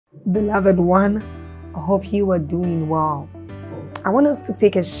Beloved one, I hope you are doing well. I want us to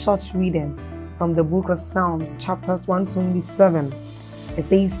take a short reading from the book of Psalms, chapter 127. It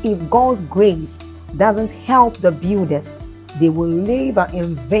says, if God's grace doesn't help the builders, they will labor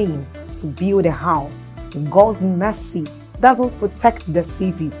in vain to build a house. If God's mercy doesn't protect the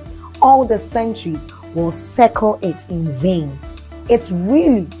city, all the centuries will circle it in vain. It's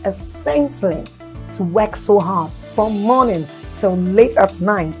really senseless to work so hard from morning till late at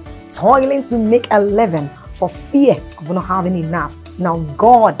night, toiling to make a living for fear of not having enough. Now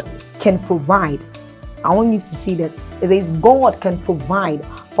God can provide. I want you to see this. It says God can provide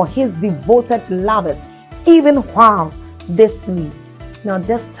for his devoted lovers even while they sleep. Now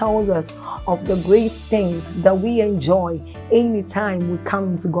this tells us of the great things that we enjoy anytime we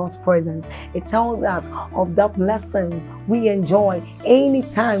come into God's presence. It tells us of the blessings we enjoy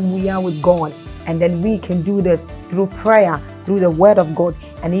anytime we are with God. And then we can do this through prayer, through the word of God,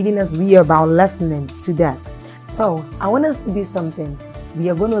 and even as we are about listening to that. So I want us to do something. We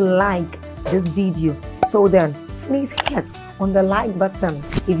are going to like this video. So then please hit on the like button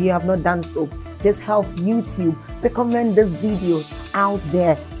if you have not done so. This helps YouTube recommend these videos out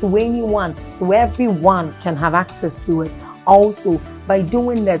there to anyone, so everyone can have access to it. Also, by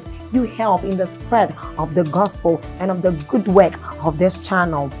doing this, you help in the spread of the gospel and of the good work of this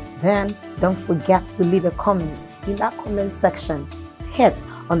channel. Then don't forget to leave a comment in that comment section. Hit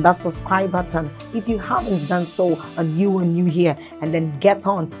on that subscribe button if you haven't done so and you are new here, and then get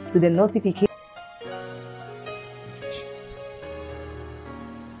on to the notification.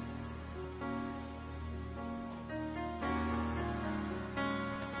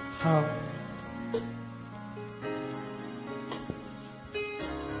 How?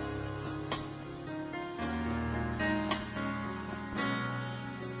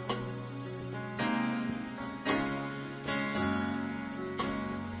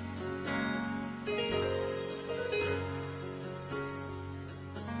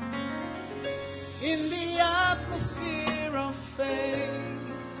 In the atmosphere of faith,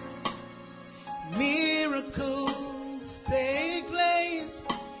 miracles take place.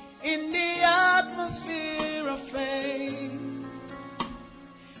 In the atmosphere of faith,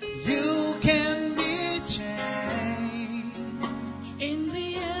 you can be changed. In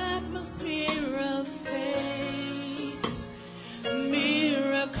the atmosphere of faith,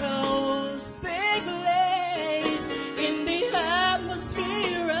 miracles take place. In the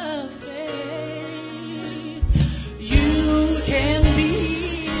atmosphere of faith, you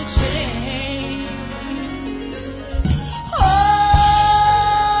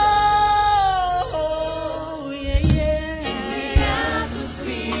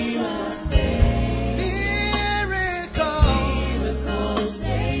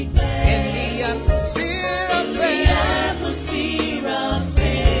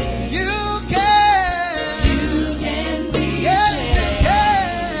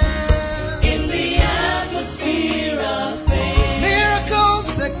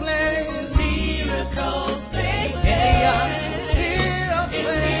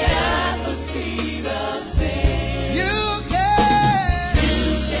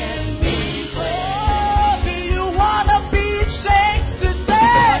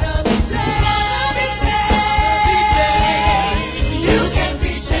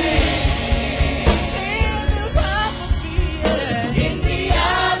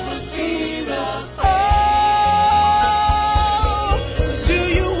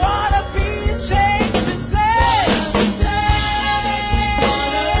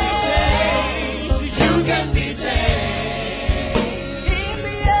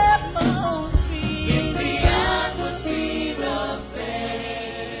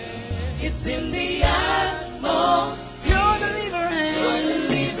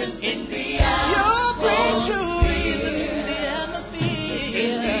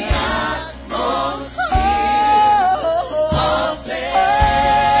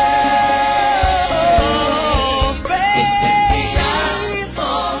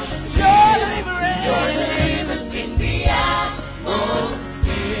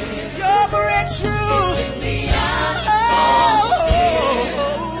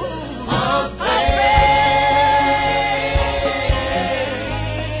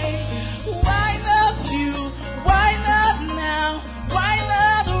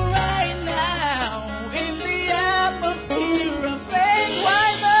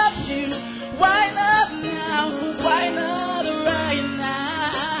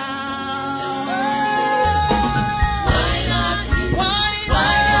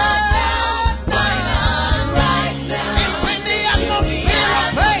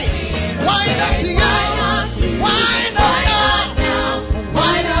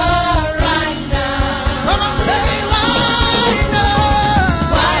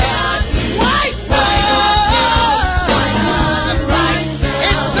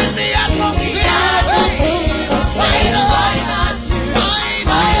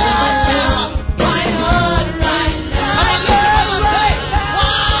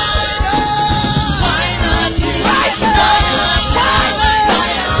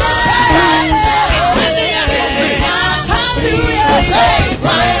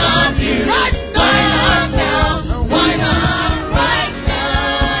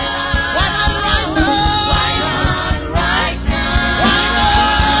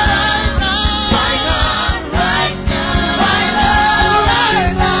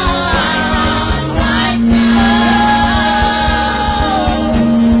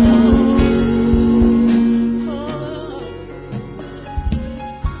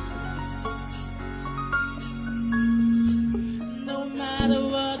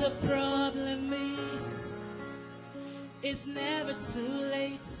never too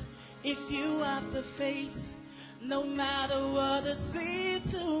late if you have the faith. No matter what the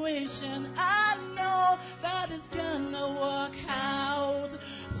situation, I know that it's gonna work out.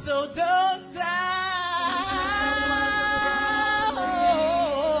 So don't doubt.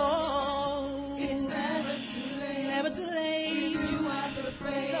 It's never too late. Never too late. If you have the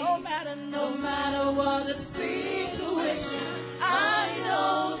faith. No matter what the situation, I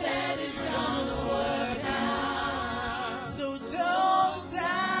know that it's gonna work out. So don't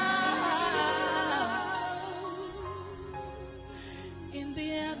doubt. In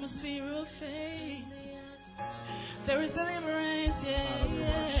the atmosphere of faith, there is deliverance, yeah,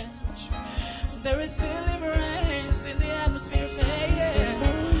 yeah. There is deliverance in the atmosphere of faith, yeah.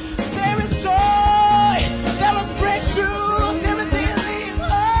 There is joy, there is breakthrough, there is healing, oh,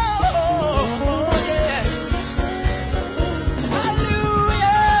 yeah.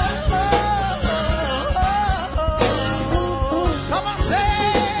 Hallelujah, Come on, say,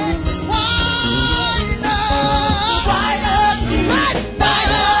 why not? Why not you? Right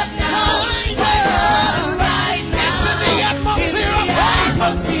now. Right now. It's in the atmosphere of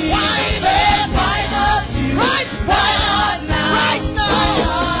faith. Why not? Why not you? Right Why not now? Right now.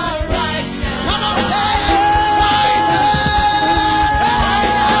 Right now. Come on, say, why not?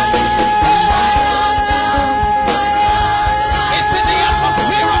 It's in the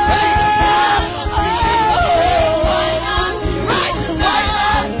atmosphere of faith. Right now. Why not?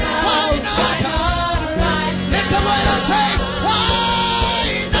 Lift the voice and say, why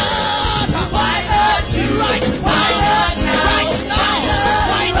not? Why not you? Right now. Why not now? Right now.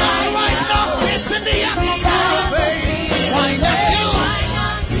 Why not? Right now. It's in the atmosphere of faith. Why not you?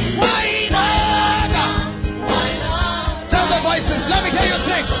 Why not? Tell the voices. Let me hear you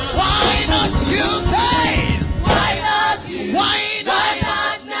sing. Why not you say? Why not you? Why not? Why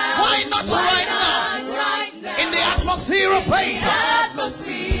not now? Why not right now? Right now. In the atmosphere of faith.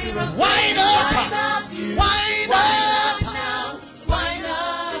 Atmosphere of Why faith. not? Why not you? Why not? now? Why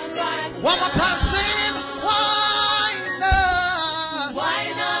not right One more time, sing. Why not? Why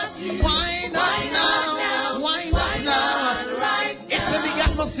not you? Why not now? Why not now? Right It's in the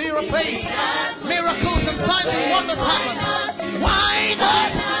atmosphere of faith. Miracles and signs and wonders happen. Why not?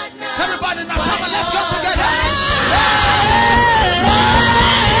 Everybody now, come on, let's go together.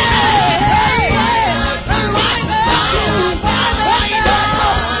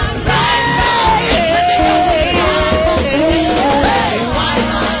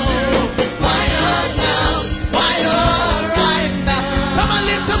 Come on,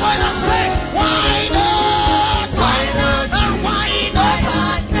 lift the voice and say, why not? Why not?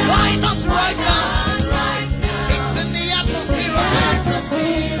 Why not right now? It's in the atmosphere of faith.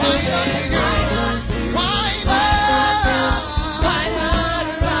 Why not you? Why not? Why not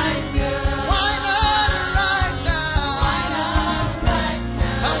right now? Why not right now?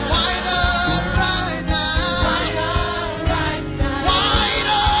 And why not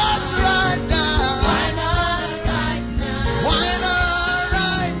right now? Why not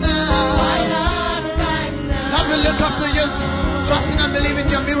right now? Why not right now? Let me look up to you, trusting and believing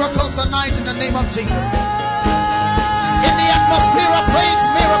your miracles tonight in the name of Jesus. In the atmosphere of faith,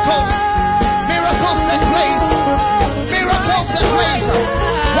 miracles take place. Miracles take place.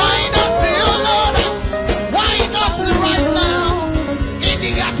 Why not you, Lord? Why not right now? In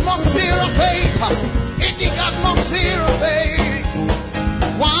the atmosphere of faith. In the atmosphere of faith.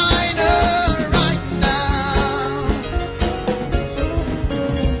 Why not right now?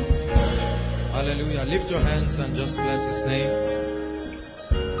 Hallelujah. Lift your hands and just bless his name.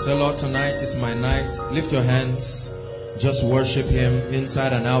 Say, Lord, tonight is my night. Lift your hands. Just worship him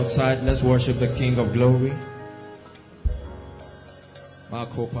inside and outside. Let's worship the King of Glory.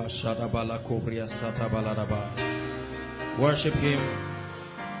 Worship him.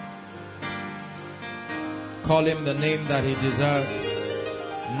 Call him the name that he deserves.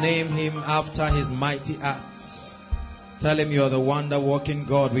 Name him after his mighty acts. Tell him you're the wonder-working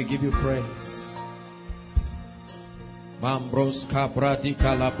God. We give you praise.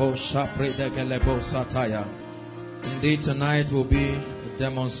 Indeed, tonight will be a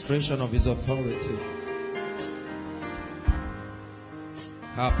demonstration of his authority.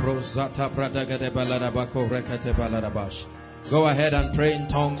 Go ahead and pray in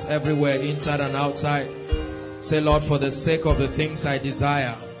tongues everywhere, inside and outside. Say, Lord, for the sake of the things I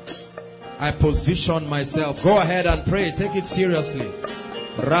desire, I position myself. Go ahead and pray. Take it seriously.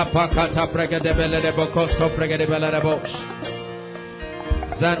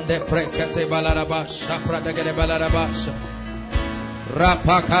 Zande prekete balarabash, shapradegede balarabash.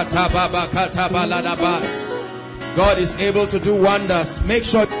 Rapakata babakata balarabas. God is able to do wonders. Make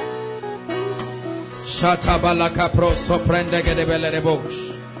sure. Shatabalaka pro soprende gedebele rebosh.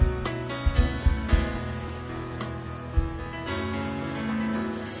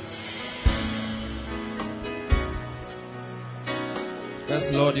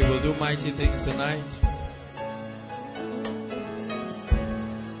 Yes, Lord, you will do mighty things tonight.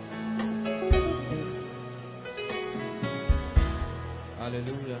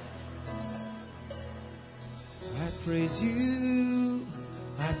 Hallelujah. I praise you.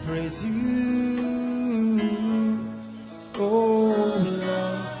 I praise you. Oh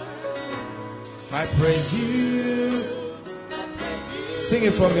Lord. I praise you. Sing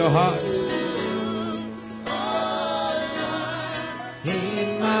it from your heart.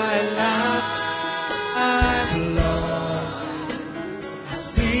 In my life, Lord, I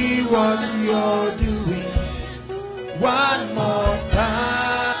see what you're doing. One more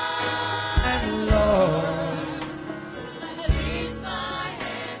time, Lord. I lift my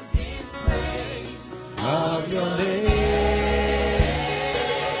hands in praise of your name.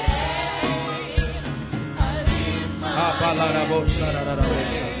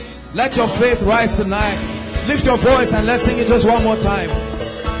 Let your faith rise tonight. Lift your voice and let's sing it just one more time.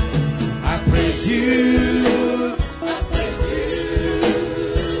 I praise you. I praise you.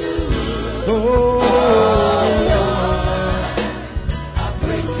 Oh.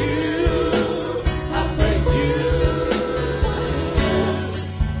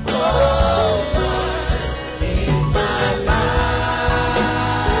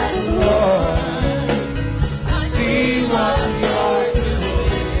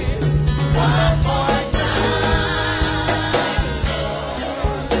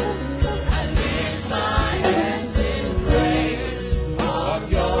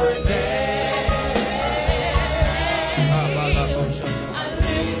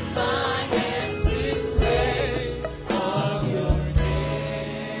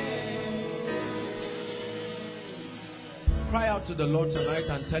 To the Lord tonight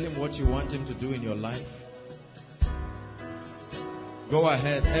and tell him what you want him to do in your life. Go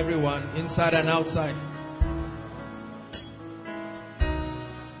ahead, everyone, inside and outside.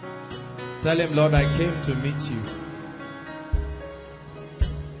 Tell him, Lord, I came to meet you.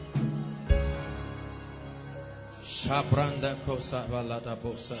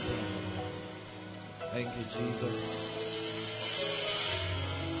 Thank you, Jesus.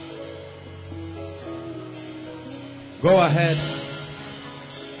 Go ahead.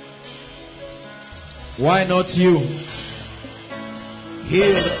 Why not you?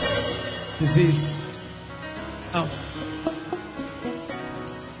 Heal disease. Now.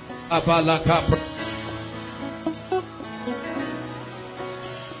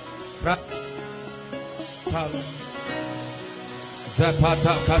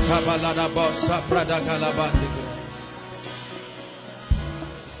 Zapata katabalada bossa prada kalabati.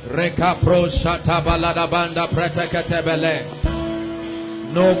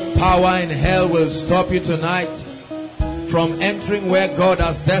 No power in hell will stop you tonight from entering where God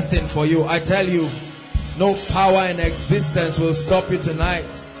has destined for you. I tell you, no power in existence will stop you tonight.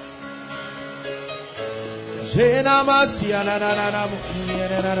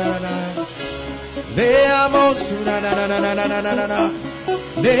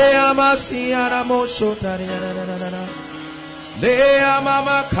 Lea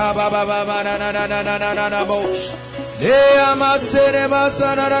mama kaba baba na na na na na na na na bosh. Lea masere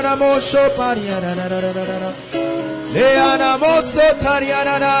masana na na mosho paria na na na na na. Lea na moso taria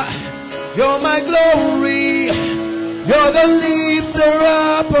na na. You're my glory. You're the lifter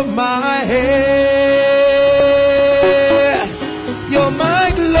up of my head. You're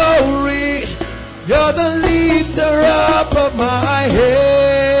my glory. You're the lifter up of my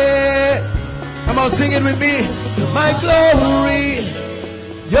head. Come on, sing it with me. My glory,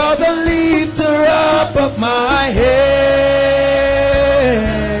 you're the lifter up of my head.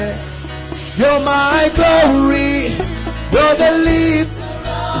 You're my glory, you're the lifter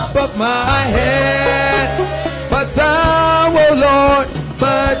up of my head. But thou, oh Lord,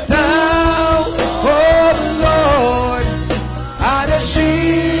 but thou, oh Lord, art a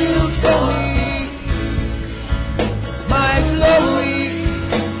shield for me. My glory,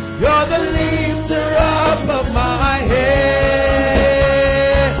 you're the lifter up of my head.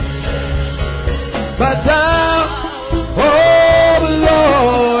 But thou, oh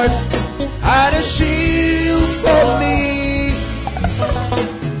Lord, art a shield for me.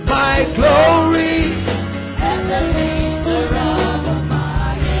 My glory and the lifter up of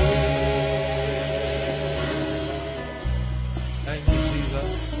my head. Thank you,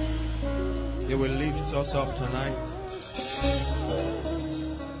 Jesus. You will lift us up tonight.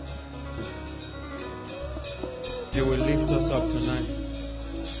 You will lift us up tonight.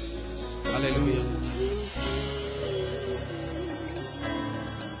 Hallelujah.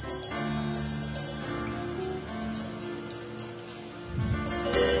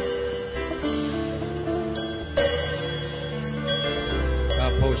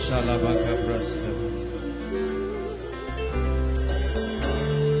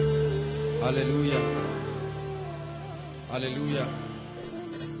 Hallelujah. Hallelujah.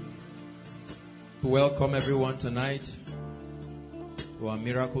 To welcome everyone tonight to our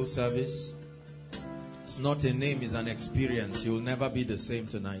miracle service. It's not a name, it's an experience. You'll never be the same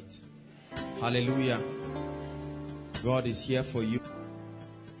tonight. Hallelujah. God is here for you.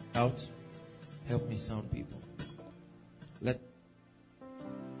 Out. Help me sound people.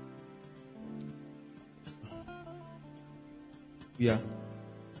 Yeah.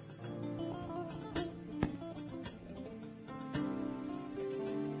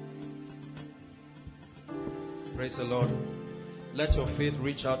 Praise the Lord. Let your faith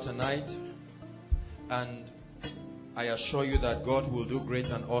reach out tonight, and I assure you that God will do great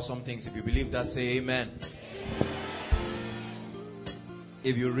and awesome things. If you believe that, say amen.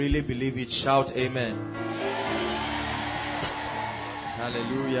 If you really believe it, shout amen.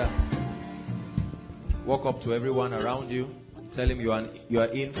 Hallelujah. Walk up to everyone around you. Tell him you are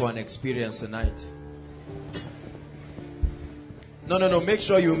in for an experience tonight. No. Make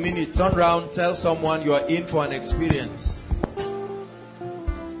sure you mean it. Turn around. Tell someone you are in for an experience.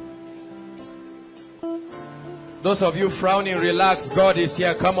 Those of you frowning, relax. God is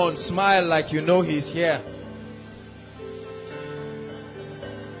here. Come on, smile like you know He's here.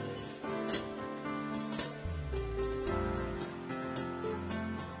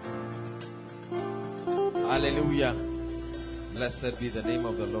 Hallelujah. Blessed be the name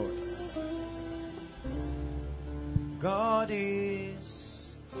of the Lord. God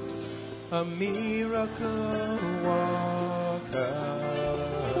is a miracle worker.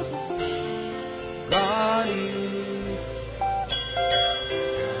 God is.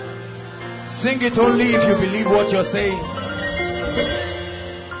 Sing it only if you believe what you're saying.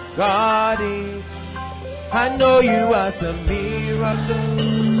 God is. I know you as a miracle.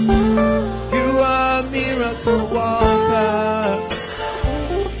 You are a miracle worker.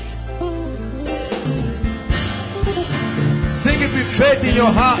 Sing it with faith in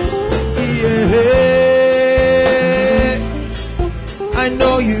your heart. Yeah. I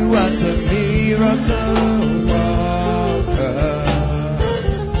know you as a miracle worker.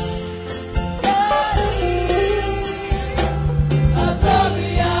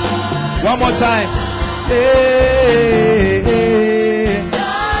 One more time. Yeah.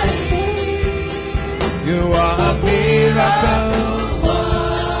 You are a miracle.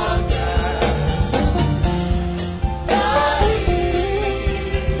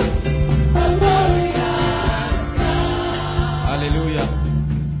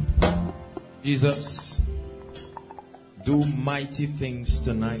 Jesus, do mighty things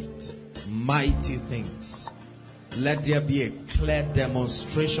tonight. Mighty things. Let there be a clear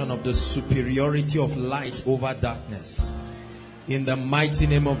demonstration of the superiority of light over darkness. In the mighty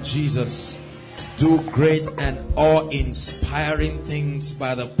name of Jesus, do great and awe-inspiring things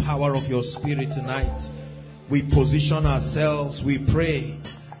by the power of your Spirit tonight. We position ourselves. We pray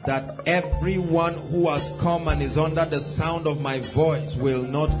that everyone who has come and is under the sound of my voice will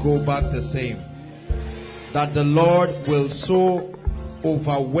not go back the same. That the Lord will so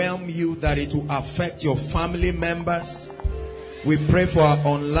overwhelm you that it will affect your family members. We pray for our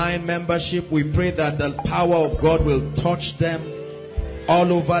online membership. We pray that the power of God will touch them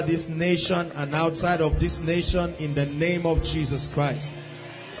all over this nation and outside of this nation in the name of Jesus Christ.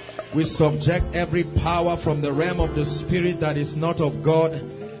 We subject every power from the realm of the Spirit that is not of God,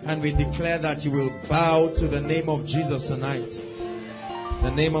 and we declare that you will bow to the name of Jesus tonight. In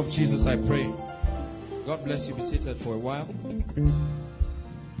the name of Jesus I pray. God bless you. Be seated for a while.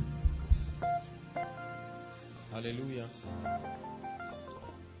 Hallelujah.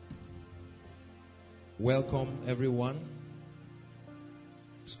 Welcome everyone.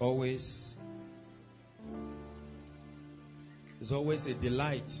 It's always a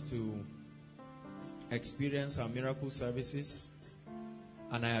delight to experience our miracle services.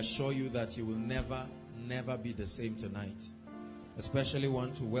 And I assure you that you will never be the same tonight. Especially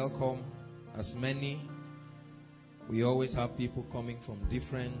want to welcome as many. We always have people coming from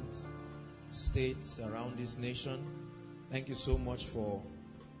different states around this nation. Thank you so much for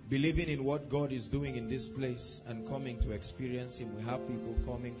believing in what God is doing in this place and coming to experience Him. We have people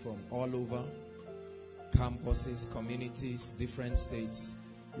coming from all over, campuses, communities, different states.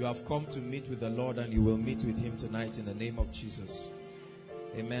 You have come to meet with the Lord, and you will meet with Him tonight in the name of Jesus.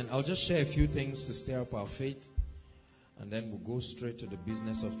 Amen. I'll just share a few things to stir up our faith, and then we'll go straight to the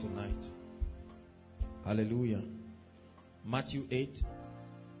business of tonight. Hallelujah. Matthew 8.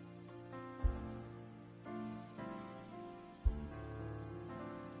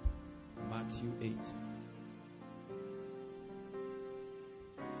 Matthew 8.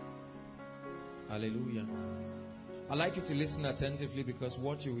 Hallelujah. I'd like you to listen attentively, because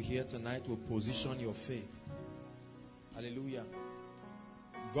what you hear tonight will position your faith. Hallelujah.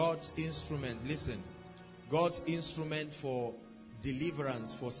 God's instrument, listen. God's instrument for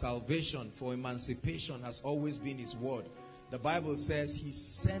deliverance, for salvation, for emancipation has always been his word. The Bible says he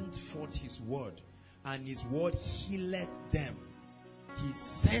sent forth his word, and his word healed them. He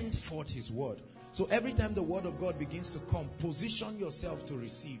sent forth his word. So every time the word of God begins to come, position yourself to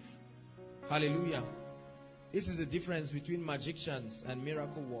receive. Hallelujah. This is the difference between magicians and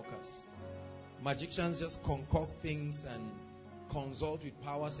miracle workers. Magicians just concoct things and consult with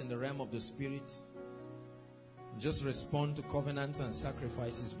powers in the realm of the spirit. Just respond to covenants and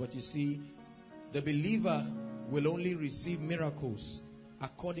sacrifices. But you see, the believer will only receive miracles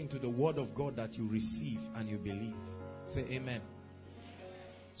according to the word of God that you receive and you believe. Say amen.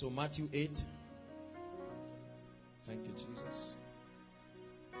 So Matthew 8. Thank you, Jesus.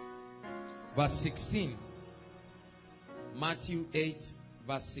 Verse 16. Matthew 8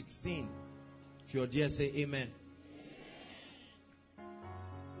 verse 16. If you're there, say amen.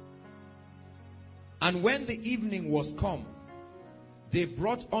 And when the evening was come, they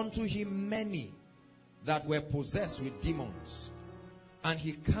brought unto him many that were possessed with demons, and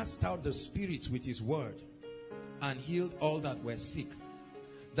he cast out the spirits with his word, and healed all that were sick,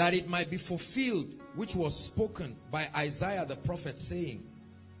 that it might be fulfilled which was spoken by Isaiah the prophet, saying,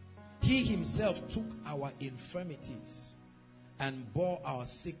 he himself took our infirmities and bore our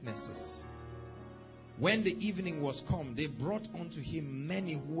sicknesses. When the evening was come, they brought unto him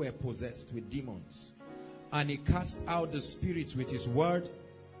many who were possessed with demons, and he cast out the spirits with his word,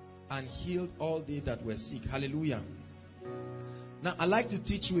 and healed all they that were sick. Hallelujah. Now I'd like to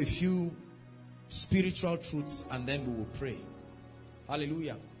teach you a few spiritual truths, and then we will pray.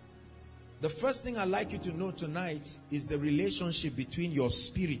 Hallelujah. The first thing I'd like you to know tonight is the relationship between your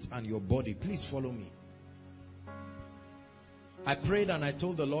spirit and your body. Please follow me. I prayed and I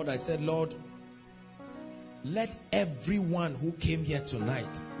told the Lord, I said, Lord, let everyone who came here tonight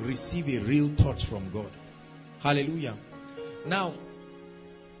receive a real touch from God. Hallelujah. Now,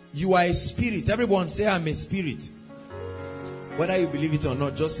 you are a spirit. Everyone say, I'm a spirit. Whether you believe it or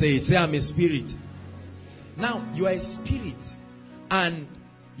not, just say it. Say, I'm a spirit. Now, you are a spirit, and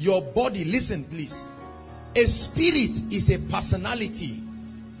your body, listen please. A spirit is a personality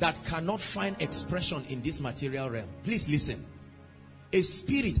that cannot find expression in this material realm. Please listen. A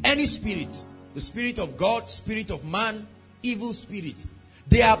spirit, any spirit, the spirit of God, spirit of man, evil spirit,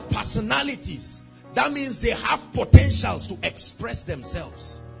 they are personalities. That means they have potentials to express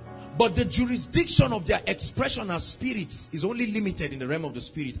themselves. But the jurisdiction of their expression as spirits is only limited in the realm of the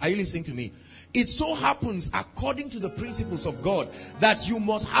spirit. Are you listening to me? It so happens, according to the principles of God, that you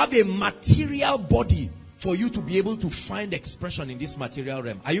must have a material body for you to be able to find expression in this material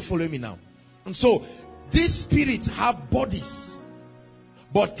realm. Are you following me now? And so, these spirits have bodies,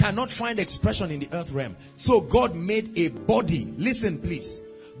 but cannot find expression in the earth realm. So God made a body. Listen please.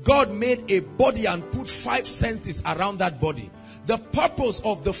 God made a body and put 5 senses around that body. The purpose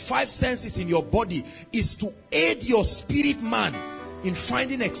of the 5 senses in your body is to aid your spirit man in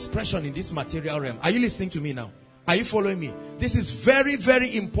finding expression in this material realm. Are you listening to me now? Are you following me? This is very,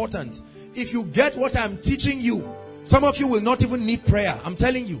 very important. If you get what I'm teaching you, some of you will not even need prayer. I'm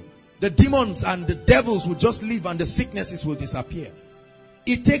telling you, the demons and the devils will just leave and the sicknesses will disappear.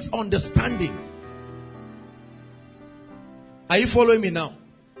 It takes understanding. Are you following me now?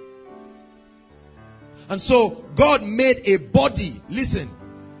 And so God made a body. Listen,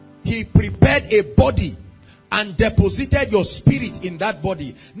 he prepared a body and deposited your spirit in that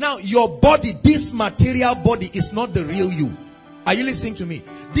body. Now your body, this material body, is not the real you. Are you listening to me?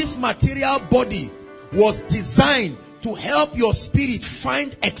 This material body was designed to help your spirit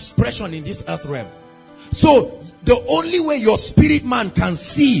find expression in this earth realm. So the only way your spirit man can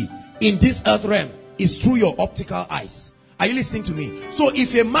see in this earth realm is through your optical eyes. Are you listening to me? So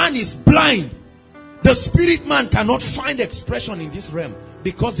if a man is blind, the spirit man cannot find expression in this realm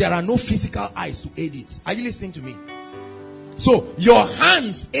because there are no physical eyes to aid it. Are you listening to me? So your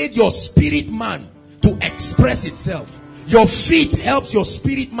hands aid your spirit man to express itself. Your feet helps your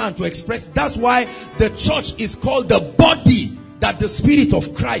spirit man to express. That's why the church is called the body that the Spirit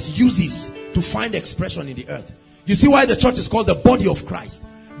of Christ uses to find expression in the earth. You see why the church is called the body of Christ?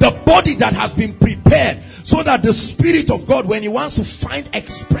 The body that has been prepared so that the Spirit of God, when he wants to find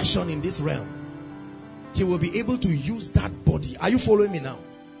expression in this realm, he will be able to use that body. Are you following me now?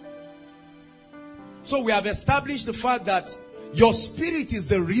 So we have established the fact that your spirit is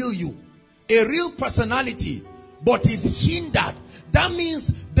the real you, a real personality, but is hindered. That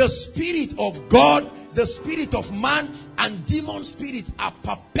means the spirit of God, the spirit of man, and demon spirits are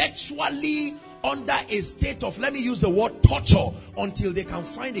perpetually under a state of, let me use the word, torture, until they can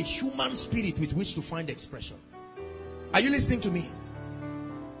find a human spirit with which to find expression. Are you listening to me?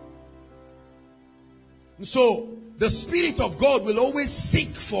 So the Spirit of God will always seek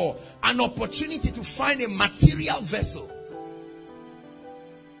for an opportunity to find a material vessel.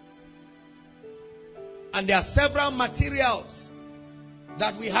 And there are several materials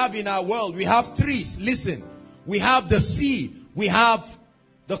that we have in our world. We have trees, listen. We have the sea. We have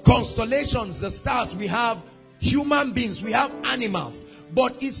the constellations, the stars. We have human beings. We have animals.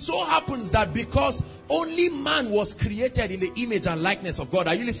 But it so happens that because only man was created in the image and likeness of God.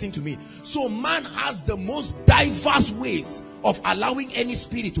 Are you listening to me? So man has the most diverse ways of allowing any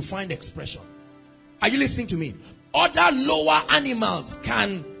spirit to find expression. Are you listening to me? Other lower animals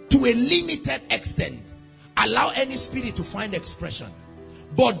can, to a limited extent, allow any spirit to find expression.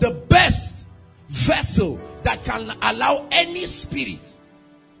 But the best vessel that can allow any spirit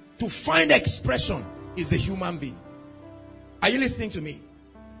to find expression is the human being. Are you listening to me?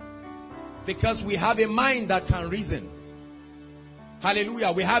 Because we have a mind that can reason.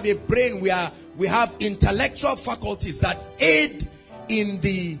 Hallelujah. We have a brain. We have intellectual faculties that aid in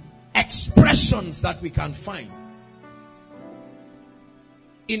the expressions that we can find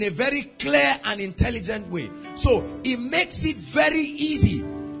in a very clear and intelligent way. So it makes it very easy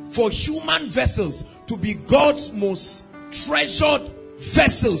for human vessels to be God's most treasured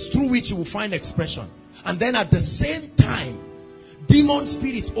vessels through which you will find expression. And then at the same time, demon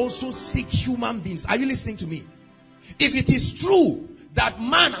spirits also seek human beings. Are you listening to me? If it is true that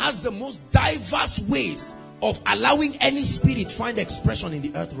man has the most diverse ways of allowing any spirit find expression in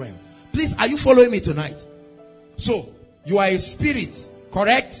the earth realm, please, are you following me tonight? So, you are a spirit,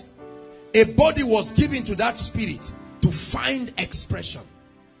 correct? A body was given to that spirit to find expression.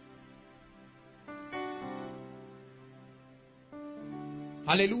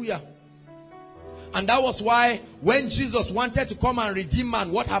 Hallelujah. And that was why when Jesus wanted to come and redeem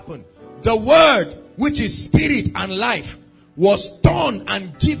man, what happened? The word, which is spirit and life, was torn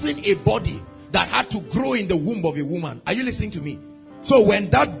and given a body that had to grow in the womb of a woman. Are you listening to me? So when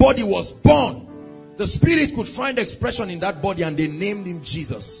that body was born, the spirit could find expression in that body, and they named him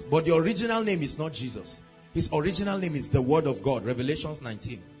Jesus. But the original name is not Jesus. His original name is the Word of God. Revelations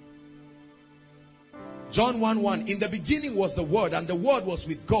 19. John 1:1, in the beginning was the Word, and the Word was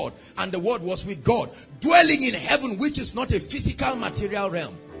with God, and the Word was with God, dwelling in heaven, which is not a physical material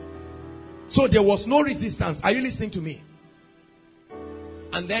realm. So there was no resistance. Are you listening to me?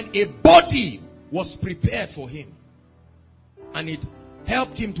 And then a body was prepared for him, and it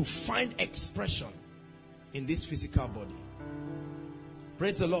helped him to find expression in this physical body.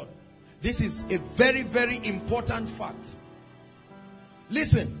 Praise the Lord. This is a very, very important fact.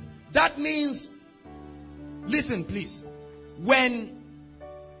 Listen, that means, listen please, when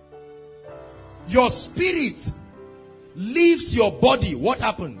your spirit leaves your body, what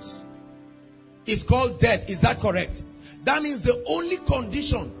happens? It's called death. Is that correct? That means the only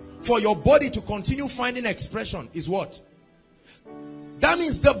condition for your body to continue finding expression is what? That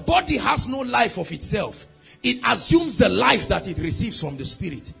means the body has no life of itself. It assumes the life that it receives from the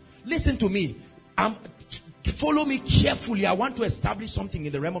spirit. Listen to me. Follow me carefully. I want to establish something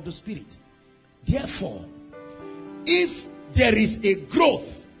in the realm of the spirit. Therefore, if there is a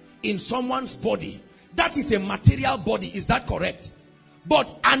growth in someone's body, that is a material body. Is that correct?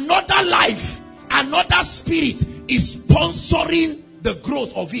 But another life, another spirit is sponsoring the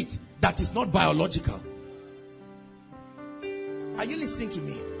growth of it that is not biological. Are you listening to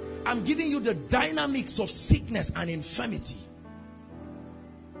me? I'm giving you the dynamics of sickness and infirmity.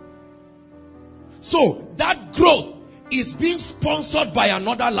 So that growth is being sponsored by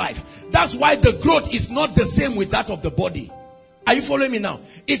another life. That's why the growth is not the same with that of the body. Are you following me now?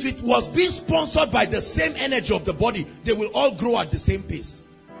 If it was being sponsored by the same energy of the body, they will all grow at the same pace.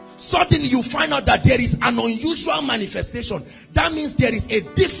 Suddenly you find out that there is an unusual manifestation. That means there is a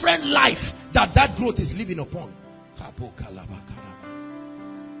different life that growth is living upon.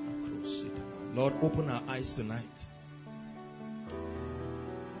 Lord, open our eyes tonight.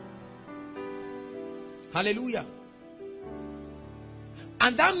 Hallelujah.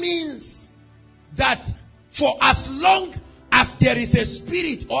 And that means that for as long as there is a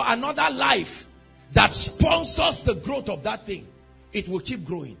spirit or another life that sponsors the growth of that thing, it will keep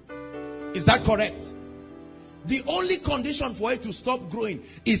growing. Is that correct? The only condition for it to stop growing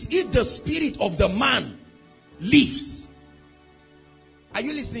is if the spirit of the man leaves. Are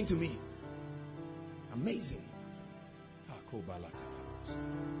you listening to me? Amazing.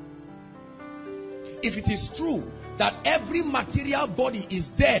 If it is true that every material body is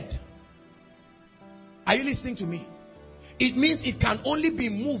dead, are you listening to me? It means it can only be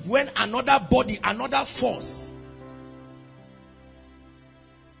moved when another body, another force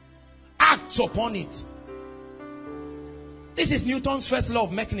acts upon it. This is Newton's first law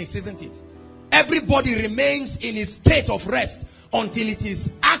of mechanics, isn't it? Everybody remains in a state of rest until it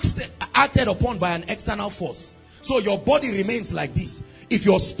is acted upon by an external force. So your body remains like this. If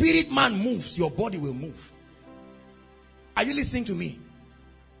your spirit man moves, your body will move. Are you listening to me?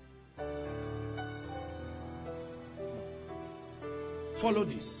 Follow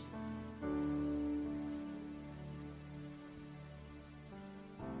this.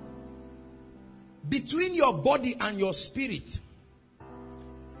 Between your body and your spirit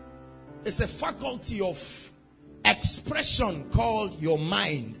is a faculty of expression called your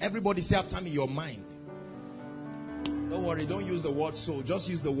mind. Everybody say after me, your mind. Don't worry, don't use the word soul, just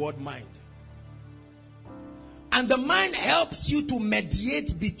use the word mind. And the mind helps you to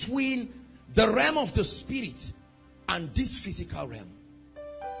mediate between the realm of the spirit and this physical realm.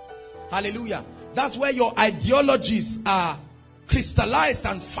 Hallelujah. That's where your ideologies are crystallized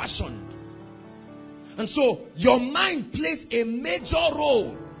and fashioned. And so your mind plays a major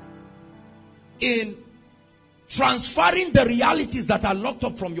role in transferring the realities that are locked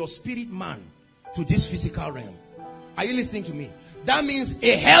up from your spirit man to this physical realm. Are you listening to me? That means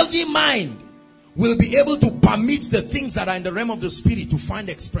a healthy mind will be able to permit the things that are in the realm of the spirit to find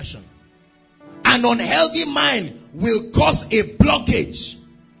expression. An unhealthy mind will cause a blockage.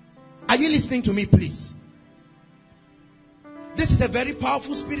 Are you listening to me, please? This is a very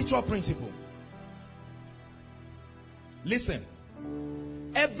powerful spiritual principle. Listen,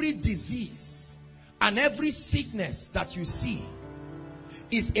 every disease and every sickness that you see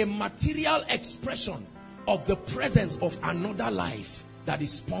is a material expression of the presence of another life that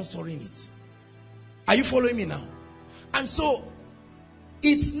is sponsoring it. Are you following me now? And so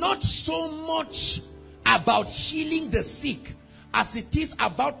it's not so much about healing the sick as it is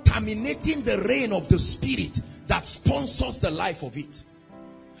about terminating the reign of the spirit that sponsors the life of it.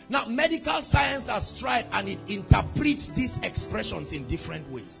 Now, medical science has tried and it interprets these expressions in different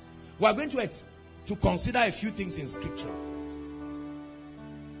ways. We are going to consider a few things in scripture.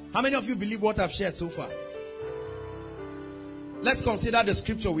 How many of you believe what I've shared so far? Let's consider the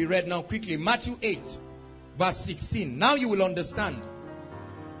scripture we read now quickly. Matthew 8 verse 16. Now you will understand.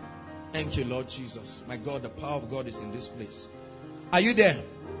 Thank you, Lord Jesus. My God, the power of God is in this place. Are you there?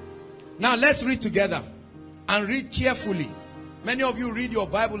 Now let's read together and read carefully. Many of you read your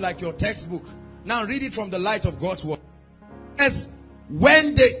Bible like your textbook. Now read it from the light of God's word. As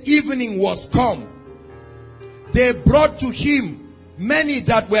when the evening was come, they brought to him many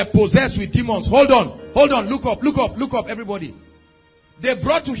that were possessed with demons. Hold on, look up, everybody. They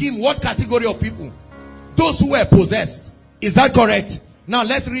brought to him what category of people? Those who were possessed. Is that correct? Now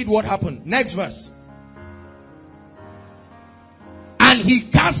let's read what happened. Next verse. And he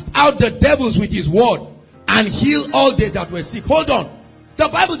cast out the devils with his word and healed all they that were sick. Hold on. The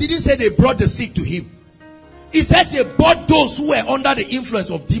Bible didn't say they brought the sick to him. It said they brought those who were under the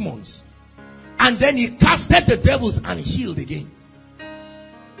influence of demons. And then he casted the devils and healed again.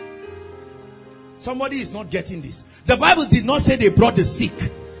 Somebody is not getting this. The Bible did not say they brought the sick.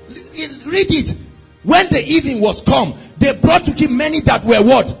 Read it. When the evening was come, they brought to him many that were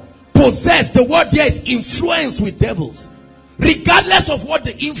what? Possessed. The word there is influenced with devils. Regardless of what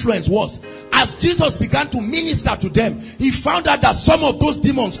the influence was, as Jesus began to minister to them, he found out that some of those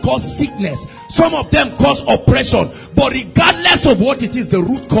demons cause sickness, some of them cause oppression, but regardless of what it is, the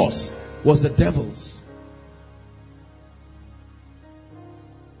root cause was the devils.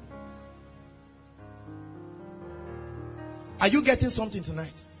 Are you getting something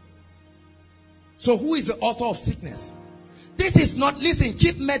tonight? So who is the author of sickness? This is not, listen,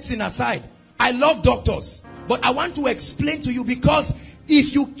 keep medicine aside. I love doctors. But I want to explain to you, because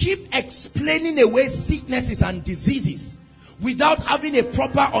if you keep explaining away sicknesses and diseases without having a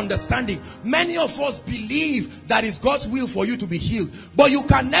proper understanding, many of us believe that it's God's will for you to be healed. But you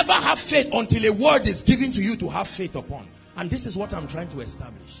can never have faith until a word is given to you to have faith upon. And this is what I'm trying to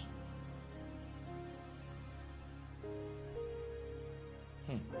establish.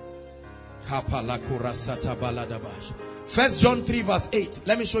 1 John 3 verse 8.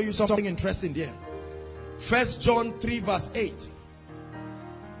 Let me show you something interesting there. 1 John 3 verse 8.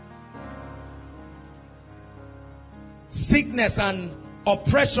 Sickness and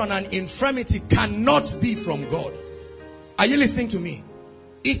oppression and infirmity cannot be from God. Are you listening to me?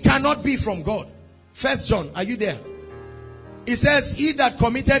 It cannot be from God. 1 John, are you there? It says, he that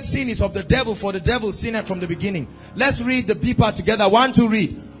committed sin is of the devil, for the devil sinned from the beginning. Let's read the B part together. 1, 2,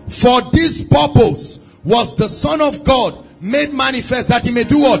 read. For this purpose was the Son of God made manifest, that he may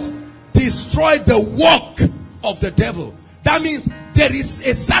do what? Destroy the work of the devil. That means there is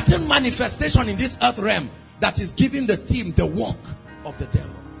a certain manifestation in this earth realm that is giving the theme, the work of the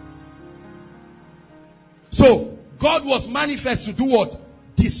devil. So God was manifest to do what?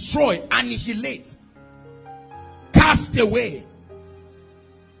 Destroy, annihilate, cast away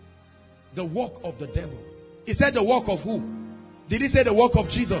the work of the devil. He said the work of who? Did he say the work of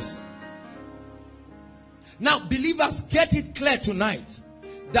Jesus? Now, believers, get it clear tonight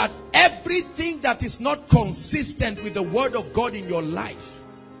that everything that is not consistent with the word of God in your life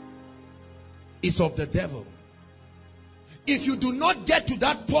is of the devil. If you do not get to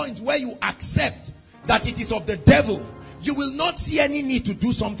that point where you accept that it is of the devil, you will not see any need to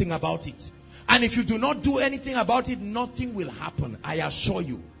do something about it. And if you do not do anything about it, nothing will happen, I assure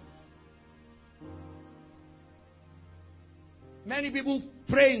you. Many people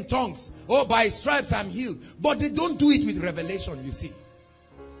pray in tongues. Oh, by stripes I'm healed. But they don't do it with revelation, you see.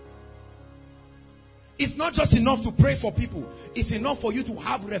 It's not just enough to pray for people. It's enough for you to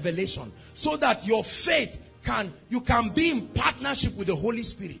have revelation, so that your faith you can be in partnership with the Holy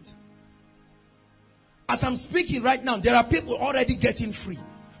Spirit. As I'm speaking right now, there are people already getting free.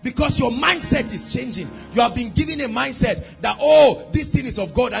 Because your mindset is changing. You have been given a mindset that, oh, this thing is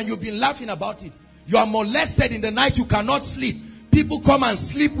of God, and you've been laughing about it. You are molested in the night, you cannot sleep. People come and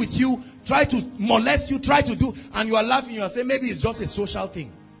sleep with you, try to molest you, try to do, and you are laughing. You are saying maybe it's just a social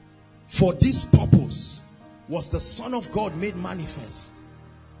thing. For this purpose was the Son of God made manifest,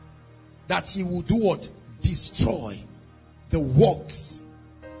 that he will do what? Destroy the works.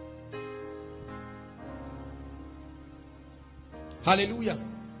 Hallelujah.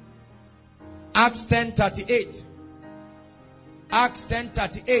 Acts 10:38. Acts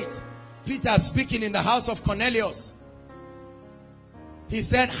 10:38. Peter speaking in the house of Cornelius. He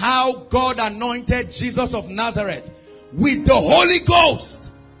said how God anointed Jesus of Nazareth with the Holy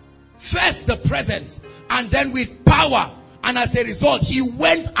Ghost. First the presence, and then with power. And as a result, he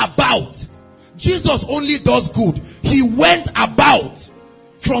went about. Jesus only does good. He went about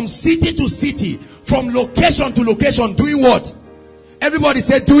from city to city, from location to location, doing what? Everybody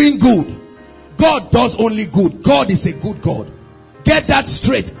said doing good. God does only good. God is a good God. Get that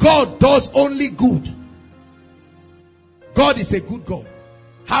straight. God does only good. God is a good God.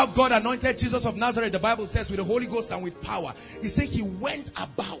 How God anointed Jesus of Nazareth, the Bible says, with the Holy Ghost and with power. He said he went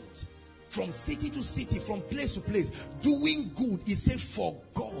about from city to city, from place to place, doing good. He said for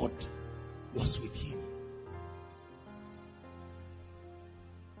God was with him.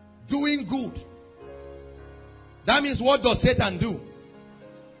 Doing good. That means, what does Satan do?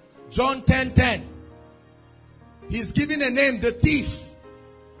 John 10:10. He's given a name, the thief.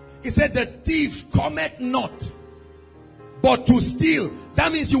 He said the thief cometh not but to steal.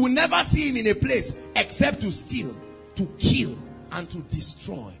 That means you will never see him in a place except to steal, to kill, and to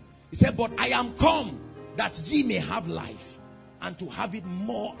destroy. He said, but I am come that ye may have life, and to have it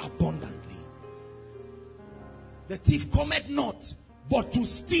more abundantly. The thief cometh not but to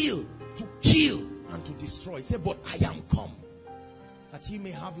steal, to kill, and to destroy. He said, but I am come that ye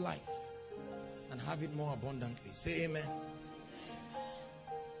may have life and have it more abundantly. Say amen.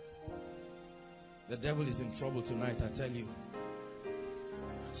 The devil is in trouble tonight, I tell you.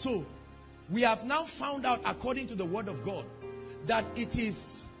 So, we have now found out, according to the word of God, that it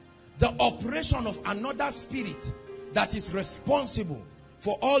is the operation of another spirit that is responsible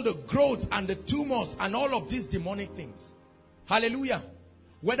for all the growths and the tumors and all of these demonic things. Hallelujah.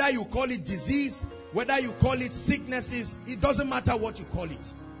 Whether you call it disease, whether you call it sicknesses, it doesn't matter what you call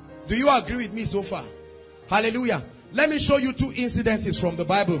it. Do you agree with me so far? Hallelujah. Let me show you two incidences from the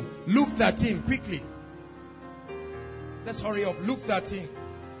Bible. Luke 13, quickly. Let's hurry up. Luke 13.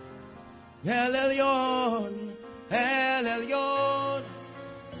 El Elyon, El Elyon,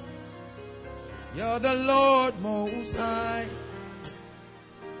 you're the Lord Most High.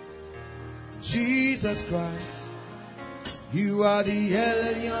 Jesus Christ, you are the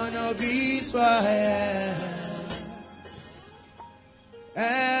El Elyon of Israel.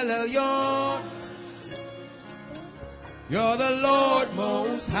 El Elyon, you're the Lord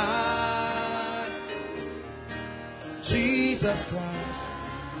Most High. Jesus Christ,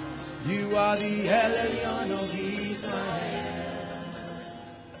 you are the El Elyon of Israel.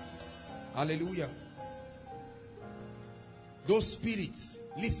 Hallelujah. Those spirits,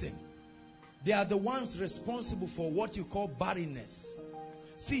 listen, they are the ones responsible for what you call barrenness.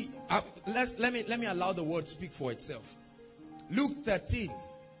 See, let me allow the word speak for itself. Luke 13,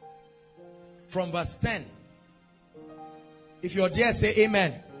 from verse 10. If you're there, say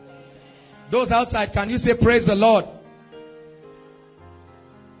amen. Those outside, can you say praise the Lord?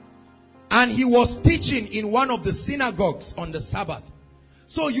 And he was teaching in one of the synagogues on the Sabbath.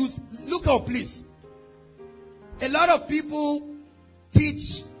 So you look out, please. A lot of people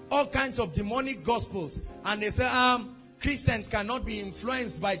teach all kinds of demonic gospels, and they say Christians cannot be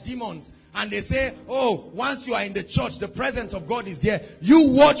influenced by demons. And they say, oh, once you are in the church, the presence of God is there. You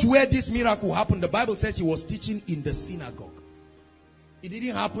watch where this miracle happened. The Bible says he was teaching in the synagogue. It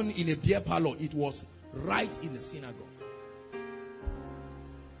didn't happen in a beer parlor. It was right in the synagogue.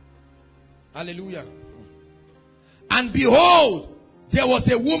 Hallelujah. And behold, there was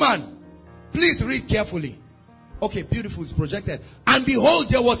a woman. Please read carefully. Okay, beautiful. It's projected. And behold,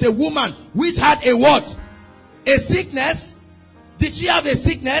 there was a woman which had a what? A sickness. Did she have a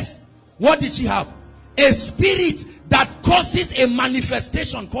sickness? What did she have? A spirit that causes a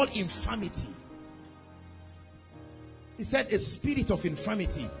manifestation called infirmity. He said a spirit of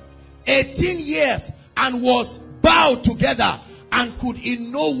infirmity. 18 years, and was bowed together and could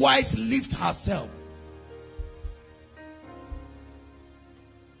in no wise lift herself.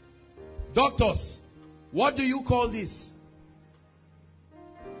 Doctors, what do you call this?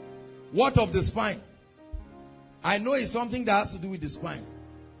 What of the spine? I know it's something that has to do with the spine.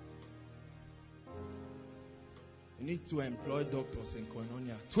 You need to employ doctors in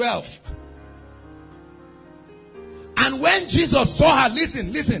Koinonia. 12. And when Jesus saw her,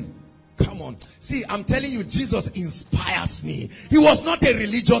 listen. Come on. See, I'm telling you, Jesus inspires me. He was not a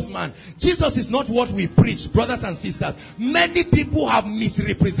religious man. Jesus is not what we preach, brothers and sisters. Many people have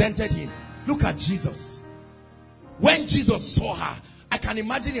misrepresented him. Look at Jesus. When Jesus saw her, I can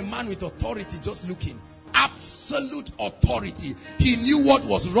imagine a man with authority just looking. Absolute authority. He knew what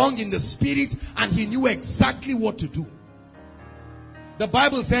was wrong in the spirit, and he knew exactly what to do. The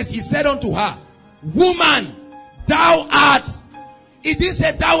Bible says, he said unto her, woman, thou art. It didn't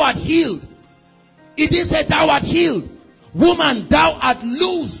say thou art healed. It didn't say thou art healed. Woman, thou art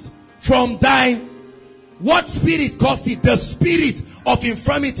loosed from thine. What spirit caused it? The spirit of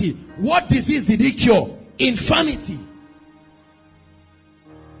infirmity. What disease did he cure? Infirmity.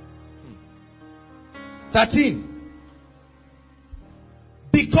 13.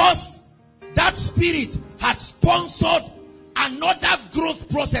 Because that spirit had sponsored another growth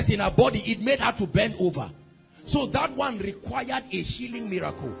process in her body, it made her to bend over. So that one required a healing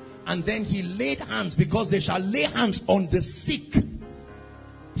miracle. And then he laid hands, because they shall lay hands on the sick.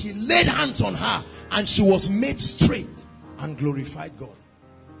 He laid hands on her, and she was made straight and glorified God.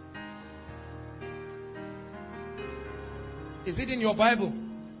 Is it in your Bible?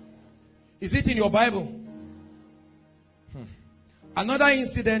 Is it in your Bible? Another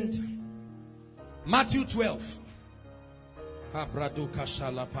incident, Matthew 12.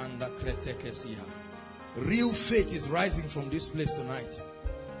 Real faith is rising from this place tonight.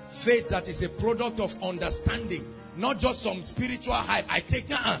 Faith that is a product of understanding, not just some spiritual hype.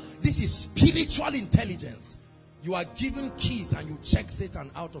 This is spiritual intelligence. You are given keys and you check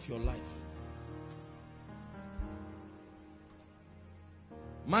Satan out of your life.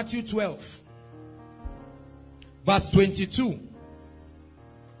 Matthew 12 verse 22.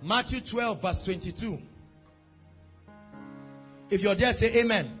 Matthew 12 verse 22. If you're there, say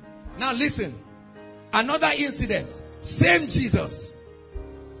amen. Now listen. Another incident. Same Jesus.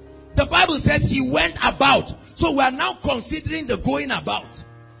 The Bible says he went about. So we are now considering the going about.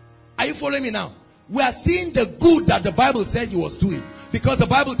 Are you following me now? We are seeing the good that the Bible says he was doing. Because the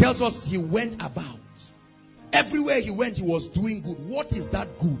Bible tells us he went about. Everywhere he went, he was doing good. What is that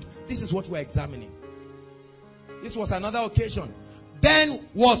good? This is what we're examining. This was another occasion. Then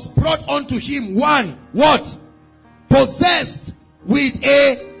was brought unto him one, what? Possessed with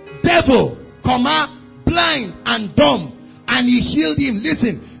a devil, blind and dumb. And he healed him.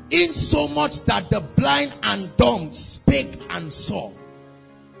 Listen, in so much that the blind and dumb spake and saw.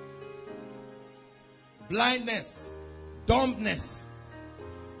 Blindness, dumbness.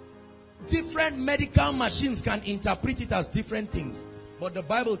 Different medical machines can interpret it as different things. But the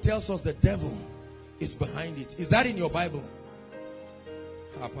Bible tells us the devil is behind it. Is that in your Bible?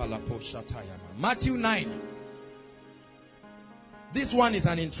 Matthew 9. This one is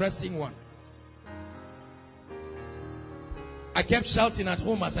an interesting one. I kept shouting at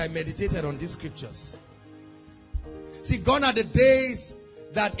home as I meditated on these scriptures. See, gone are the days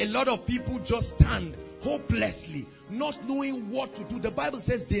that a lot of people just stand hopelessly, not knowing what to do. The Bible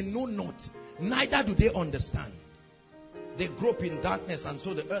says they know not, neither do they understand. They grope in darkness, and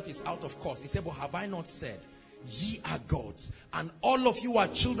so the earth is out of course. He said, but have I not said, ye are gods, and all of you are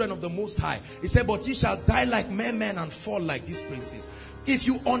children of the Most High. He said, but ye shall die like men and fall like these princes. If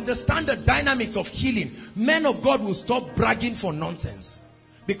you understand the dynamics of healing, men of God will stop bragging for nonsense,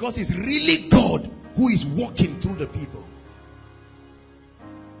 because it's really God who is walking through the people.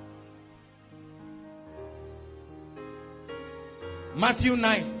 Matthew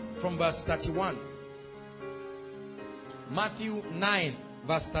 9 from verse 31. Matthew 9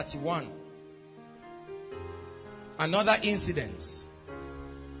 verse 31. Another incident.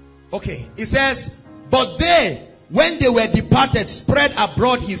 Okay, it says, but they, when they were departed, spread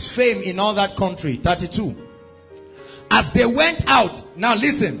abroad his fame in all that country. 32. As they went out, now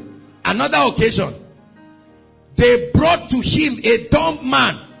listen, another occasion, they brought to him a dumb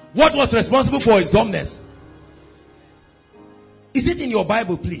man. What was responsible for his dumbness? Is it in your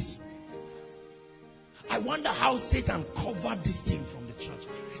Bible, please? I wonder how Satan covered this thing from the church.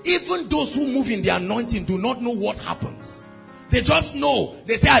 Even those who move in the anointing do not know what happens. They just know.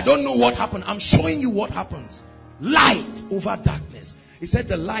 They say, I don't know what happened. I'm showing you what happens. Light over darkness. He said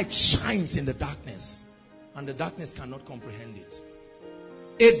the light shines in the darkness, and the darkness cannot comprehend it.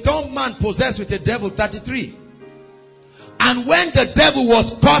 A dumb man possessed with a devil. 33. And when the devil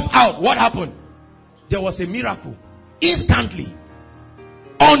was cast out, what happened? There was a miracle. Instantly.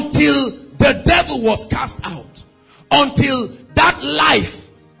 Until the devil was cast out. Until that life,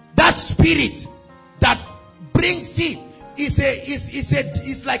 that spirit that brings it,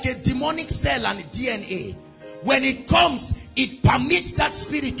 it's like a demonic cell and a DNA. When it comes, it permits that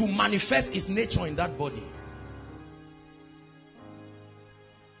spirit to manifest its nature in that body.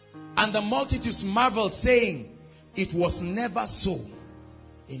 And the multitudes marveled, saying, it was never so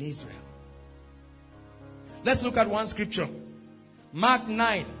in Israel. Let's look at one scripture. Mark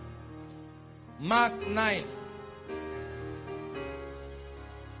 9. Mark 9.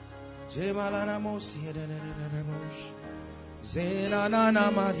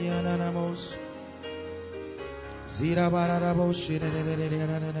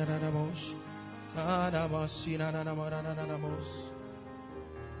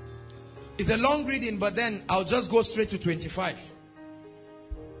 It's a long reading, but then I'll just go straight to 25.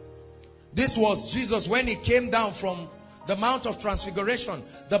 This was Jesus when he came down from the Mount of Transfiguration.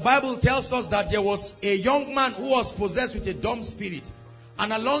 The Bible tells us that there was a young man who was possessed with a dumb spirit,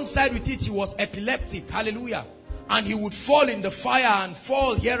 and alongside with it he was epileptic. Hallelujah. And he would fall in the fire and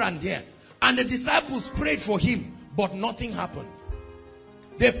fall here and there. And the disciples prayed for him, but nothing happened.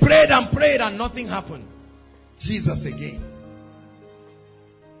 They prayed and nothing happened. Jesus again.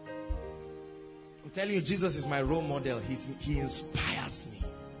 I'm telling you, Jesus is my role model. He inspires me.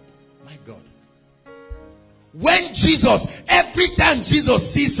 My God. When Jesus, every time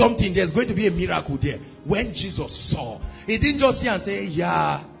Jesus sees something, there's going to be a miracle there. When Jesus saw, he didn't just see and say,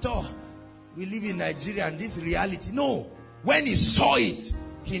 yeah, we live in Nigeria and this is reality. No. When he saw it,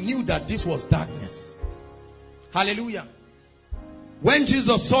 he knew that this was darkness. Hallelujah. When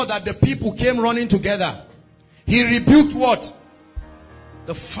Jesus saw that the people came running together, he rebuked what?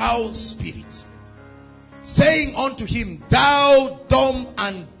 The foul spirit, saying unto him, thou dumb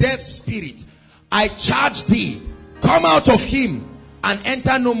and deaf spirit, I charge thee, come out of him and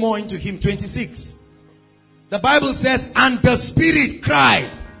enter no more into him. 26. The Bible says, and the spirit cried.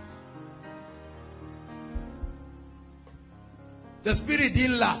 The spirit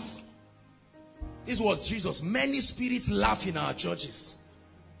didn't laugh. This was Jesus. Many spirits laugh in our churches.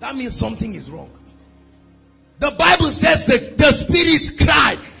 That means something is wrong. The Bible says that the spirits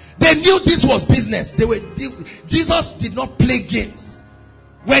cried. They knew this was business. Jesus did not play games.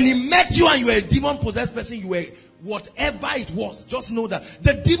 When he met you and you were a demon-possessed person, you were whatever it was. Just know that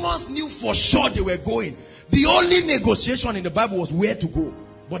the demons knew for sure they were going. The only negotiation in the Bible was where to go.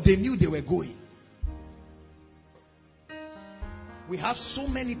 But they knew they were going. We have so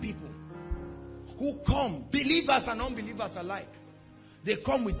many people who come, believers and unbelievers alike. They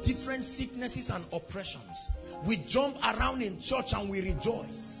come with different sicknesses and oppressions. We jump around in church and we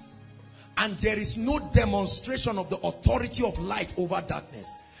rejoice. And there is no demonstration of the authority of light over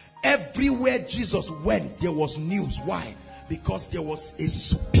darkness. Everywhere Jesus went, there was news. Why? Because there was a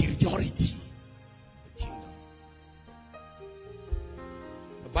superiority. The kingdom.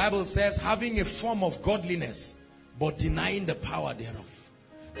 The Bible says, having a form of godliness, but denying the power thereof.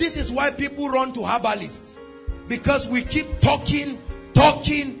 This is why people run to herbalists. Because we keep talking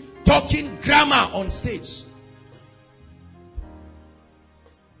grammar on stage.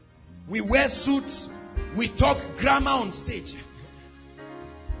 We wear suits. We talk grammar on stage.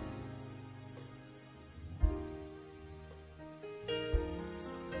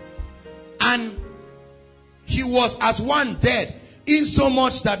 And he was as one dead,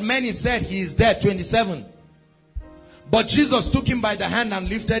 insomuch that many said he is dead. 27. But Jesus took him by the hand and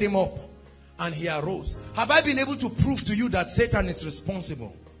lifted him up, and he arose. Have I been able to prove to you that Satan is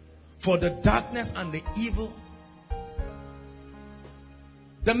responsible for the darkness and the evil?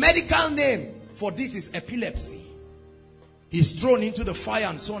 The medical name for this is epilepsy. He's thrown into the fire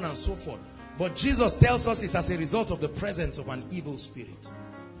and so on and so forth. But Jesus tells us it's as a result of the presence of an evil spirit.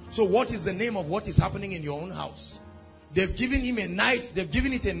 So what is the name of what is happening in your own house? They've given him they've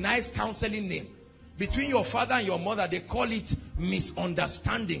given it a nice counseling name. Between your father and your mother, they call it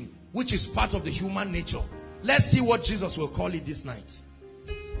misunderstanding, which is part of the human nature. Let's see what Jesus will call it this night.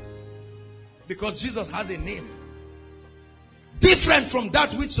 Because Jesus has a name different from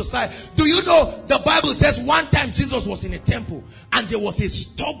that which society. Do you know the Bible says one time Jesus was in a temple and there was a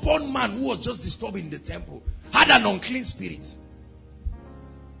stubborn man who was just disturbing the temple, had an unclean spirit.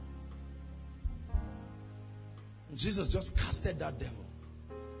 Jesus just casted that devil.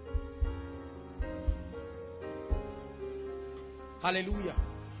 Hallelujah.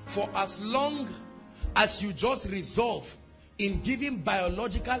 For as long as you just resolve in giving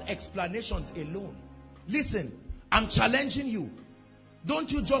biological explanations alone. Listen, I'm challenging you.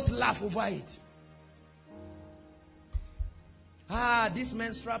 Don't you just laugh over it. This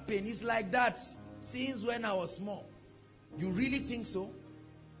menstrual pain is like that since when I was small. You really think so?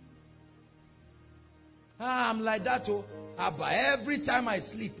 I'm like that. But every time I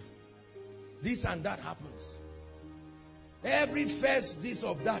sleep, this and that happens. Every first this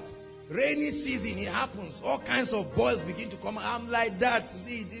or that. Rainy season, it happens. All kinds of boils begin to come. I'm like that.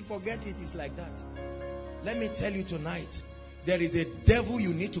 See, forget it. It's like that. Let me tell you tonight, there is a devil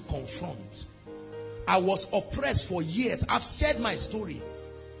you need to confront. I was oppressed for years. I've shared my story.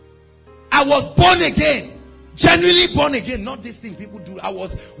 I was born again. Genuinely born again. Not this thing people do.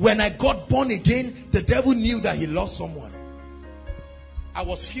 When I got born again, the devil knew that he lost someone. I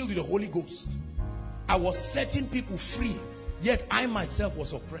was filled with the Holy Ghost. I was setting people free. Yet I myself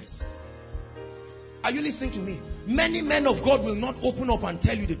was oppressed. Are you listening to me? Many men of God will not open up and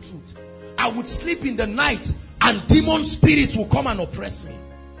tell you the truth. I would sleep in the night and demon spirits will come and oppress me.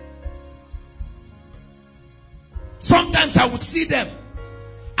 Sometimes I would see them.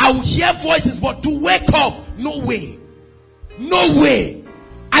 I would hear voices, but to wake up, no way. No way.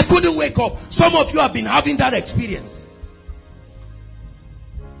 I couldn't wake up. Some of you have been having that experience.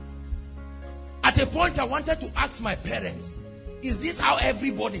 At a point I wanted to ask my parents, is this how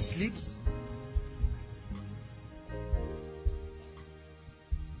everybody sleeps?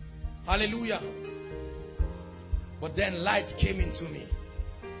 Hallelujah. But then light came into me.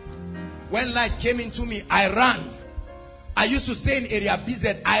 When light came into me, I ran. I used to stay in area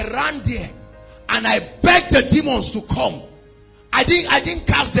BZ. I ran there and I begged the demons to come. I didn't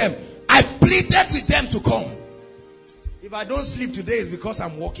cast them. I pleaded with them to come. If I don't sleep today, it's because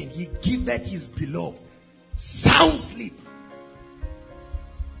I'm walking. He giveth his beloved sound sleep.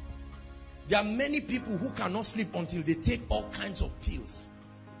 There are many people who cannot sleep until they take all kinds of pills.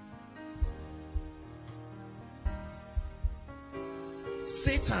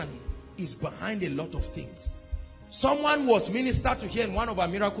 Satan is behind a lot of things. Someone was ministered to here in one of our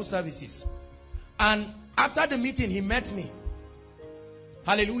miracle services. And after the meeting, he met me.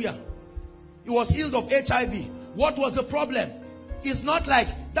 Hallelujah. He was healed of HIV. What was the problem? It's not like,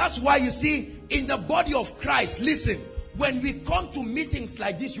 that's why you see in the body of Christ, listen, when we come to meetings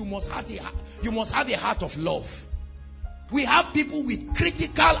like this, you must have a heart of love. We have people with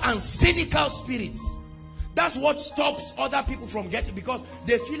critical and cynical spirits. That's what stops other people from getting, because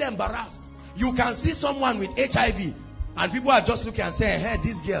they feel embarrassed. You can see someone with HIV and people are just looking and saying, hey,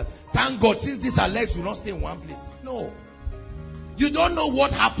 this girl, thank God, since this her legs will not stay in one place. No. You don't know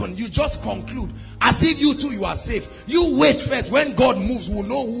what happened. You just conclude as if you too, you are safe. You wait first. When God moves, we'll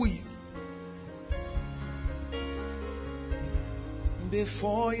know who he is.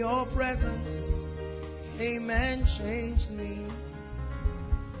 Before your presence, amen, changed me.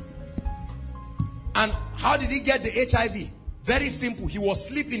 And how did he get the HIV? Very simple. He was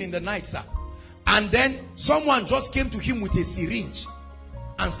sleeping in the night, sir. And then someone just came to him with a syringe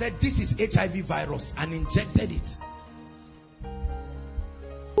and said, this is HIV virus, and injected it.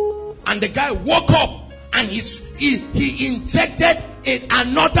 And the guy woke up and he injected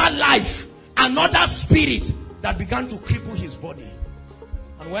another life, another spirit that began to cripple his body.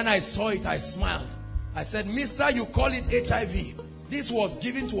 And when I saw it, I smiled. I said, mister, you call it HIV. This was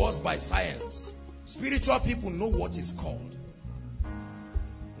given to us by science. Spiritual people know what is called.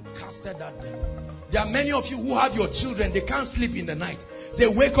 We casted that devil. There are many of you who have your children, they can't sleep in the night. They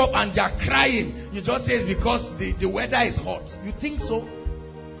wake up and they are crying. You just say it's because the weather is hot. You think so?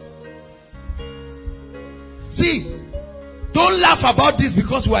 See, don't laugh about this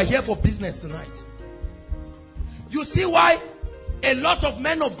because we are here for business tonight. You see why a lot of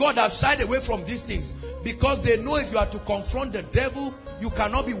men of God have shied away from these things? Because they know if you are to confront the devil, you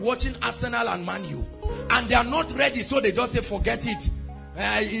cannot be watching Arsenal and Man U. And they are not ready, so they just say, forget it.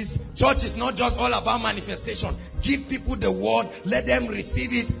 Church is not just all about manifestation. Give people the word, let them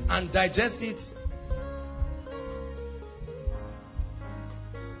receive it and digest it.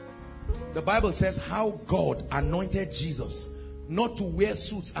 The Bible says how God anointed Jesus not to wear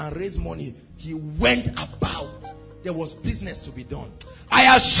suits and raise money. He went about. There was business to be done.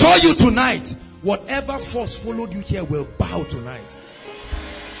 I assure you tonight, whatever force followed you here will bow tonight.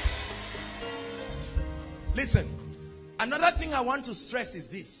 Listen, another thing I want to stress is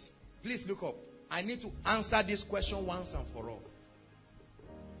this. Please look up. I need to answer this question once and for all.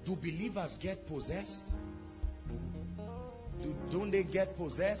 Do believers get possessed? Don't they get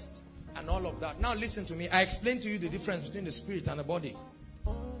possessed? And all of that. Now listen to me. I explained to you the difference between the spirit and the body.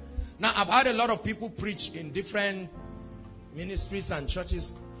 Now I've had a lot of people preach in different ministries and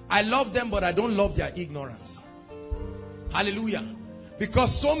churches. I love them, but I don't love their ignorance. Hallelujah.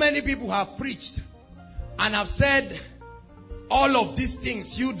 Because so many people have preached and have said all of these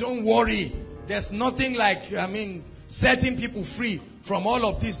things. You don't worry. There's nothing like, setting people free from all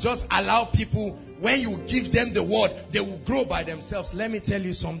of this. Just allow people, when you give them the word, they will grow by themselves. Let me tell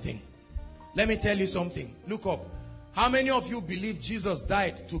you something. Let me tell you something. Look up. How many of you believe Jesus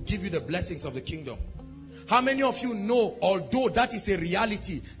died to give you the blessings of the kingdom? How many of you know, although that is a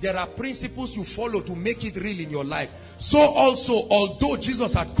reality, there are principles you follow to make it real in your life? So also, although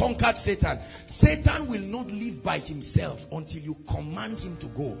Jesus had conquered Satan, Satan will not live by himself until you command him to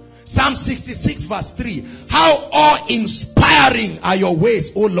go. Psalm 66 verse 3. How awe-inspiring are your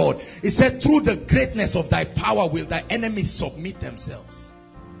ways, O Lord. It said, through the greatness of thy power will thy enemies submit themselves.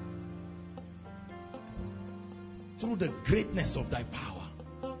 Through the greatness of thy power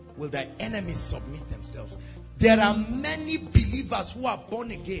will thy enemies submit themselves. There are many believers who are born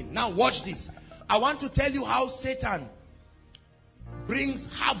again. Now watch this. I want to tell you how Satan brings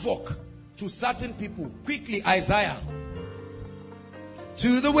havoc to certain people. Quickly, Isaiah.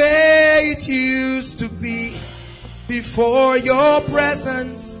 To the way it used to be before your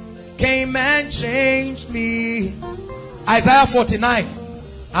presence came and changed me. Isaiah 49.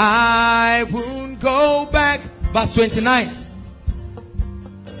 I won't go back. Verse 29.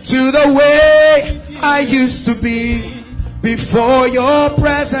 To the way I used to be before your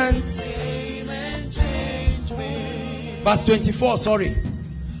presence. Verse 24, sorry.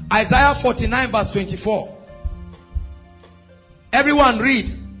 Isaiah 49 verse 24. Everyone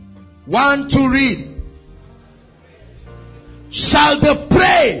read. 1, 2, read. Shall the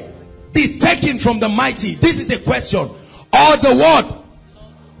prey be taken from the mighty? This is a question. Or the what?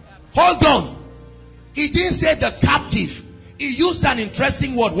 Hold on. He didn't say the captive. He used an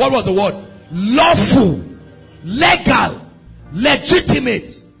interesting word. What was the word? Lawful, legal,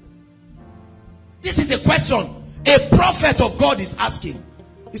 legitimate. This is a question a prophet of God is asking.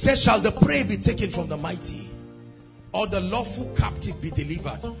 He says, shall the prey be taken from the mighty, or the lawful captive be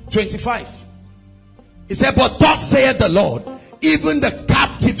delivered? 25. He said, but thus saith the Lord, even the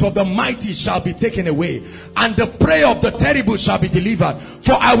captive of the mighty shall be taken away, and the prey of the terrible shall be delivered.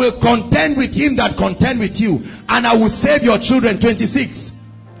 For I will contend with him that contend with you, and I will save your children. 26.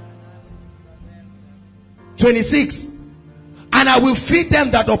 26. And I will feed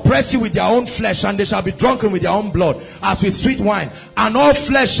them that oppress you with their own flesh, and they shall be drunken with their own blood, as with sweet wine. And all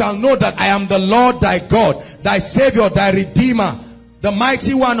flesh shall know that I am the Lord thy God, thy Savior, thy Redeemer, the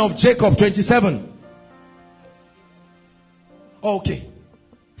mighty one of Jacob. 27. Okay,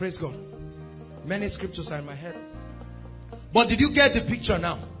 praise God. Many scriptures are in my head, but did you get the picture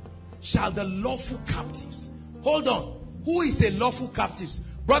now? Shall the lawful captives. Hold on. Who is a lawful captives?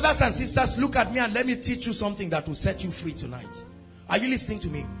 Brothers and sisters, look at me and let me teach you something that will set you free tonight. Are you listening to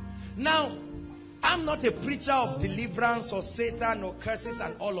me? Now, I'm not a preacher of deliverance or Satan or curses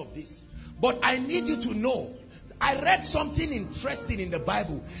and all of this, but I need you to know, I read something interesting in the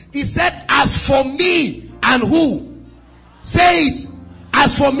Bible. He said, as for me and who? Say it.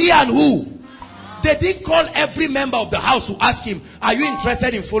 As for me and who? They didn't call every member of the house to ask him, are you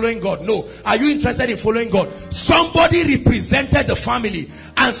interested in following God? No. Are you interested in following God? Somebody represented the family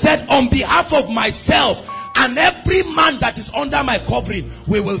and said, on behalf of myself and every man that is under my covering,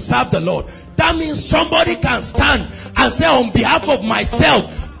 we will serve the Lord. That means somebody can stand and say, on behalf of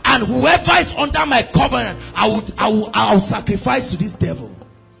myself and whoever is under my covenant, I will sacrifice to this devil.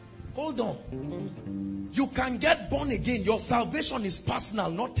 Hold on. You can get born again. Your salvation is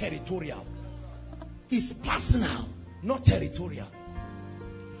personal, not territorial. It's personal, not territorial.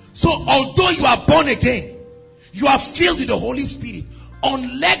 So although you are born again, you are filled with the Holy Spirit,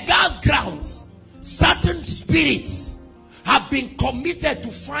 on legal grounds, certain spirits spirits have been committed to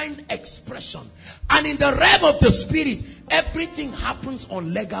find expression. And in the realm of the spirit, everything happens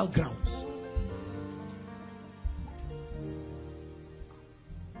on legal grounds.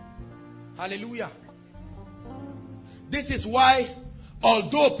 Hallelujah. This is why,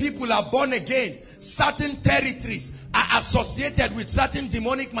 although people are born again, certain territories are associated with certain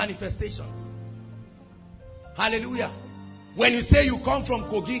demonic manifestations. Hallelujah. When you say you come from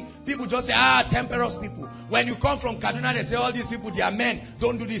Kogi, people just say, temperous people. When you come from Kaduna, they say, all these people, they are men,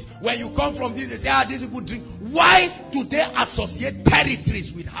 don't do this. When you come from this, they say, these people drink. Why do they associate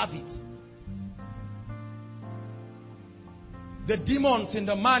territories with habits? The demons in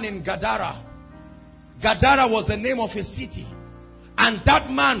the man in Gadara. Gadara was the name of a city. And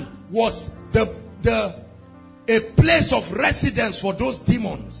that man was a place of residence for those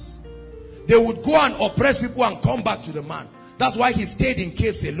demons. They would go and oppress people and come back to the man. That's why he stayed in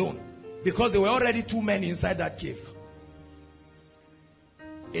caves alone. Because there were already 2 men inside that cave.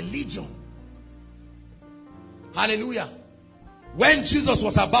 A legion. Hallelujah. When Jesus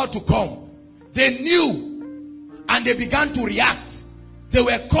was about to come, they knew and they began to react. They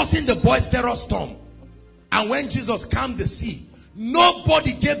were causing the boisterous storm. And when Jesus calmed the sea,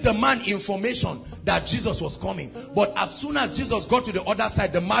 nobody gave the man information that Jesus was coming. But as soon as Jesus got to the other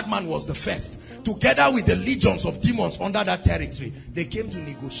side, the madman was the first. Together with the legions of demons under that territory, they came to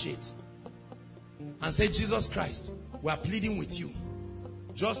negotiate. And said, Jesus Christ, we are pleading with you.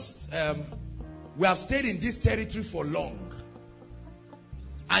 We have stayed in this territory for long.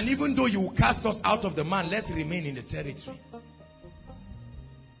 And even though you cast us out of the man, let's remain in the territory.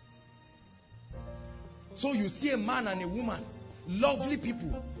 So you see a man and a woman, lovely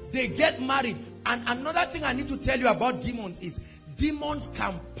people, they get married. And another thing I need to tell you about demons is demons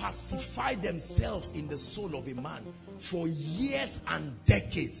can pacify themselves in the soul of a man for years and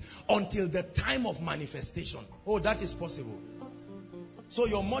decades until the time of manifestation. Oh, that is possible. So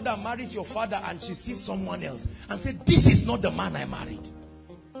your mother marries your father and she sees someone else and says, this is not the man I married.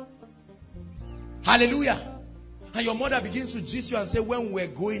 Hallelujah. And your mother begins to gist you and say, when we're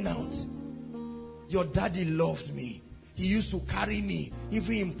going out, your daddy loved me. He used to carry me,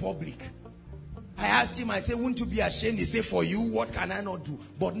 even in public. I asked him, I said, wouldn't you be ashamed? He said, for you, what can I not do?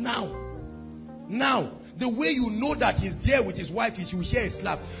 But now, the way you know that he's there with his wife is you hear a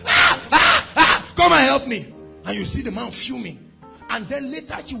slap. Come and help me. And you see the man fuming. And then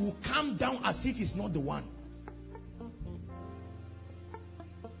later he will calm down as if he's not the one.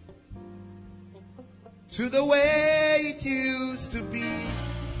 To the way it used to be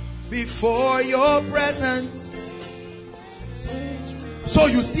before your presence. So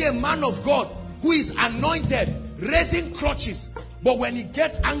you see a man of God who is anointed, raising crutches, but when he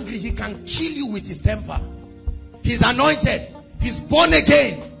gets angry, he can kill you with his temper. He's anointed, he's born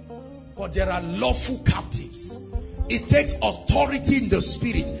again, but there are lawful captives. It takes authority in the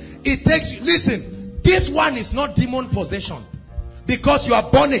spirit. It takes, listen, this one is not demon possession because you are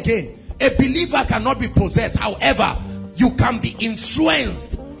born again. A believer cannot be possessed. However, you can be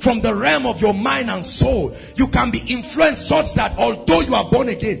influenced from the realm of your mind and soul. You can be influenced such that although you are born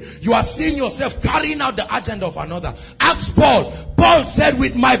again, you are seeing yourself carrying out the agenda of another. Ask Paul. Paul said,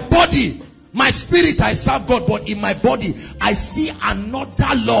 with my body, my spirit I serve God, but in my body I see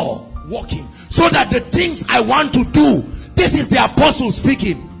another law working. So that the things I want to do, this is the apostle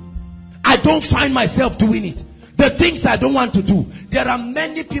speaking, I don't find myself doing it. The things I don't want to do. There are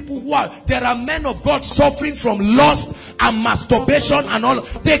many people there are men of God suffering from lust and masturbation and all.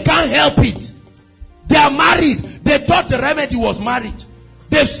 They can't help it. They are married. They thought the remedy was marriage.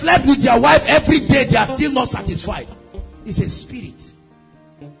 They've slept with their wife every day. They are still not satisfied. It's a spirit.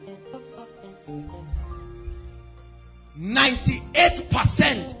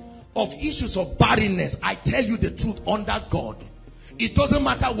 98% of issues of barrenness, I tell you the truth, under God. It doesn't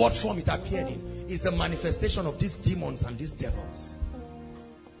matter what form it appeared in. Is the manifestation of these demons and these devils.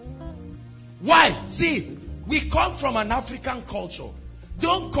 Why? See, we come from an African culture.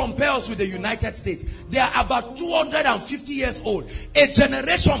 Don't compare us with the United States. They are about 250 years old. A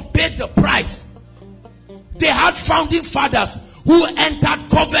generation paid the price. They had founding fathers who entered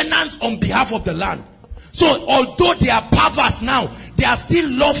covenants on behalf of the land. So although they are perverse now, they are still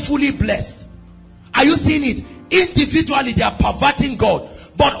lawfully blessed. Are you seeing it? Individually they are perverting God.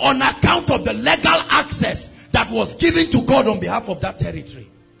 But on account of the legal access that was given to God on behalf of that territory,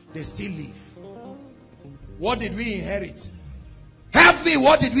 they still live. What did we inherit? Help me,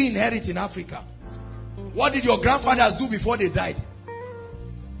 what did we inherit in Africa? What did your grandfathers do before they died?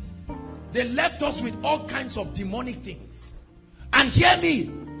 They left us with all kinds of demonic things. And hear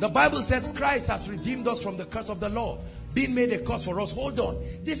me, The Bible says Christ has redeemed us from the curse of the law, being made a curse for us. Hold on.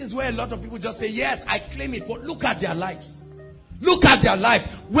 This is where a lot of people just say, yes, I claim it, but look at their lives. Look at their lives.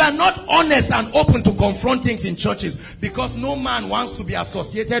 We are not honest and open to confront things in churches because no man wants to be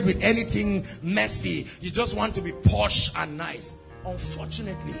associated with anything messy. You just want to be posh and nice.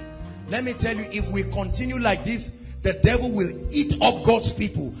 Unfortunately, let me tell you, if we continue like this, the devil will eat up God's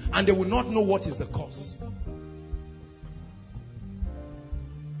people and they will not know what is the cause.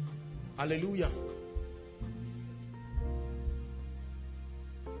 Hallelujah.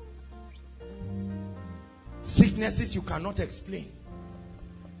 Sicknesses you cannot explain.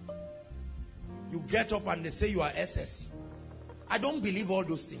 You get up and they say you are SS. I don't believe all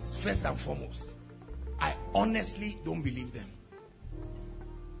those things, first and foremost. I honestly don't believe them.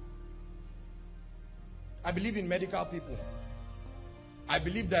 I believe in medical people. I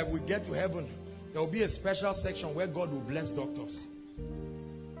believe that if we get to heaven, there will be a special section where God will bless doctors.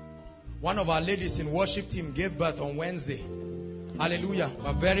 One of our ladies in worship team gave birth on Wednesday. Hallelujah.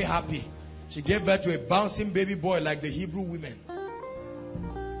 We're very happy. She gave birth to a bouncing baby boy like the Hebrew women.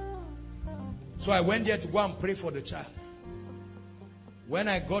 So I went there to go and pray for the child. When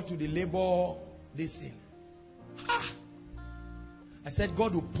I got to the labor, this thing. I said,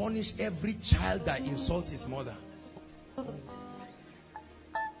 God will punish every child that insults his mother.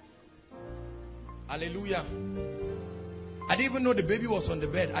 Hallelujah. I didn't even know the baby was on the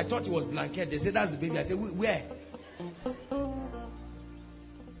bed. I thought it was blanket. They said, that's the baby. I said, where?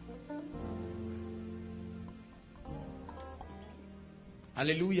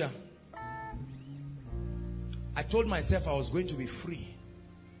 Hallelujah. I told myself I was going to be free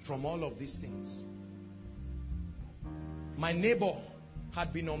from all of these things. My neighbor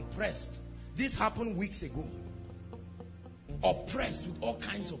had been oppressed. This happened weeks ago. Oppressed with all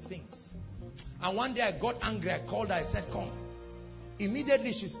kinds of things. And one day I got angry. I called her. I said, come.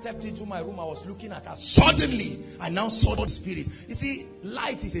 Immediately she stepped into my room. I was looking at her. Suddenly, I now saw the spirit. You see,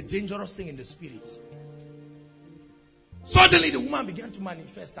 light is a dangerous thing in the spirit. Suddenly the woman began to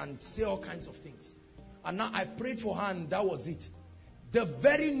manifest and say all kinds of things. And now I prayed for her and that was it. The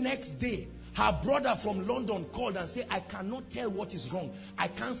very next day, her brother from London called and said, I cannot tell what is wrong. I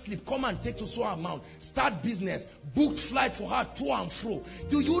can't sleep. Come and take to so amount. Start business. Booked flight for her to and fro.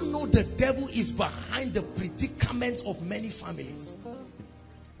 Do you know the devil is behind the predicaments of many families?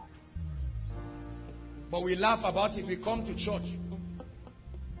 But we laugh about it. We come to church.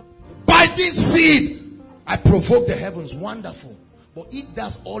 By this seed, I provoke the heavens. Wonderful. But if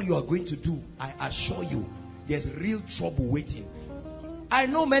that's all you are going to do, I assure you, there's real trouble waiting. I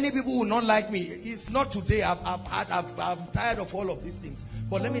know many people will not like me. It's not today. I'm tired of all of these things.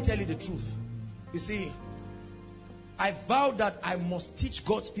 But let me tell you the truth. You see, I vow that I must teach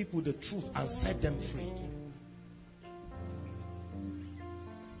God's people the truth and set them free.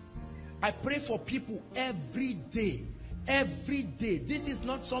 I pray for people every day. Every day. This is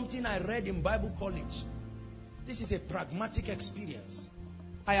not something I read in Bible college. This is a pragmatic experience.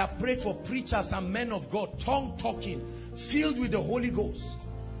 I have prayed for preachers and men of God, tongue talking, filled with the Holy Ghost.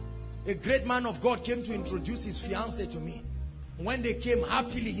 A great man of God came to introduce his fiancée to me. When they came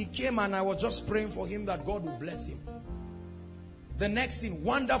happily, he came and I was just praying for him that God will bless him. The next thing,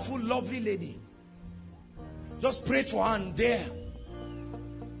 wonderful, lovely lady. Just prayed for her and there,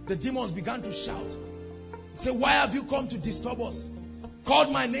 the demons began to shout. Say, why have you come to disturb us?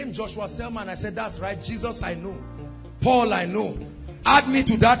 Called my name, Joshua Selman. I said, that's right, Jesus I know. Paul I know. Add me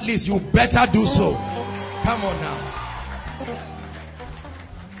to that list. You better do so. Come on now.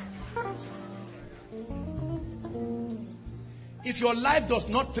 If your life does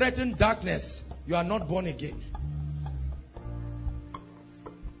not threaten darkness, you are not born again.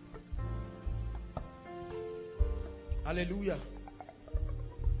 Hallelujah.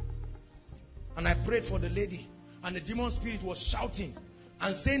 And I prayed for the lady, and the demon spirit was shouting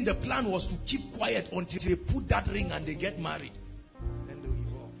and saying the plan was to keep quiet until they put that ring and they get married. Then they'll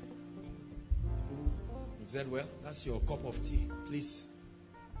evolve. He said, well, that's your cup of tea. Please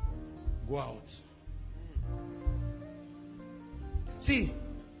go out. See,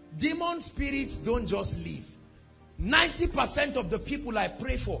 demon spirits don't just leave. 90% of the people I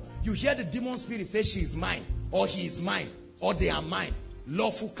pray for, you hear the demon spirit say she is mine, or he is mine, or they are mine.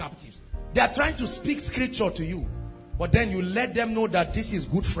 Lawful captives. They are trying to speak scripture to you, but then you let them know that this is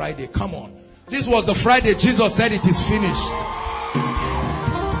Good Friday. Come on. This was the Friday Jesus said it is finished.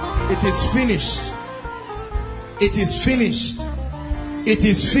 It is finished. It is finished. It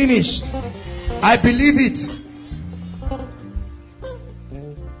is finished. I believe it.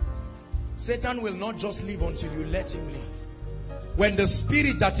 Satan will not just live until you let him live. When the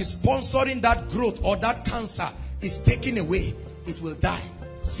spirit that is sponsoring that growth or that cancer is taken away, it will die.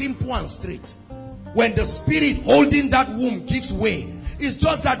 Simple and straight. When the spirit holding that womb gives way, it's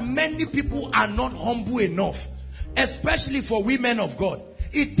just that many people are not humble enough, especially for women of God.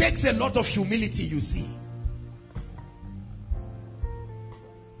 It takes a lot of humility, you see.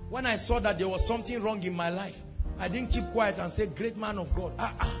 When I saw that there was something wrong in my life, I didn't keep quiet and say, great man of God.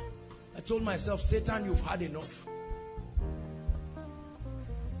 I told myself, Satan, you've had enough.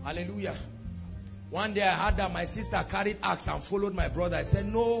 Hallelujah. One day I heard that my sister carried axe and followed my brother. I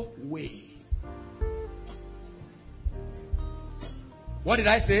said, no way. What did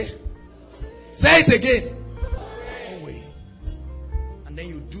I say? Say it again. No way. And then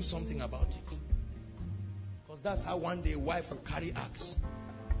you do something about it. Because that's how one day a wife will carry axe.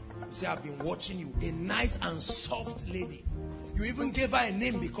 You say, I've been watching you. A nice and soft lady. You even gave her a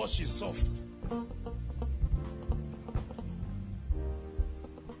name because she's soft.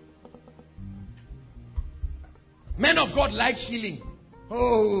 Men of God like healing.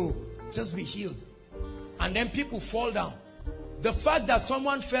 Oh, just be healed. And then people fall down. The fact that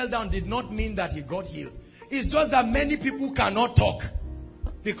someone fell down did not mean that he got healed. It's just that many people cannot talk.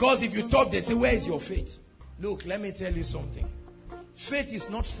 Because if you talk, they say, where is your faith? Look, let me tell you something. Faith is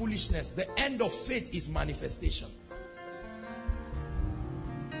not foolishness. The end of faith is manifestation.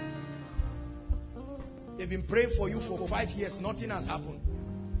 They've been praying for you for 5 years. Nothing has happened.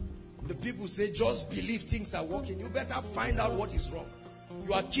 The people say, just believe things are working. You better find out what is wrong.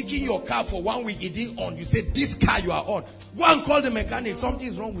 You are kicking your car for 1 week, it didn't on. You say, this car you are on. Go and call the mechanic. Something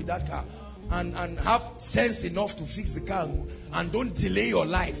is wrong with that car. And have sense enough to fix the car. And don't delay your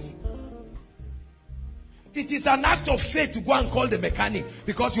life. It is an act of faith to go and call the mechanic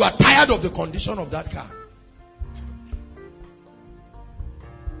because you are tired of the condition of that car.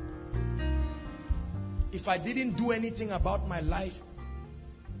 If I didn't do anything about my life,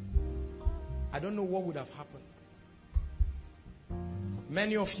 I don't know what would have happened.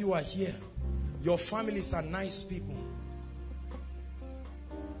 Many of you are here. Your families are nice people.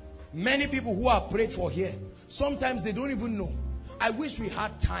 Many people who are prayed for here, sometimes they don't even know. I wish we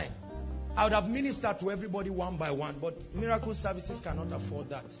had time. I would have ministered to everybody one by one, but miracle services cannot afford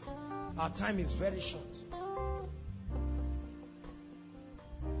that. Our time is very short.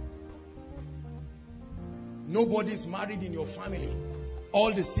 Nobody is married in your family.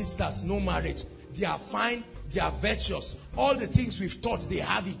 All the sisters, no marriage. They are fine, they are virtuous. All the things we've taught, they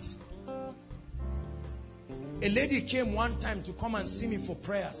have it. A lady came one time to come and see me for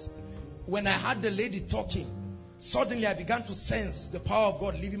prayers. When I heard the lady talking, suddenly I began to sense the power of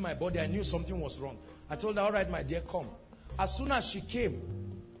God leaving my body. I knew something was wrong. I told her, all right, my dear, come. As soon as she came,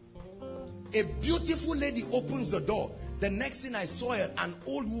 a beautiful lady opens the door. The next thing I saw, an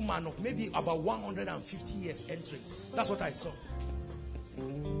old woman of maybe about 150 years entering. That's what I saw.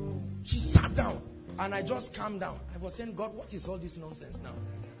 She sat down and I just calmed down. I was saying, God, what is all this nonsense now?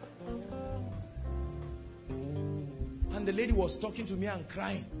 And the lady was talking to me and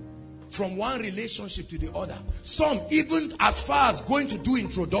crying. From one relationship to the other. Some even as far as going to do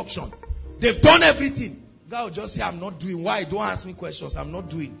introduction. They've done everything. God will just say, I'm not doing. Why? Don't ask me questions. I'm not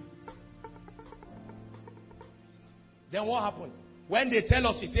doing. Then what happened? When they tell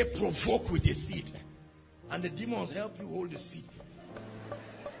us, we say, provoke with a seed. And the demons help you hold the seed.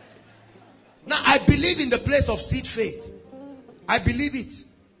 Now, I believe in the place of seed faith. I believe it.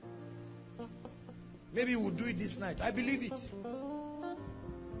 Maybe we'll do it this night. I believe it.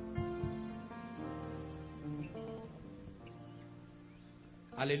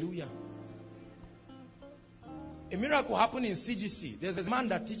 Hallelujah. A miracle happened in CGC. There's a man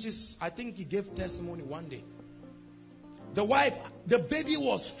that teaches, I think he gave testimony one day. The wife, the baby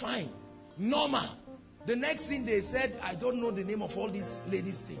was fine, normal. The next thing they said, I don't know the name of all these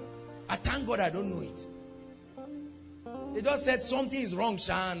ladies' thing. I thank God I don't know it. They just said something is wrong,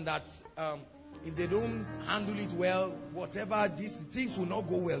 Shan, that if they don't handle it well, whatever, these things will not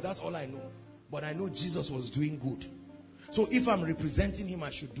go well. That's all I know. But I know Jesus was doing good. So if I'm representing him,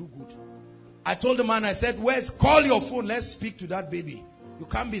 I should do good. I told the man, I said, Wes, call your phone. Let's speak to that baby. You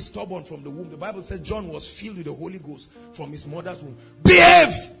can't be stubborn from the womb. The Bible says John was filled with the Holy Ghost from his mother's womb.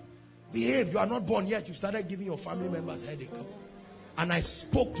 Behave! Behave. You are not born yet. You started giving your family members headache. And I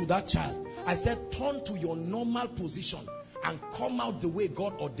spoke to that child. I said, turn to your normal position and come out the way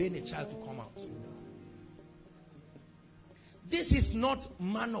God ordained a child to come out. This is not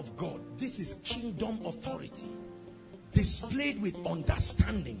man of God. This is kingdom authority. Displayed with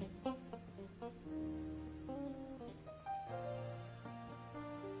understanding.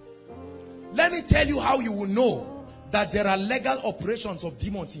 Let me tell you how you will know that there are legal operations of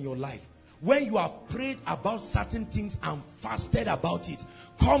demons in your life. When you have prayed about certain things and fasted about it,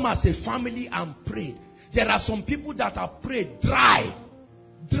 come as a family and prayed. There are some people that have prayed dry.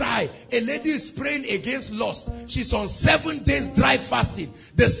 dry. A lady is praying against lust. She's on 7 days dry fasting.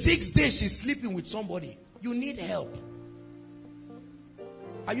 The 6th day she's sleeping with somebody. You need help.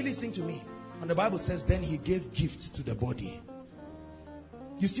 Are you listening to me? And the Bible says then he gave gifts to the body.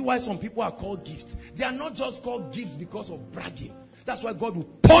 You see why some people are called gifts? They are not just called gifts because of bragging. That's why God will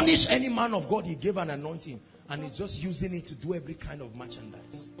punish any man of God he gave an anointing, and he's just using it to do every kind of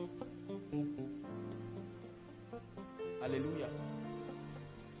merchandise. Hallelujah.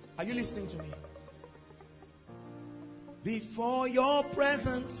 Are you listening to me? Before your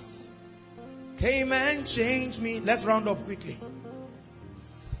presence came and changed me. Let's round up quickly.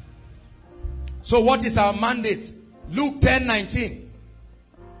 So what is our mandate? Luke 10:19.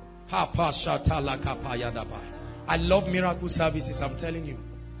 I love miracle services, I'm telling you.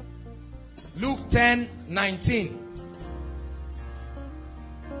 Luke 10:19.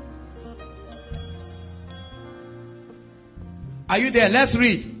 Are you there? Let's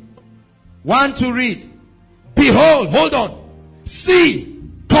read. 1 to read. Behold, hold on. See,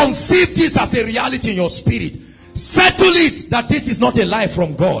 conceive this as a reality in your spirit. Settle it that this is not a lie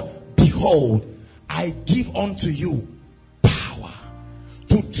from God. Behold, I give unto you power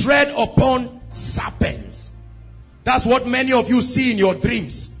to tread upon serpents. That's what many of you see in your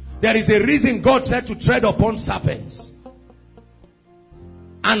dreams. There is a reason God said to tread upon serpents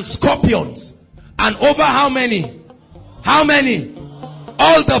and scorpions, and over how many? How many?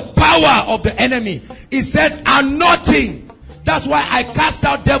 All the power of the enemy. It says, and nothing. That's why I cast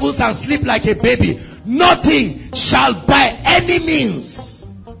out devils and sleep like a baby. Nothing shall by any means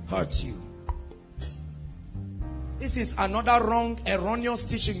hurt you. This is another wrong, erroneous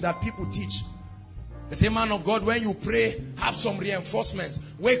teaching that people teach. They say, man of God, when you pray, have some reinforcements.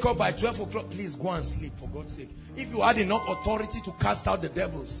 Wake up by 12 o'clock. Please go and sleep, for God's sake. If you had enough authority to cast out the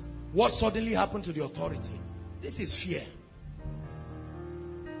devils, what suddenly happened to the authority? This is fear.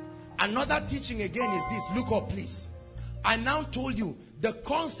 Another teaching again is this. Look up, please. I now told you the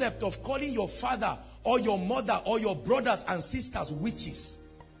concept of calling your father or your mother or your brothers and sisters witches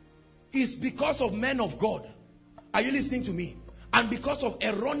is because of men of God. Are you listening to me? And because of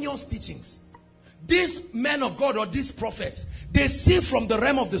erroneous teachings. These men of God or these prophets, they see from the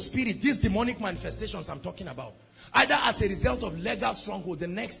realm of the spirit these demonic manifestations I'm talking about. Either as a result of legal stronghold. The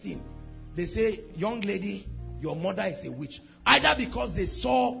next thing, they say, young lady, your mother is a witch. Either because they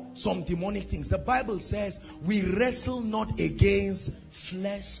saw some demonic things. The Bible says, we wrestle not against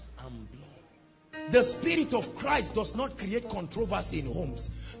flesh and blood. The Spirit of Christ does not create controversy in homes.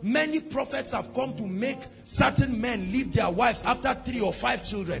 Many prophets have come to make certain men leave their wives after 3 or 5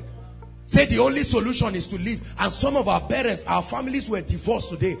 children. Say the only solution is to leave. And some of our parents, our families were divorced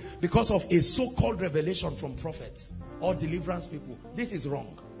today because of a so-called revelation from prophets or deliverance people. This is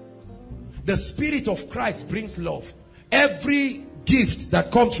wrong. The Spirit of Christ brings love. Every gift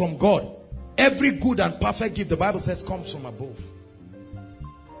that comes from God, every good and perfect gift, the Bible says, comes from above.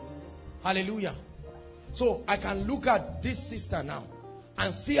 Hallelujah. So I can look at this sister now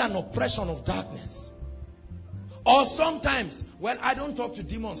and see an oppression of darkness. Or sometimes, well, I don't talk to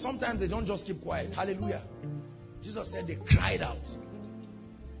demons. Sometimes they don't just keep quiet. Hallelujah. Jesus said they cried out.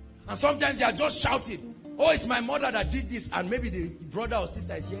 And sometimes they are just shouting, oh, it's my mother that did this. And maybe the brother or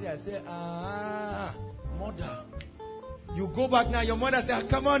sister is here. I say, mother. You go back now, your mother says,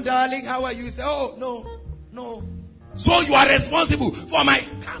 come on, darling, how are you? You say, oh, no. So you are responsible for my...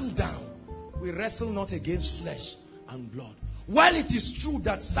 Calm down. We wrestle not against flesh and blood. While it is true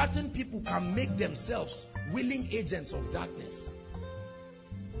that certain people can make themselves willing agents of darkness,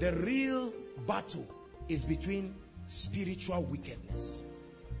 the real battle is between spiritual wickedness.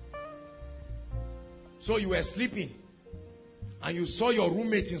 So you were sleeping and you saw your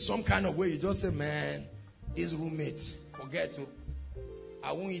roommate in some kind of way. You just say, man, his roommate, forget to.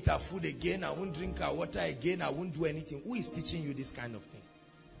 I won't eat her food again. I won't drink her water again. I won't do anything. Who is teaching you this kind of thing?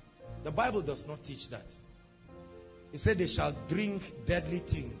 The Bible does not teach that. It said they shall drink deadly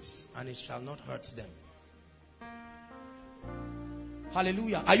things and it shall not hurt them.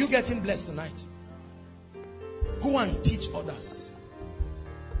 Hallelujah. Are you getting blessed tonight? Go and teach others.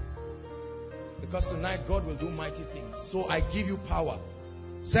 Because tonight God will do mighty things. So I give you power.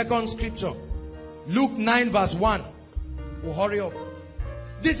 Second scripture, Luke 9 verse 1. We'll hurry up.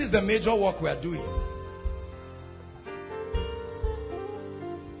 This is the major work we are doing.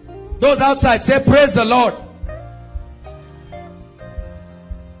 Those outside say, praise the Lord.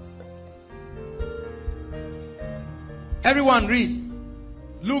 Everyone read.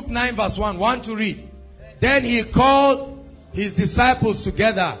 Luke 9 verse 1. 1 to read. Then he called his disciples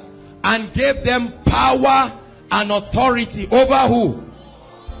together and gave them power and authority over who?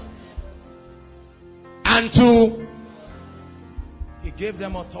 And to... He He gave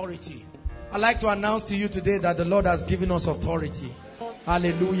them authority. I'd like to announce to you today that the Lord has given us authority.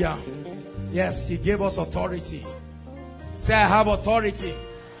 Hallelujah. Yes, He gave us authority. Say, I have authority.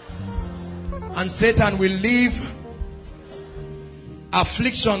 And Satan will leave.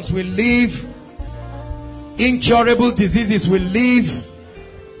 Afflictions will leave. Incurable diseases will leave.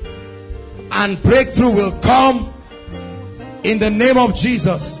 And breakthrough will come in the name of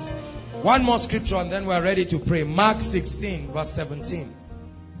Jesus. One more scripture and then we're ready to pray. Mark 16 verse 17.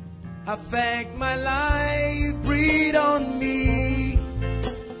 Affect my life, breathe on me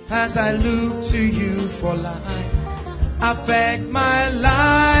as I look to you for life. Affect my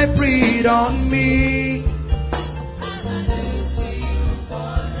life, breathe on me.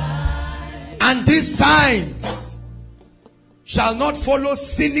 And these signs shall not follow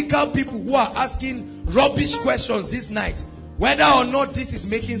cynical people who are asking rubbish questions this night. Whether or not this is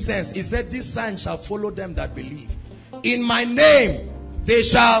making sense. He said this sign shall follow them that believe. In my name they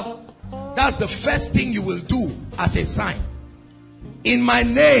shall. That's the first thing you will do as a sign. In my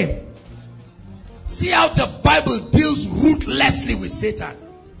name. See how the Bible deals ruthlessly with Satan.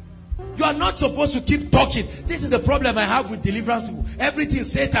 You are not supposed to keep talking. This is the problem I have with deliverance people. Everything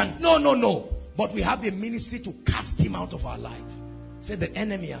Satan. No, no, no. But we have a ministry to cast him out of our life. Say the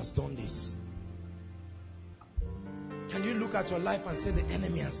enemy has done this. Can you look at your life and say the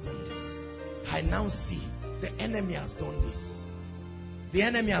enemy has done this? I now see the enemy has done this. The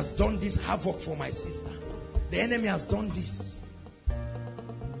enemy has done this havoc for my sister. The enemy has done this.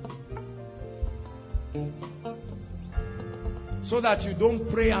 So that you don't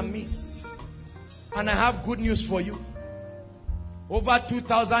pray amiss. And I have good news for you. Over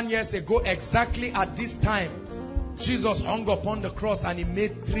 2,000 years ago, exactly at this time, Jesus hung upon the cross and he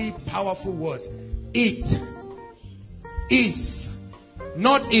made three powerful words. It is.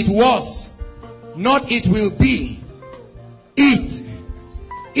 Not it was. Not it will be. It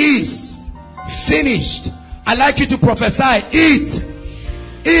is finished. I'd like you to prophesy. It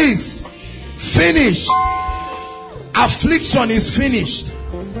is finished. Affliction is finished.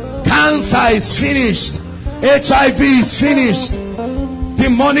 Cancer is finished. HIV is finished.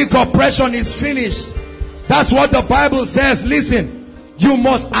 Demonic oppression is finished. That's what the Bible says. Listen, you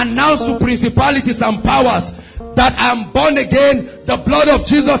must announce to principalities and powers that I am born again. The blood of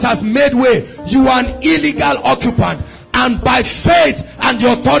Jesus has made way. You are an illegal occupant. And by faith and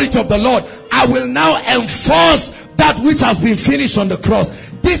the authority of the Lord, I will now enforce that which has been finished on the cross.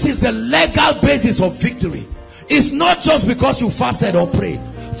 This is the legal basis of victory. It's not just because you fasted or prayed.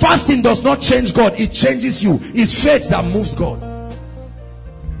 Fasting does not change God. It changes you. It's faith that moves God.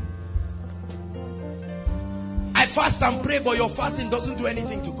 I fast and pray, but your fasting doesn't do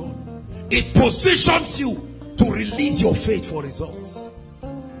anything to God. It positions you to release your faith for results.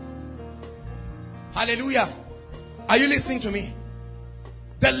 Hallelujah. Are you listening to me?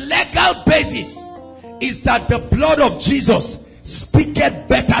 The legal basis is that the blood of Jesus speaketh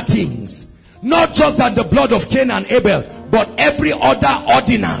better things. Not just than the blood of Cain and Abel, but every other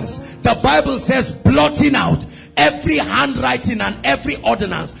ordinance. The Bible says blotting out every handwriting and every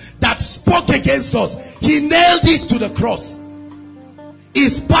ordinance that spoke against us. He nailed it to the cross.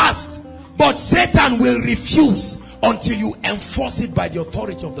 It's past. But Satan will refuse until you enforce it by the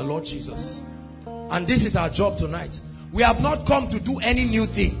authority of the Lord Jesus. And this is our job tonight. We have not come to do any new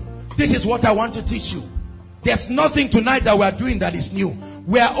thing. This is what I want to teach you. There's nothing tonight that we are doing that is new.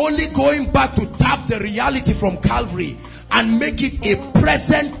 We are only going back to tap the reality from Calvary and make it a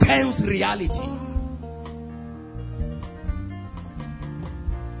present tense reality.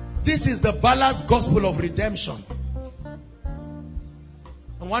 This is the balanced gospel of redemption.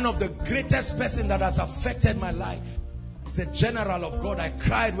 And one of the greatest person that has affected my life is the general of God. I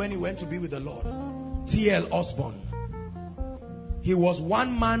cried when he went to be with the Lord. T.L. Osborne. He was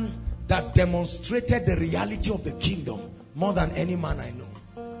one man that demonstrated the reality of the kingdom more than any man I know.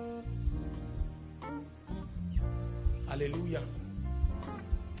 Hallelujah.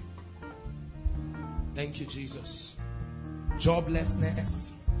 Thank you, Jesus.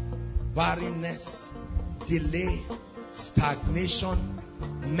 Joblessness, barrenness, delay, stagnation,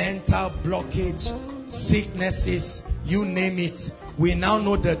 mental blockage, sicknesses, you name it. We now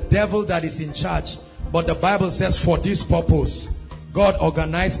know the devil that is in charge. But the Bible says for this purpose, God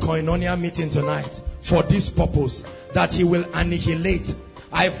organized Koinonia meeting tonight for this purpose, that he will annihilate.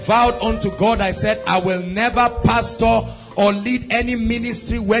 I vowed unto God, I said, I will never pastor or lead any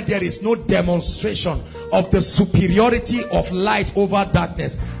ministry where there is no demonstration of the superiority of light over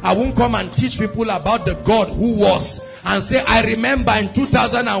darkness. I won't come and teach people about the God who was and say, I remember in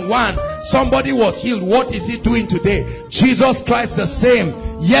 2001 somebody was healed. What is he doing today? Jesus Christ the same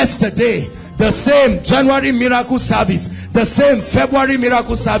yesterday, the same January miracle service, the same February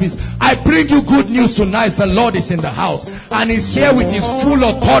miracle service. I bring you good news tonight. The Lord is in the house and is here with his full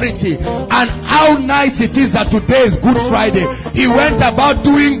authority. And how nice it is that today is Good Friday. He went about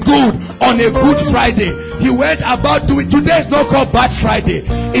doing good on a Good Friday. He went about doing, today is not called Bad Friday,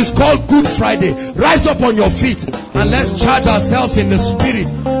 it's called Good Friday. Rise up on your feet and let's charge ourselves in the spirit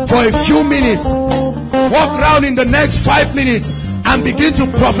for a few minutes. Walk around in the next 5 minutes and begin to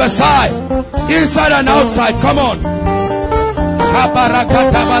prophesy inside and outside. Come on. Come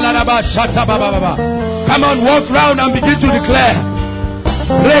on, walk around and begin to declare.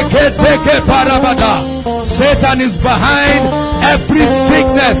 Satan is behind every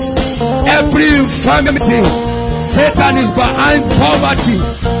sickness, every infirmity. Satan is behind poverty.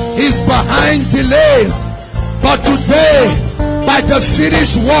 He's behind delays. But today, by the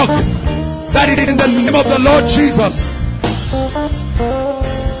finished work that is in the name of the Lord Jesus,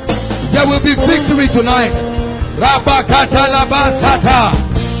 there will be victory tonight. Rabakata labasata,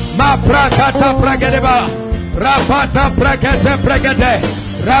 maprakata bragedeba, rapata bragete bragede,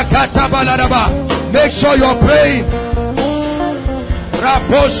 rakata baladaba. Make sure you're praying.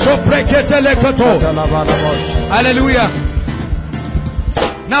 Raposho brekete lekoto. Hallelujah.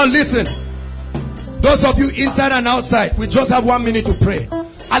 Now listen. Those of you inside and outside, we just have 1 minute to pray.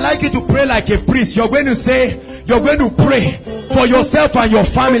 I like you to pray like a priest. You're going to say, you're going to pray for yourself and your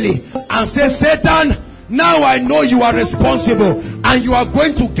family and say, Satan, now I know you are responsible and you are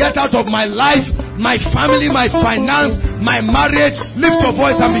going to get out of my life, my family, my finance, my marriage. Lift your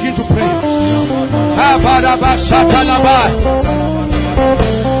voice and begin to pray.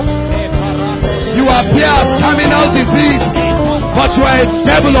 You appear as terminal disease, but you are a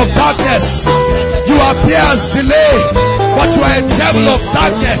devil of darkness. You appear as delay, but you are a devil of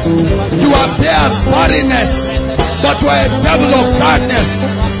darkness. You appear as barrenness, but you are a devil of darkness.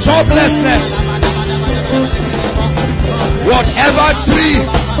 Joblessness. Whatever tree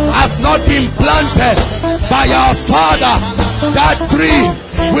has not been planted by our Father, that tree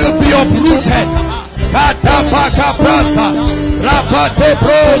will be uprooted.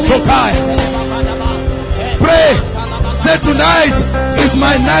 Pray. Say, tonight is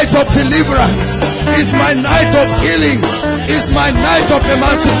my night of deliverance, is my night of healing, is my night of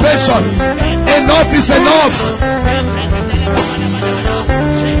emancipation. Enough is enough.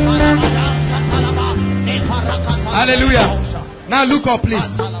 Hallelujah. Now look up,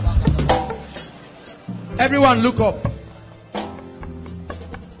 please. Everyone look up.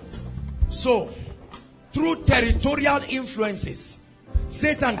 So, through territorial influences,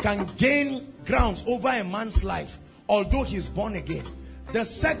 Satan can gain grounds over a man's life, although he's born again. The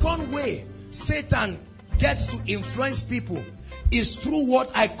second way Satan gets to influence people is through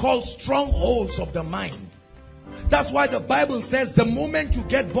what I call strongholds of the mind. That's why the Bible says the moment you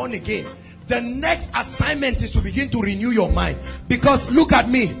get born again, the next assignment is to begin to renew your mind. Because look at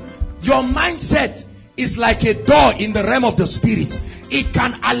me, your mindset is like a door in the realm of the spirit. It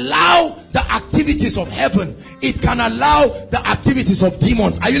can allow the activities of heaven. It can allow the activities of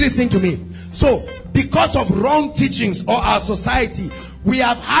demons. Are you listening to me? So, because of wrong teachings or our society, we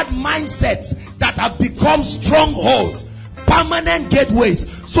have had mindsets that have become strongholds, permanent gateways.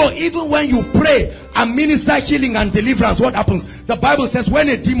 So even when you pray and minister healing and deliverance, what happens? The Bible says when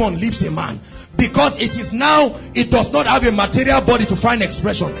a demon leaves a man, because it is now, it does not have a material body to find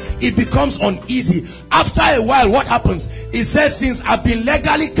expression, it becomes uneasy. After a while, what happens? It says, since I've been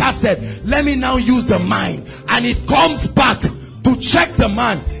legally casted, let me now use the mind. And it comes back to check the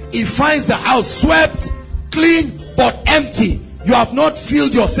man. It finds the house swept, clean, but empty. You have not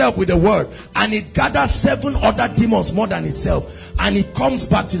filled yourself with the word. And it gathers 7 other demons more than itself. And it comes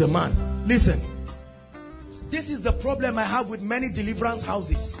back to the man. Listen. This is the problem I have with many deliverance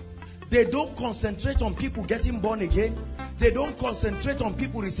houses. They don't concentrate on people getting born again. They don't concentrate on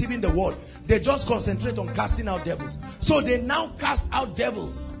people receiving the word. They just concentrate on casting out devils. So they now cast out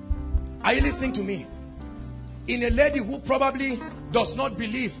devils. Are you listening to me? In a lady who probably does not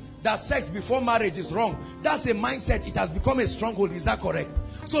believe that sex before marriage is wrong. That's a mindset. It has become a stronghold. Is that correct?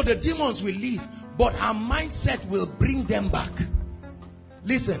 So the demons will leave, but her mindset will bring them back.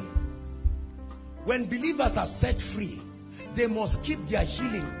 Listen. When believers are set free, they must keep their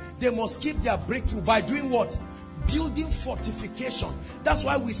healing. They must keep their breakthrough by doing what? Building fortification. That's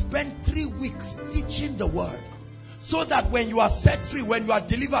why we spend 3 weeks teaching the word. So that when you are set free, when you are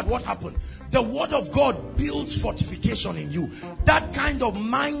delivered, what happened? The word of God builds fortification in you. That kind of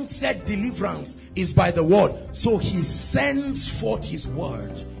mindset deliverance is by the word. So he sends forth his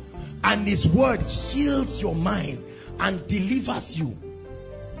word. And his word heals your mind and delivers you.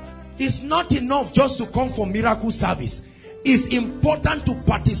 It's not enough just to come for miracle service. it's important to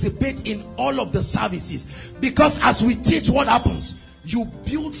participate in all of the services, because as we teach, what happens? You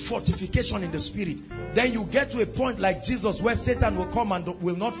build fortification in the spirit. Then you get to a point like Jesus, where Satan will come and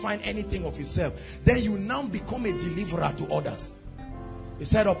will not find anything of himself. Then you now become a deliverer to others. He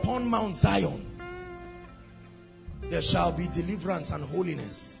said, upon Mount Zion there shall be deliverance and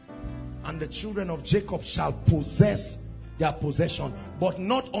holiness, and the children of Jacob shall possess their possession, but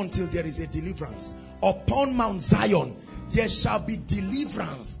not until there is a deliverance. Upon Mount Zion there shall be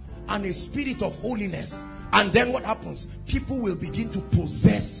deliverance and a spirit of holiness. And then what happens? People will begin to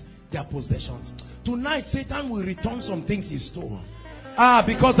possess their possessions. Tonight Satan will return some things he stole.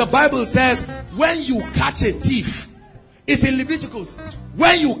 Because the Bible says, when you catch a thief, it's in Leviticus,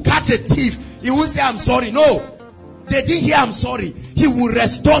 when you catch a thief, he will say, I'm sorry. No, they didn't hear I'm sorry. He will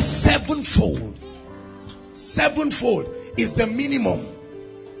restore sevenfold. Sevenfold is the minimum.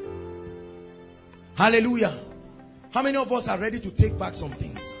 Hallelujah. How many of us are ready to take back some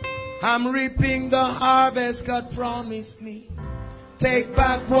things? I'm reaping the harvest God promised me. Take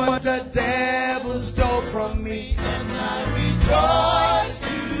back what the devil stole from me. And I rejoice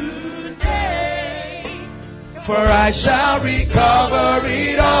today, For I shall recover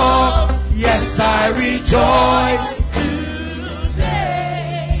it all. Yes, I rejoice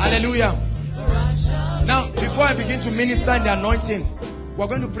today. Hallelujah. Now, before I begin to minister in the anointing, we're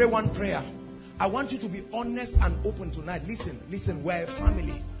going to pray one prayer. I want you to be honest and open tonight. Listen, we're a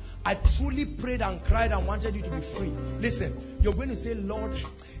family. I truly prayed and cried and wanted you to be free. Listen, you're going to say, Lord,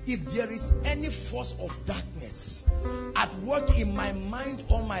 if there is any force of darkness at work in my mind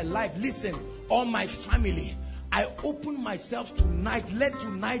or my life, listen, or my family, I open myself tonight. Let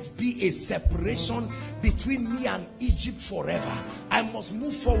tonight be a separation between me and Egypt forever. I must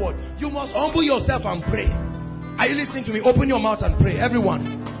move forward. You must humble yourself and pray. Are you listening to me? Open your mouth and pray,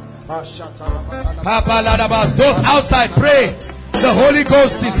 everyone. Those outside, pray. The Holy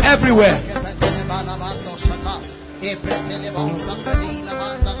Ghost is everywhere.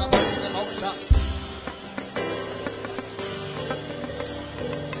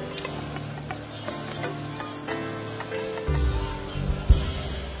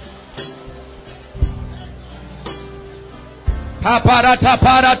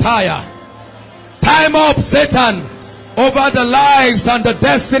 Time up, Satan, over the lives and the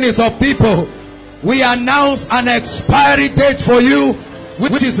destinies of people. We announce an expiry date for you,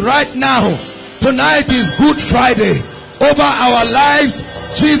 which is right now. Tonight is Good Friday. Over our lives,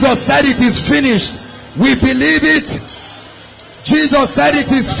 Jesus said it is finished. We believe it. Jesus said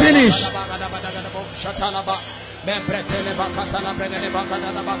it is finished.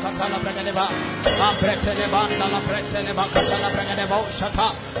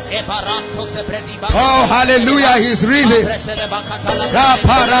 Oh, hallelujah, he's risen.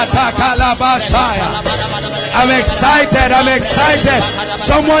 I'm excited.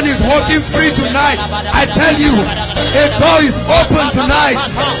 Someone is walking free tonight. I tell you, a door is open tonight.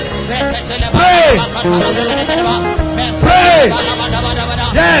 Pray.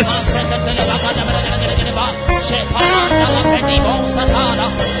 Yes.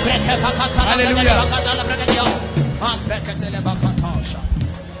 Hallelujah.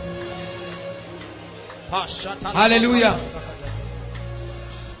 Hallelujah.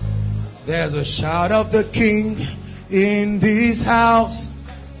 There's a shout of the King in this house.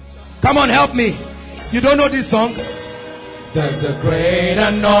 Come on, help me. You don't know this song? There's a great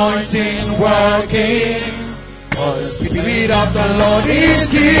anointing working, for the Spirit of the Lord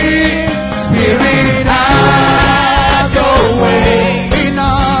is here. Spirit, have your way in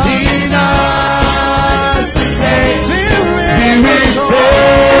us today. Spirit,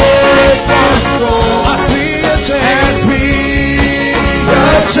 take control as we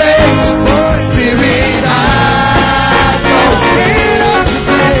change. Spirit, have your way in us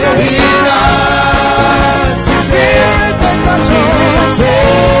today. Spirit, take control.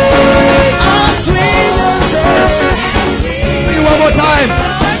 Sing one more time.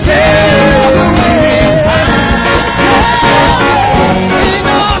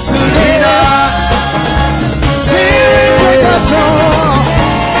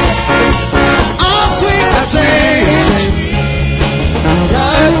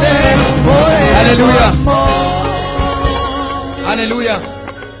 Hallelujah. Hallelujah.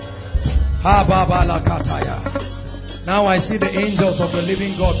 Now I see the angels of the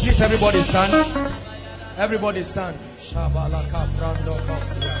living God. Please, everybody stand. Everybody stand.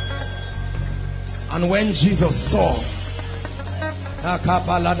 And when Jesus saw,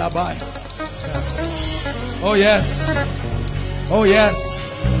 oh yes, oh yes,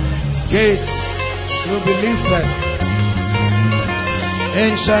 gates will be lifted,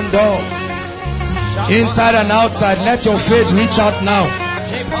 ancient doors Inside and outside, let your faith reach out now.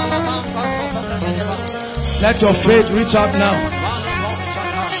 Let your faith reach out now.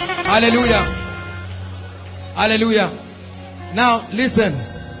 Hallelujah. Hallelujah. Now listen.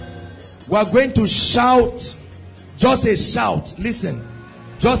 We are going to shout. Just a shout. Listen.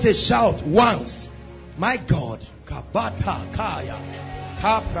 Just a shout once. My God. Kabata kaya.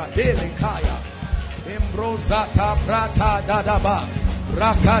 Kapra dele kaya. Embrozata prata dadaba.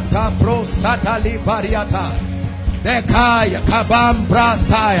 Rakata pro satali bariata. Dekaya kabam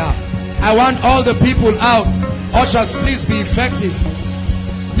brastaya. I want all the people out. Ushers, please be effective.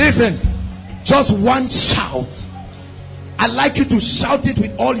 Listen. Just one shout. I'd like you to shout it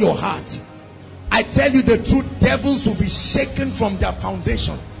with all your heart. I tell you the truth, devils will be shaken from their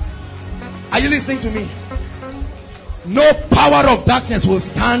foundation. Are you listening to me? No power of darkness will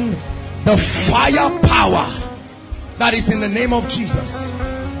stand the firepower that is in the name of Jesus.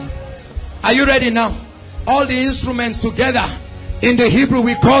 Are you ready now? All the instruments together. In the Hebrew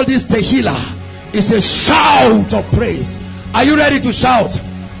we call this tehillah. It's a shout of praise. Are you ready to shout?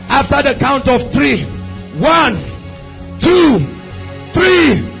 After the count of 3. 1, 2,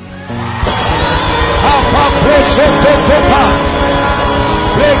 3.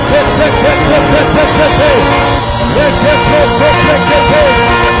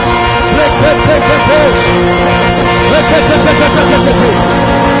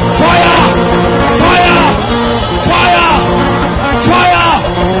 Fire! Fire! Fire! Fire!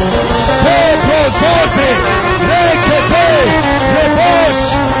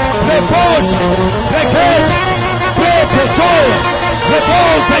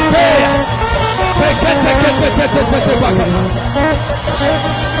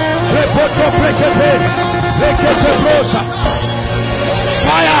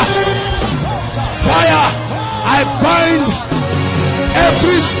 Fire! Fire! I bind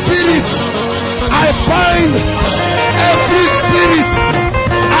every spirit. I bind every spirit.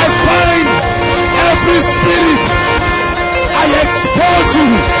 I bind every spirit. I expose you.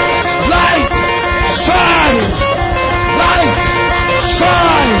 Light, shine. Light,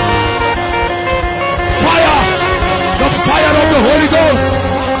 shine. Fire. The fire of the Holy Ghost.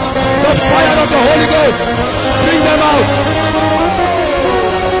 The fire of the Holy Ghost. Bring them out.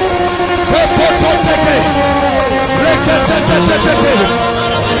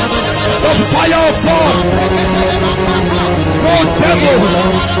 The fire of God. No devil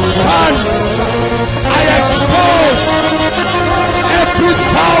stands. I expose every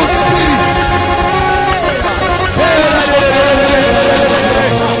foul spirit.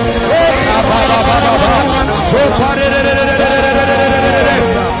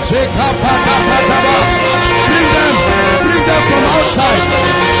 Bring them from outside.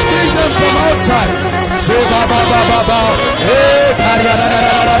 Bring them from outside.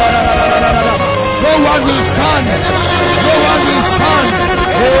 No one will stand. No one will stand.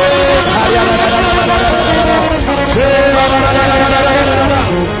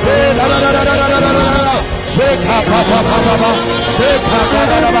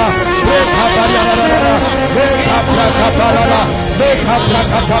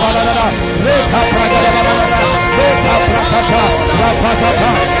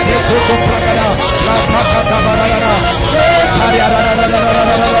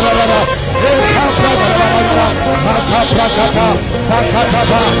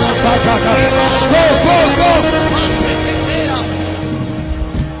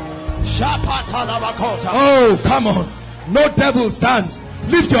 Oh, come on. No devil stands.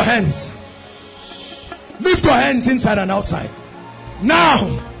 Lift your hands. Lift your hands inside and outside.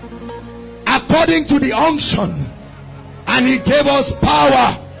 Now, according to the unction, and he gave us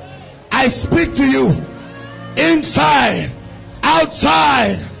power, I speak to you. Inside,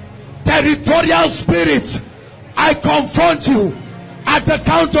 outside, territorial spirits, I confront you. At the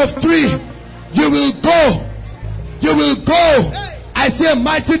count of 3, you will go. You will go. I see a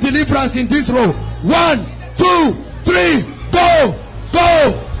mighty deliverance in this row. 1, 2, 3, go,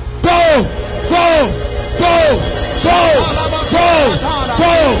 go, go, go, go, go, go,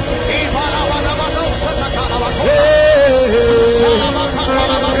 go.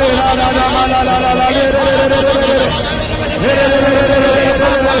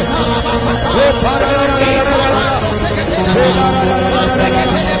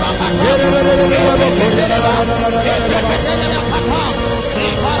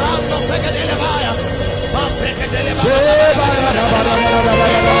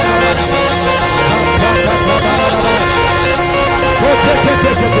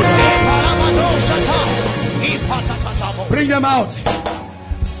 Bring them out.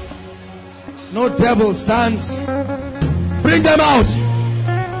 No devil stands. Bring them out.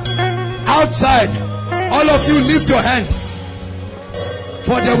 Outside. All of you lift your hands,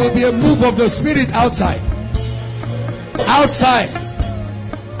 for there will be a move of the Spirit outside. Outside.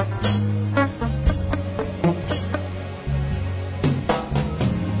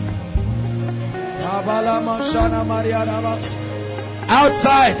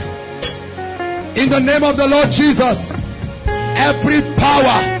 Outside. In the name of the Lord Jesus, every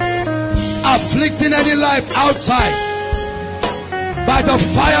power afflicting any life outside, by the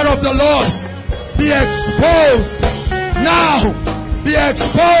fire of the Lord, be exposed now. Be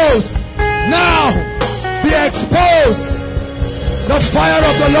exposed now. Be exposed. The fire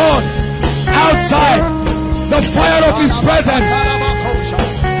of the Lord outside, the fire of His presence,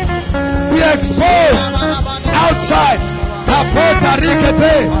 be exposed outside.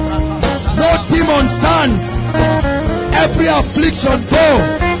 No demon stands. Every affliction go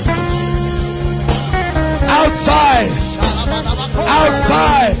outside.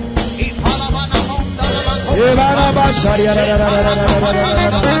 Outside. Outside.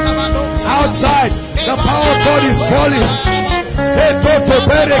 The power of God is falling.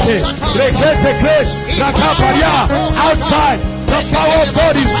 Outside. The power of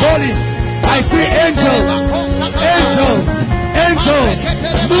God is falling. I see angels. Angels. Angels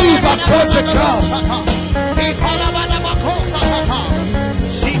move across the crowd.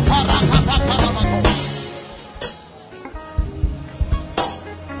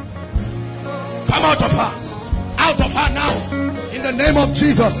 Come out of her. Out of her now. In the name of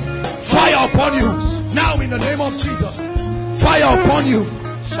Jesus. Fire upon you. Now in the name of Jesus. Fire upon you.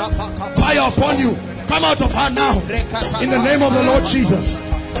 Fire upon you. Come out of her now. In the name of the Lord Jesus.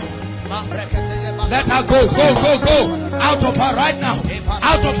 Let her go. Go, go, go. Out of her right now.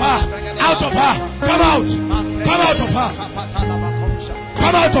 Out of her. Out of her. Come out. Come out of her.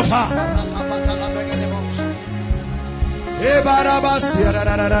 Come out of her.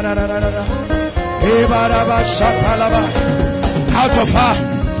 Out of her.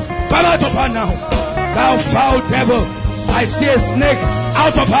 Come out of her now. Thou foul devil. I see a snake.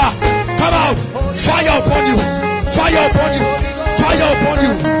 Out of her. Come out. Fire upon you. Fire upon you. Fire upon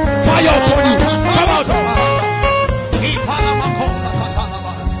you. Fire upon you. Come out of her.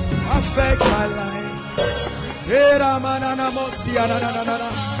 Affect my life. Come out.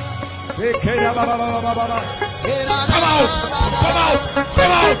 Come out.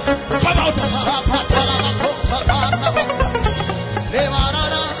 Come out. Come out.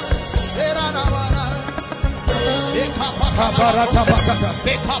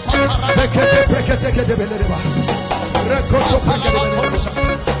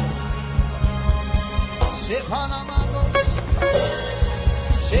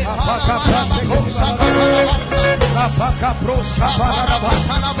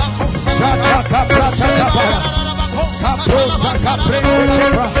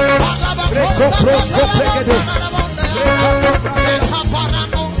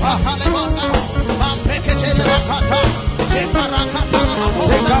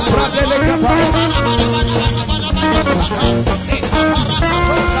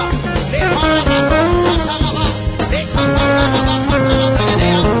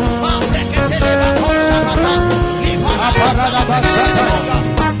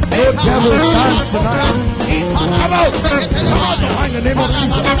 No devil stands tonight. Come out. Come out in the name of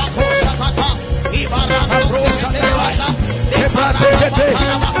Jesus.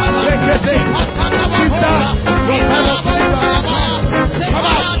 Sister, no time of deliverance. Come out.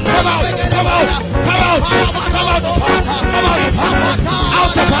 Come out. Come out. Come out. Come out of her. Come out of her.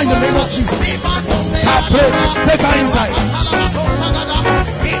 Out of her in the name of Jesus. I pray. Take her inside.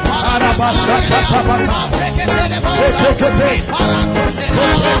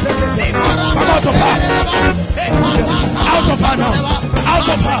 Come out of her. Out of her now. Out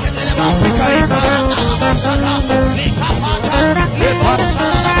of her. Pick her inside.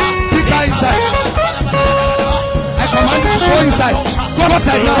 Pick her inside. I command you to go inside. Go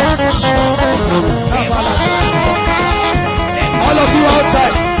outside now. All of you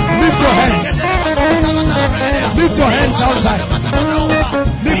outside, lift your hands. Lift your hands outside.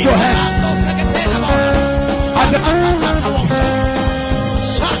 Lift your hands.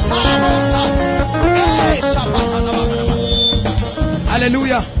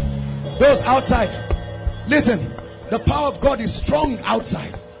 Hallelujah. Those outside, listen. The power of God is strong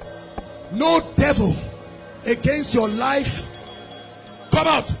outside. No devil against your life. Come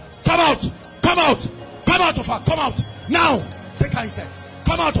out. Come out. Come out. Come out of her. Come out. Now. Take her inside.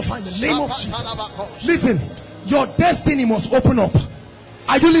 Come out of her in the name of Jesus. Listen. Your destiny must open up.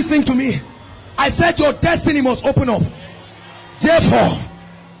 Are you listening to me? I said your destiny must open up. Therefore,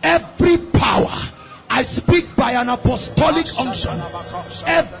 every power, I speak by an apostolic unction,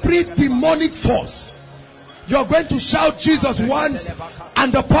 every demonic force You're going to shout Jesus once,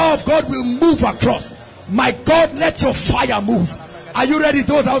 and the power of God will move across. My God, let your fire move. Are you ready?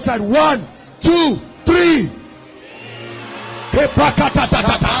 Those outside. 1, 2, 3. Come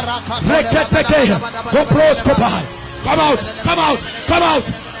out, come out, come out,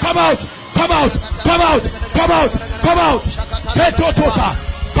 come out, come out, come out, come out, come out.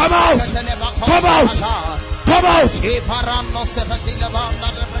 Come out, come out, come out.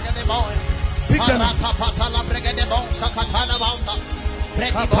 Pick them up.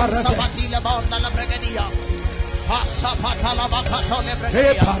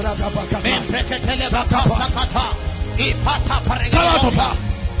 Come out of her.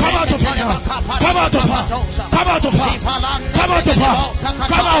 Come out of her now. Come out of her. Come out of her. Come out of her.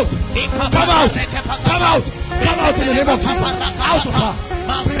 Come out. Come out. Come out. Come out in the name of Jesus. Out of her.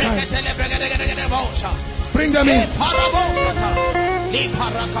 Bring them in.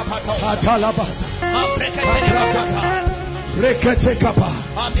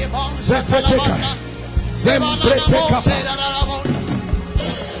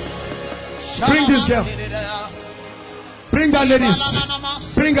 Bring this girl. Bring that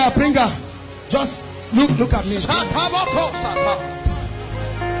ladies. Bring her, bring her. Just look at me.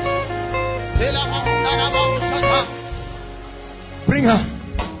 Bring her.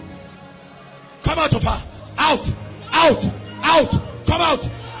 Come out of her. Out, out, out. Come out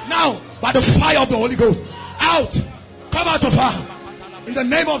now by the fire of the Holy Ghost. Out. Come out of her in the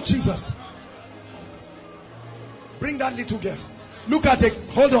name of Jesus. Bring that little girl. Look at it.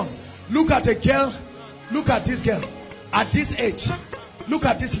 Hold on. Look at a girl. Look at this girl at this age. Look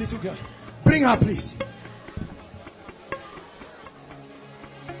at this little girl. Bring her, please.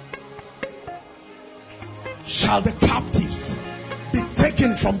 Shall the captives be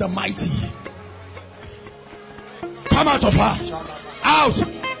taken from the mighty? Come out of her. Out.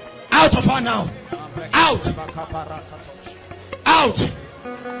 Out of her now. Out. Out.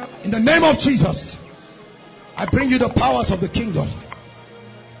 In the name of Jesus, I bring you the powers of the kingdom.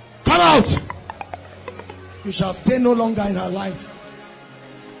 Come out. You shall stay no longer in her life.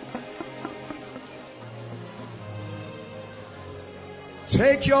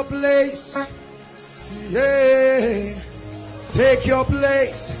 Take your place. Yeah. Take your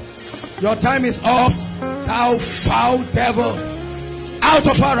place. Your time is up. Thou foul devil. Out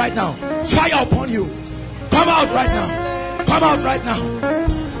of her right now. Fire upon you. Come out right now. Come out right now.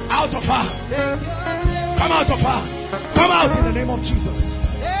 Out of her. Come out of her. Come out in the name of Jesus.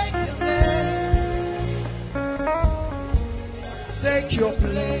 Take your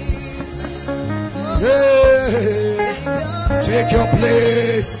place. Yeah. Take your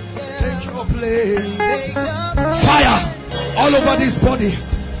place. Take your place. Fire all over this body.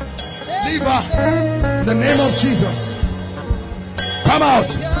 Leave her in the name of Jesus. Come out.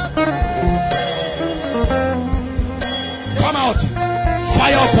 Come out.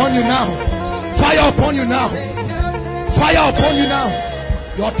 Fire upon you now. Fire upon you now. Fire upon you now.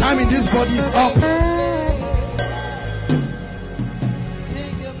 Your time in this body is up.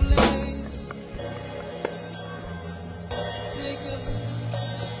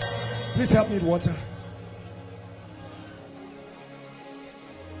 Please help me with water.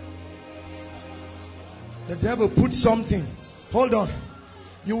 The devil put something. Hold on.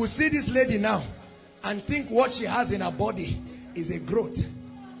 You will see this lady now and think what she has in her body is a growth.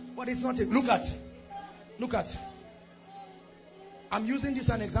 But it's not a... Look at. Look at. I'm using this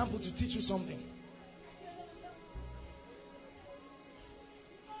as an example to teach you something.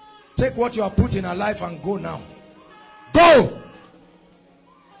 Take what you have put in her life and go now. Go!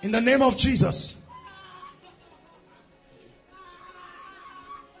 In the name of Jesus.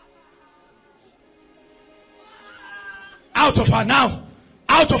 Out of her now.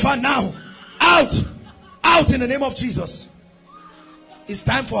 Out of her now. Out. Out in the name of Jesus. It's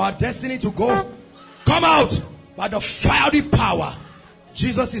time for our destiny to go. Come out by the fiery power.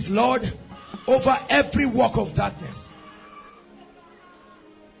 Jesus is Lord over every work of darkness.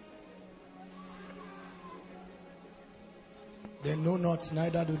 They know not,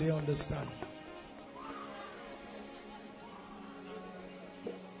 neither do they understand.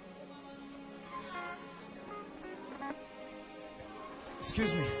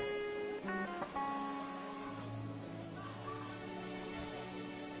 Excuse me.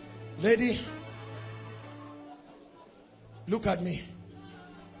 Lady, look at me.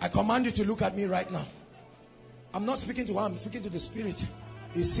 I command you to look at me right now. I'm not speaking to her, I'm speaking to the Spirit.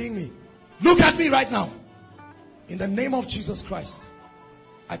 He's seeing me. Look at me right now. In the name of Jesus Christ,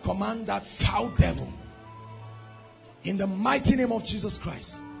 I command that foul devil, in the mighty name of Jesus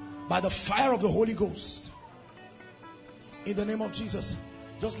Christ, by the fire of the Holy Ghost, in the name of Jesus,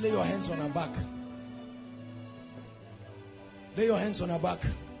 just lay your hands on her back. Lay your hands on her back.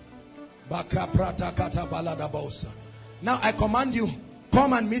 Now I command you,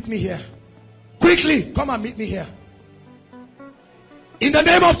 come and meet me here. Quickly, come and meet me here. In the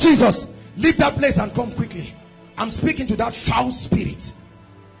name of Jesus, leave that place and come quickly. I'm speaking to that foul spirit.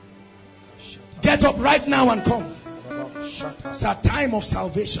 Get up right now and come. It's a time of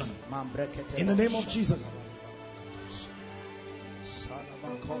salvation. In the name of Jesus.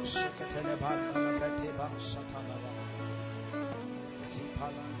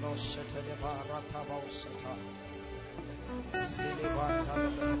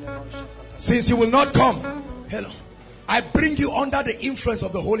 Since you will not come, hello, I bring you under the influence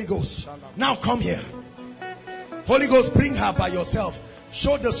of the Holy Ghost. Now come here. Holy Ghost, bring her by yourself.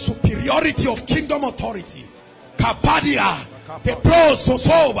 Show the superiority of kingdom authority. Kapadia, the pro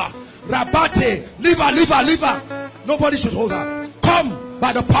sosoba, rabate, liver. Nobody should hold her. Come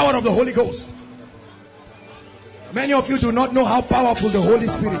by the power of the Holy Ghost. Many of you do not know how powerful the Holy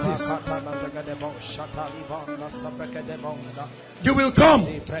Spirit is. You will come.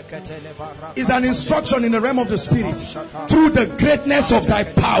 It's an instruction in the realm of the Spirit. Through the greatness of thy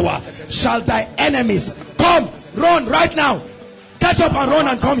power shall thy enemies come. Run right now. Get up and run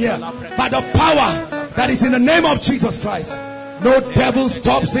and come here. By the power that is in the name of Jesus Christ. No devil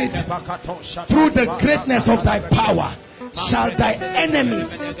stops it. Through the greatness of thy power shall thy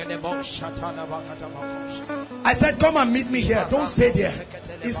enemies. I said, come and meet me here. Don't stay there.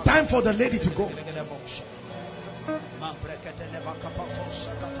 It's time for the lady to go.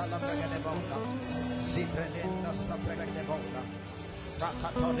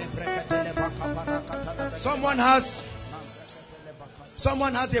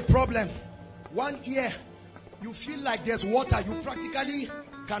 Someone has a problem. One ear, you feel like there's water. You practically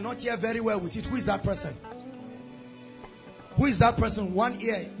cannot hear very well with it. Who is that person? Who is that person? One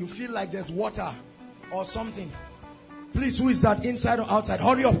ear, you feel like there's water or something. Please, who is that? Inside or outside?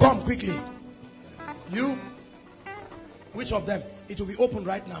 Hurry up, come quickly. You? Which of them? It will be open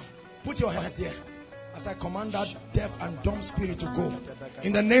right now. Put your hands there. As I command that deaf and dumb spirit to go.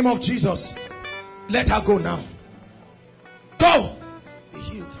 In the name of Jesus, let her go now. Go! Be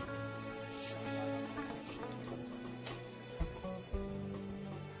healed.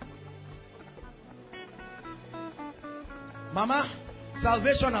 Mama,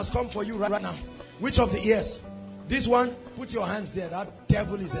 salvation has come for you right now. Which of the ears? This one, put your hands there. That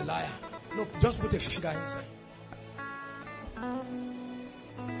devil is a liar. No, just put a finger inside.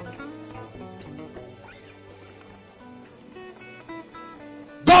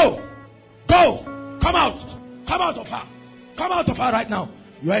 Go! Go! Come out! Come out of her! Come out of her right now.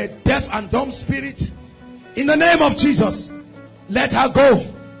 You are a deaf and dumb spirit. In the name of Jesus, let her go.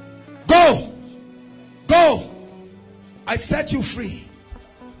 Go! Go! I set you free.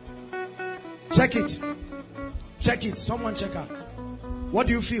 Check it. Check it. Someone check her. What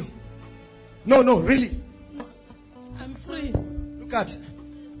do you feel? No, really. I'm free. Look at.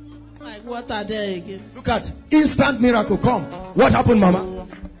 Like water there again. Look at. Instant miracle. Come. What happened, Mama?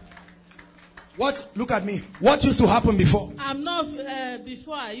 What? Look at me. What used to happen before? I'm not.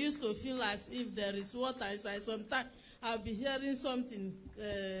 Before I used to feel as if there is water inside. Sometimes I'll be hearing something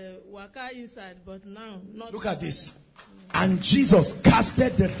waka inside, but now not. Look at this. And Jesus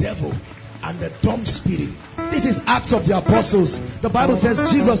casted the devil and the dumb spirit. This is Acts of the Apostles. The Bible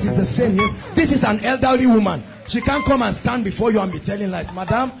says Jesus is the same. Yes. This is an elderly woman. She can't come and stand before you and be telling lies.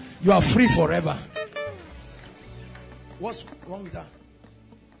 Madam, you are free forever. What's wrong with her?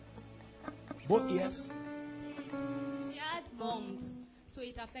 Both ears? She had mumps, so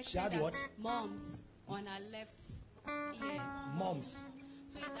it affected She had her what? mumps on her left ear. Mumps.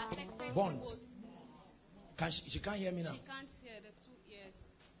 So it affected Bond. both. She can't hear me now. She can't hear the two ears.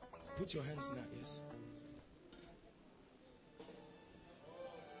 Put your hands in her ears.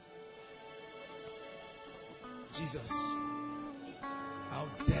 Jesus, our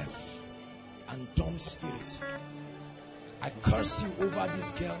deaf and dumb spirit, I curse you over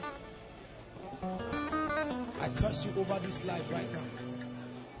this girl. I curse you over this life right now.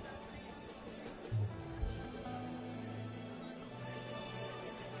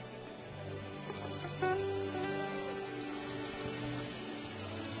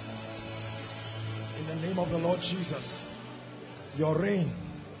 In the name of the Lord Jesus, your reign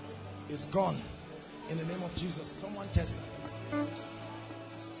is gone. In the name of Jesus, someone test that.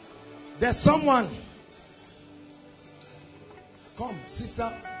 There's someone. Come,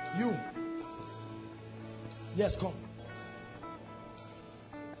 sister, you. Yes, come.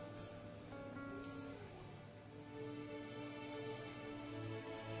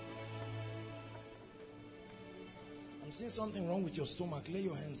 I'm seeing something wrong with your stomach. Lay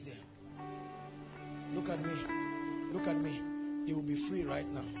your hands there. Look at me. Look at me. He will be free right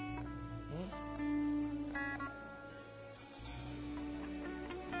now.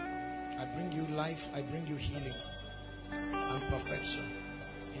 I bring you life, I bring you healing and perfection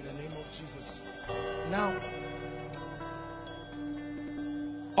in the name of Jesus. Now,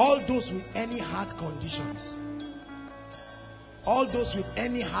 all those with any heart conditions,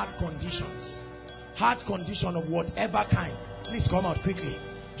 heart condition of whatever kind, please come out quickly.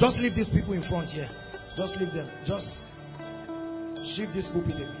 Just leave these people in front here. Just leave them. Just shift this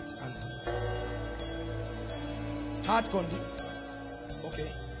pulpit a bit. And heart condition.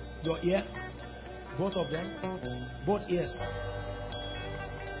 Okay. Your ear. Both of them. Both ears.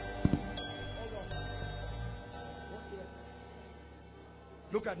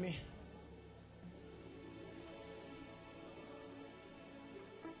 Look at me.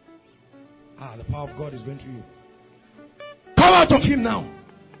 The power of God is going through you. Come out of him now.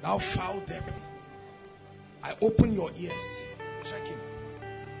 Thou foul devil. I open your ears. Check him.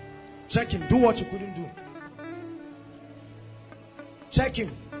 Check him. Do what you couldn't do. Check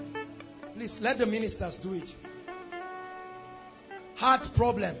him. Please let the ministers do it. Heart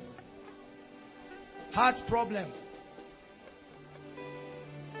problem. Heart problem.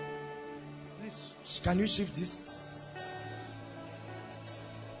 Please, can you shift this?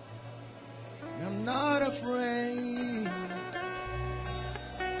 I'm not afraid.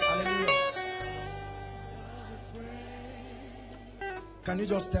 Hallelujah. Can you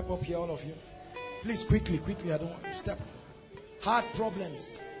just step up here, all of you? Please, quickly. I don't want you to step. Heart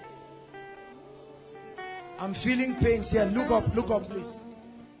problems. I'm feeling pains here. Look up, please.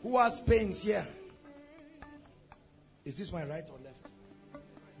 Who has pains here? Is this my right or left?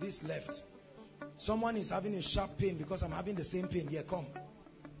 This left. Someone is having a sharp pain because I'm having the same pain. Here, come.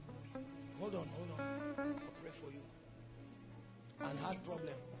 Hold on. I'll pray for you. And heart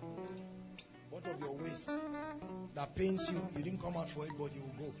problem. What of your waist that pains you? You didn't come out for it, but you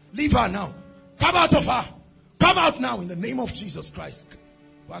will go. Leave her now. Come out of her. Come out now in the name of Jesus Christ.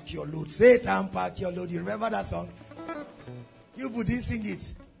 Pack your load. Satan, pack your load. You remember that song? You didn't sing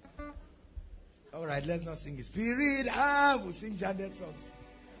it. All right, let's not sing it. Spirit, we'll sing Janet songs.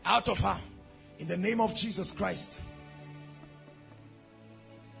 Out of her in the name of Jesus Christ.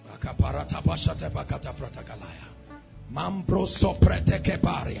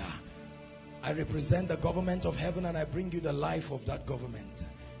 I represent the government of heaven and I bring you the life of that government.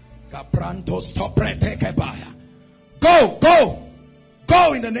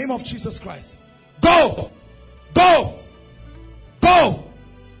 Go in the name of Jesus Christ. Go.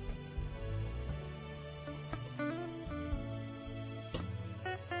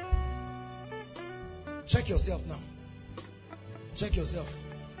 Check yourself now. Check yourself.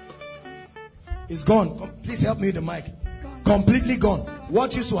 It's gone. Please help me with the mic. It's gone. Completely gone.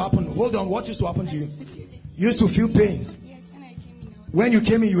 What used to happen? Hold on. What used to happen to you? You used to feel pains. Yes, when I came in, When you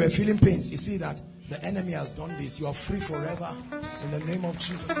came in, you were feeling pains. You see that the enemy has done this. You are free forever in the name of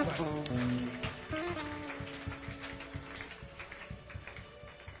Jesus Christ.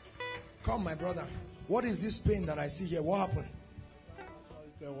 Come, my brother. What is this pain that I see here? What happened?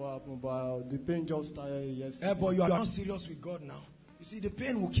 What happened, but the pain just started yesterday. But you are not serious with God now. You see, the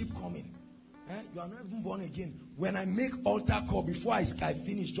pain will keep coming. You are not even born again. When I make altar call, before I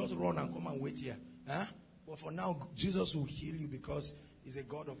finish, just run and come and wait here. But for now, Jesus will heal you because he's a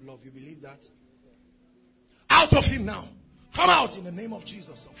God of love. You believe that? Out of him now. Come out in the name of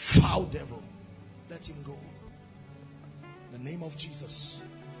Jesus. Foul devil. Let him go. In the name of Jesus.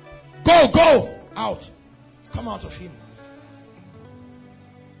 Go out. Come out of him.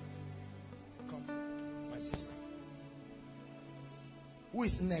 Come, my sister. Who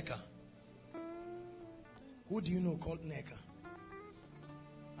is Neka? Who do you know called Neka?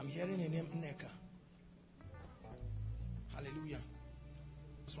 I'm hearing a name, Neka. Hallelujah.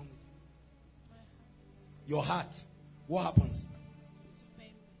 What's wrong? Your heart. What happens?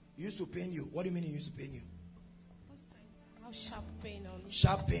 It used to pain you. What do you mean it used to pain you? Most times, I have sharp pain on it.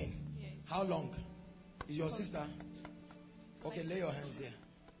 Sharp pain. Yes. How long? Is your sister? Okay, lay your hands there.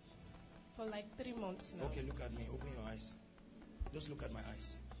 For like 3 months now. Okay, look at me. Open your eyes. Just look at my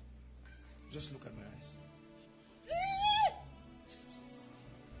eyes. Just look at my eyes.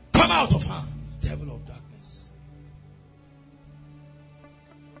 Come out of her, devil of darkness.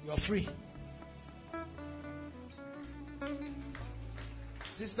 You're free.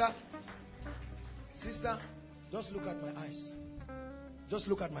 Sister, just look at my eyes. Just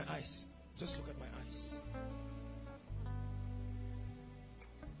look at my eyes. Just look at my eyes.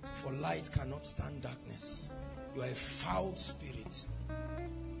 For light cannot stand darkness. You are a foul spirit.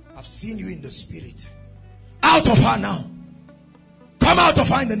 I've seen you in the spirit. Out of her now. Come out of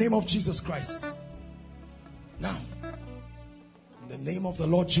her in the name of Jesus Christ. Now. name of the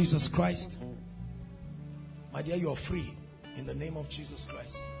Lord Jesus Christ. My dear, you are free in the name of Jesus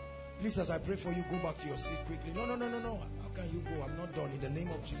Christ. Please, as I pray for you, go back to your seat quickly. No. How can you go? I'm not done. In the name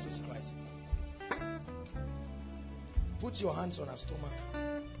of Jesus Christ. Put your hands on her stomach.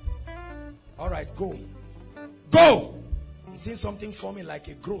 All right, go. Go! You see something forming like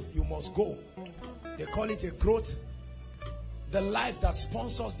a growth. You must go. They call it a growth. The life that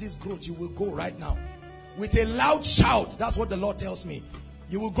sponsors this growth, you will go right now. With a loud shout. That's what the Lord tells me.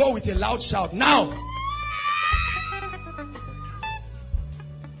 You will go with a loud shout. Now!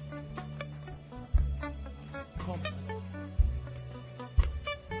 Come.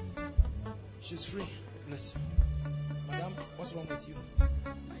 She's free. Bless you. Madam, what's wrong with you? My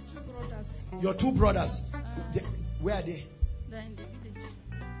two brothers. Your two brothers. Where are they? They're in the village.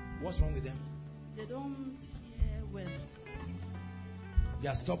 What's wrong with them? They don't hear well. They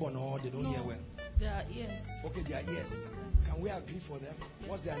are stubborn or they don't hear well? Their ears. Okay, their ears. Yes. Can we agree for them? Yes.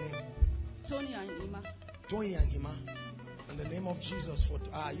 What's their name? Tony and Ima. Tony and Ima. In the name of Jesus,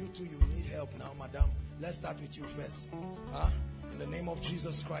 you two, you need help now, madam. Let's start with you first. In the name of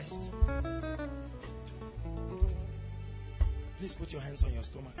Jesus Christ. Please put your hands on your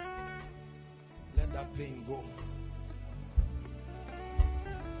stomach. Let that pain go.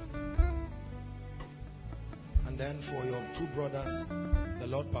 And then for your two brothers, the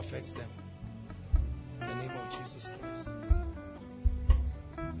Lord perfects them. In the name of Jesus Christ.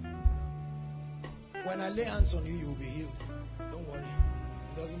 When I lay hands on you, you will be healed. Don't worry.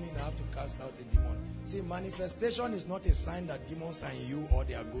 It doesn't mean I have to cast out a demon. See, manifestation is not a sign that demons are in you or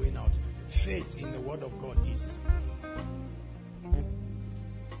they are going out. Faith in the word of God is.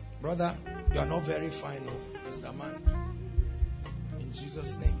 Brother, you are not very fine, Mr. Man. In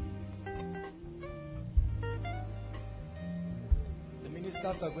Jesus' name. The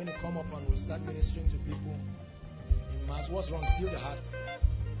ministers are going to come up and we'll start ministering to people in mass. What's wrong? Steal the heart.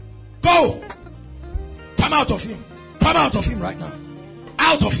 Go! Come out of him. Come out of him right now.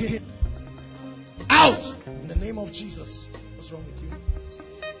 Out of him. Out! In the name of Jesus. What's wrong with you?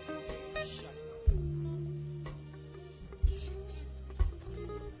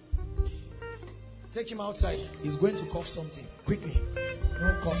 Take him outside. He's going to cough something. Quickly.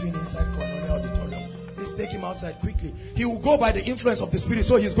 No coughing inside Corona Auditorium. Please take him outside quickly. He will go by the influence of the Spirit.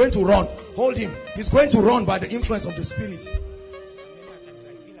 So he's going to run. Hold him. He's going to run by the influence of the Spirit.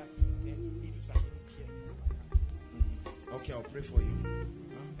 Okay, I'll pray for you.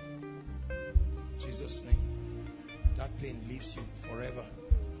 In Jesus' name. That pain leaves you forever.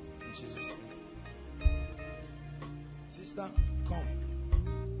 In Jesus' name. Sister, come.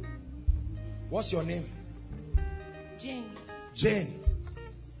 What's your name? Jane. Jane.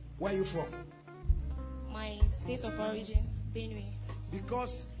 Where are you from? My state of origin, Benue.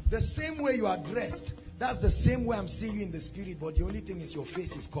 Because the same way you are dressed, that's the same way I'm seeing you in the spirit, but the only thing is your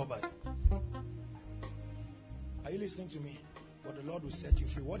face is covered. Are you listening to me? But the Lord will set you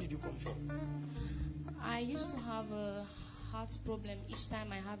free. What did you come for? I used to have a heart problem each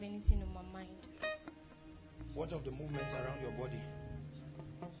time I have anything in my mind. What of the movements around your body?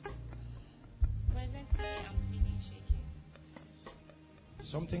 Presently, I'm feeling shaky.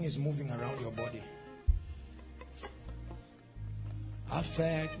 Something is moving around your body.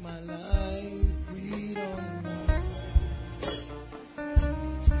 Affect my life, breathe on me.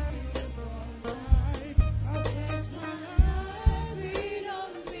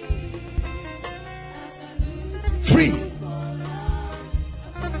 Free.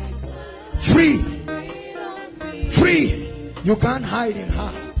 Free. Free. You can't hide in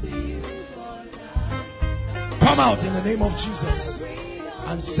her. Come out in the name of Jesus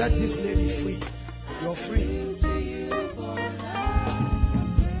and set this lady free. You're free.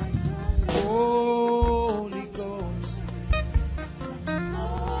 Holy Ghost.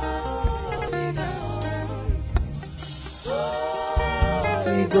 Holy Ghost.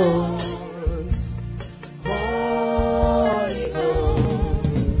 Holy Ghost. Holy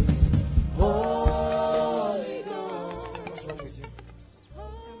Ghost. What's wrong with you?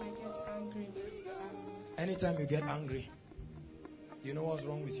 Anytime you get angry, you know what's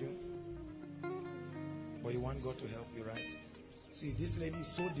wrong with you? But you want God to help you, right? See, this lady is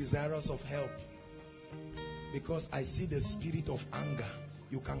so desirous of help because I see the spirit of anger.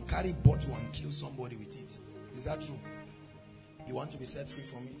 You can carry bottle and kill somebody with it. Is that true? You want to be set free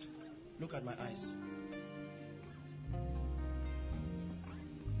from it? Look at my eyes.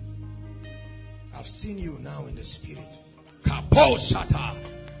 I've seen you now in the spirit. Kaposhata.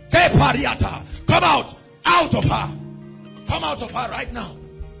 Kepariata. Come out. Out of her. Come out of her right now.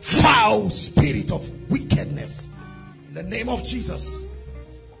 Foul spirit of wickedness. In the name of Jesus.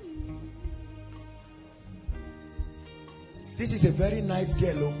 This is a very nice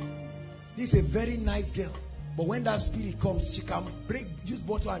girl. Oh. This is a very nice girl. But when that spirit comes, she can use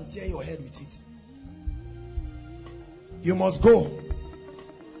bottle and tear your head with it. You must go.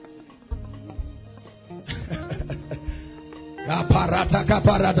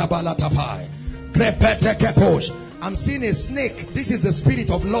 I'm seeing a snake. This is the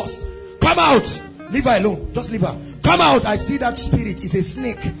spirit of lust. Come out. Leave her alone. Just leave her. Come out. I see that spirit is a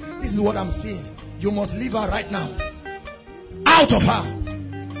snake. This is what I'm seeing. You must leave her right now. Out of her.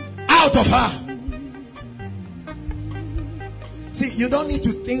 Out of her. See, you don't need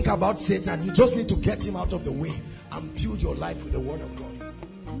to think about Satan. You just need to get him out of the way and build your life with the word of God.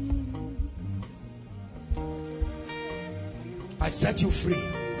 I set you free.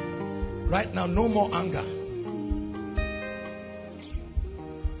 Right now, no more anger.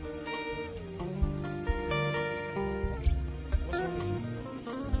 What's wrong with you?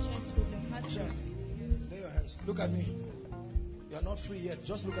 Chest problem. Chest. Lay your hands. Look at me. You are not free yet.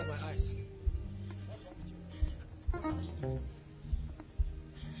 Just look at my eyes. What's wrong with you? What's wrong with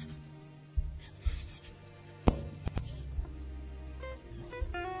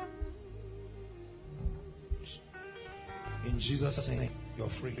you? In Jesus' name, you're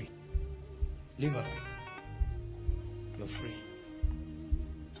free. Leave her. You're free.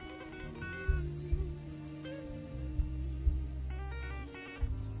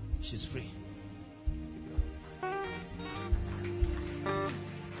 She's free.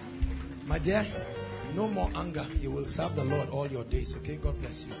 My dear, no more anger. You will serve the Lord all your days. Okay? God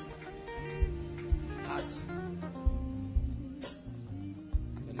bless you. Heart.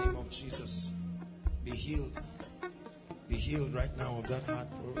 In the name of Jesus, be healed. Be healed right now of that heart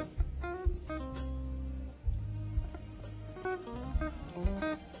problem.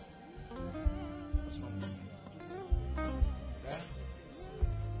 What's wrong with you? Yeah?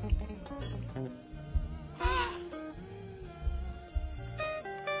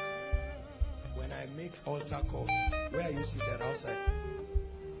 When I make altar call, where are you seated? Outside?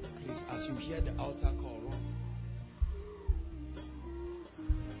 Please, as you hear the altar call, run.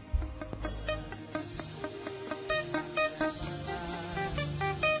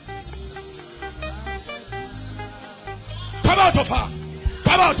 Come out of her.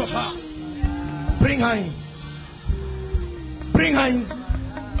 Come out of her. Bring her in. Bring her in.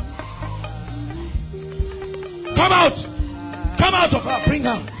 Come out. Come out of her. Bring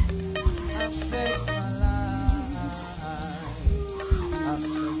her.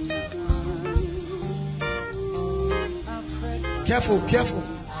 Careful, careful.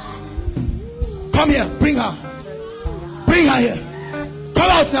 Come here. Bring her. Bring her here. Come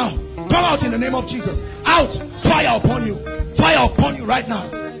out now. Come out in the name of Jesus. Out. Fire upon you. Fire upon you right now.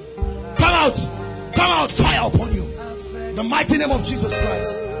 Come out. Come out. Fire upon you. The mighty name of Jesus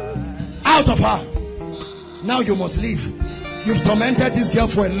Christ. Out of her. Now you must leave. You've tormented this girl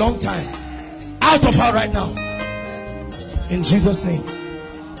for a long time. Out of her right now. In Jesus' name.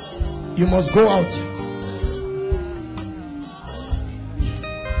 You must go out.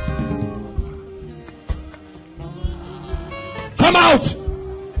 Come out.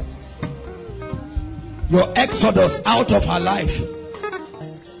 Your exodus out of her life.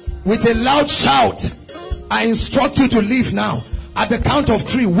 With a loud shout, I instruct you to leave now. At the count of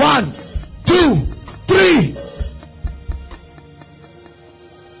 3. 1, 2, 3.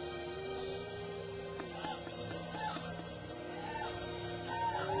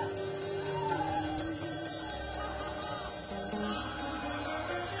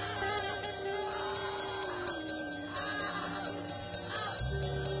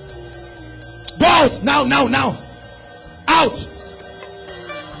 Go out now, now, now. Out.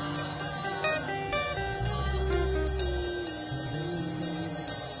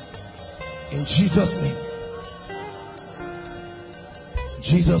 In Jesus' name.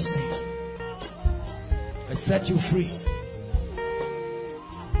 Jesus' name. I set you free.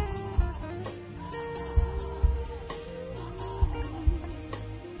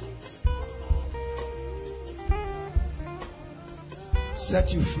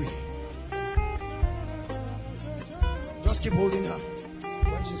 Set you free. Just keep holding her.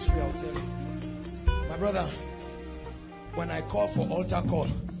 When she's free, I'll tell you. My brother, when I call for altar call,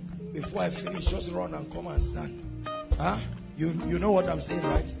 before I finish, just run and come and stand. Huh? You know what I'm saying,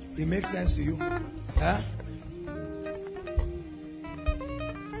 right? It makes sense to you. Huh?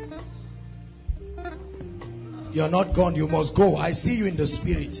 You're not gone. You must go. I see you in the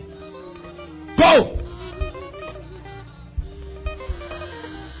spirit. Go!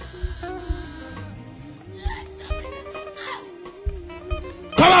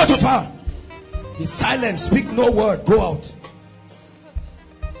 Come out of her. Be silent. Speak no word. Go out.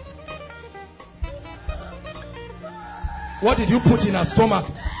 What did you put in her stomach?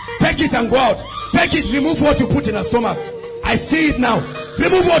 Take it and go out. Take it. Remove what you put in her stomach. I see it now.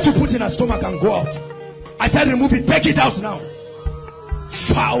 Remove what you put in her stomach and go out. I said remove it. Take it out now.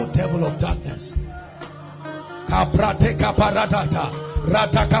 Foul devil of darkness. Kaprateka paradata.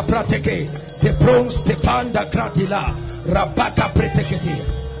 Rataka prateke. The bronze the panda kratila. Rabaka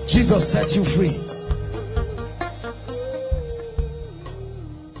preteketi. Jesus set you free.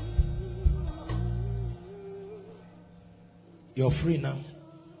 You're free now.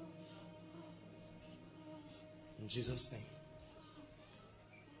 In Jesus' name.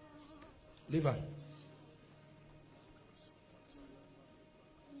 Leave her.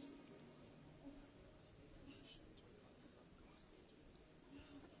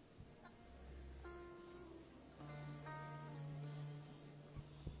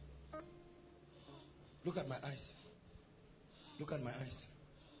 Look at my eyes. Look at my eyes.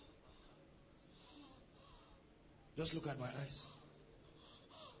 Just look at my eyes.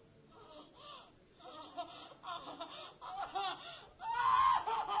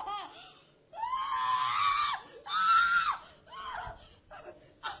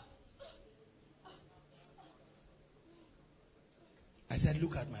 I said,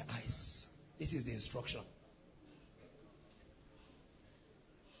 look at my eyes. This is the instruction.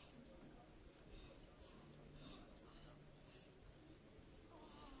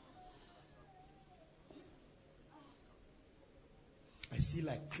 I see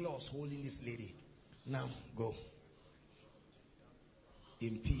like claws holding this lady. Now go.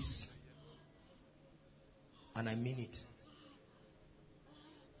 In peace. And I mean it.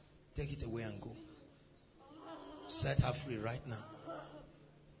 Take it away and go. Set her free right now.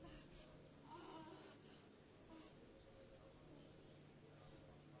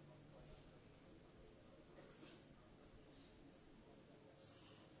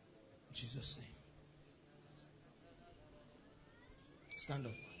 In Jesus' name. Stand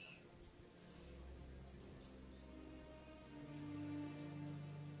up.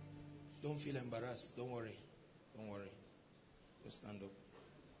 Don't feel embarrassed. Don't worry. Don't worry. Just stand up.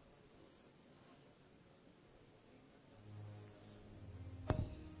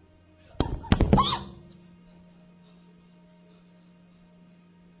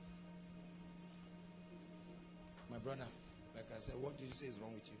 My brother, like I said, what did you say is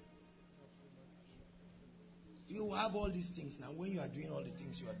wrong with you? You have all these things now. When you are doing all the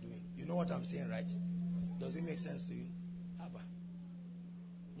things you are doing, you know what I'm saying, right? Does it make sense to you?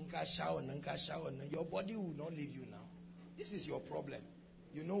 Your body will not leave you now. This is your problem.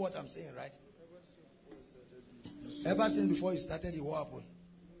 You know what I'm saying, right? Ever since before you started, what happened?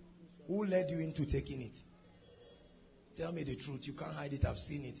 Who led you into taking it? Tell me the truth. You can't hide it. I've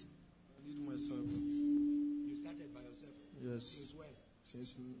seen it. I did myself. You started by yourself? Yes. Since when?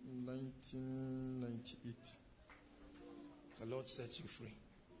 Since 1998. The Lord sets you free.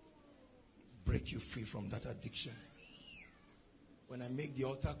 Break you free from that addiction. When I make the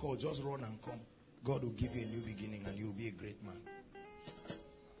altar call, just run and come. God will give you a new beginning and you will be a great man.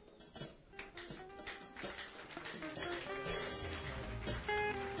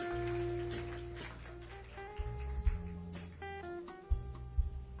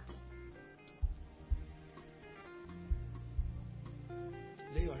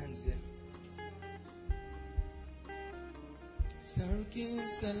 Lay your hands there. Sarki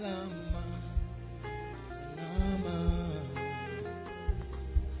Salama, Salama.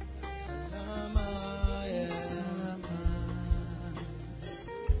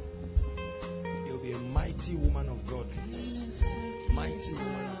 Woman of God, mighty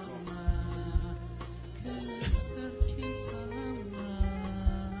woman of God. Be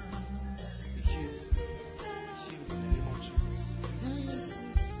healed. Be healed in the name of Jesus.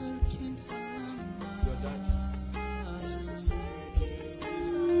 Your dad.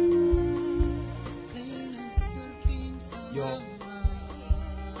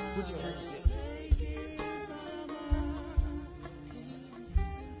 Put your hands there.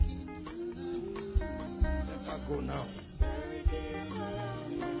 Go now.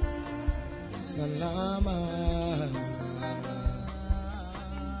 Salama.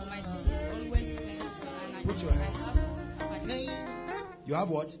 Put your hands. You have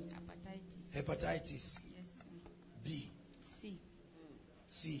what? Hepatitis. Yes, sir. B. C.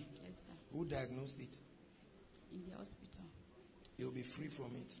 C. Yes, sir. Who diagnosed it? In the hospital. You'll be free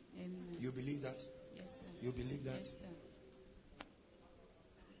from it. Amen. You believe that? Yes, sir. You believe that? Yes, sir.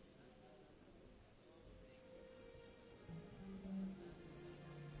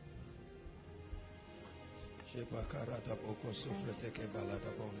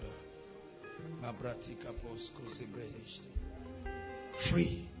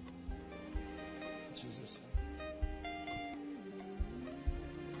 Free. Jesus' name.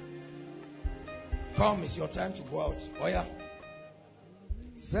 Come, it's your time to go out. Oh yeah.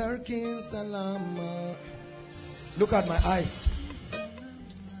 Serkin Salama. Look at my eyes.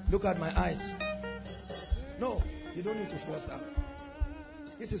 Look at my eyes. No, you don't need to force her.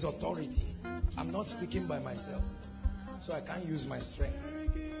 This is authority. I'm not speaking by myself, so I can't use my strength.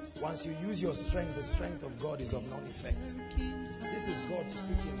 Once you use your strength, the strength of God is of none effect. This is God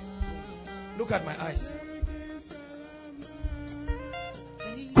speaking. Look at my eyes.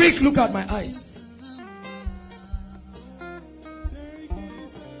 Quick, look at my eyes.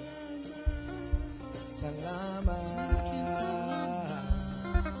 Salama,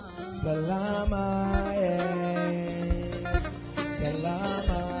 Salama, yeah.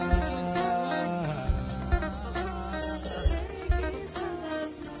 Salama.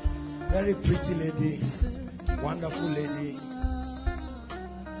 Very pretty lady, wonderful lady.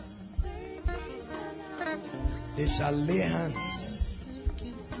 They shall lay hands.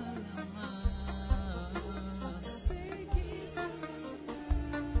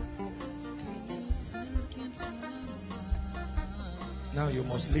 Now you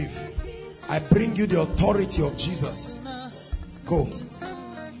must leave. I bring you the authority of Jesus. Go.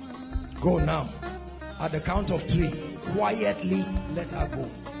 Go now. At the count of 3, quietly let her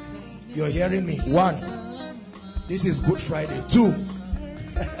go. You're hearing me? 1. This is Good Friday. 2.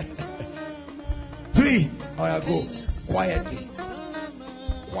 3. Alright, go. Quietly.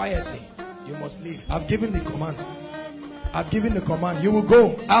 Quietly. You must leave. I've given the command. I've given the command. You will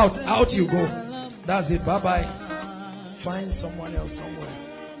go. Out. Out you go. That's it. Bye-bye. Find someone else somewhere.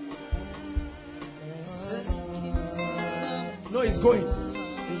 No, it's going.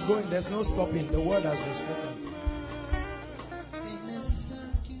 It's going. There's no stopping. The word has been spoken.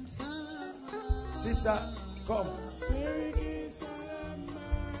 Sister, come.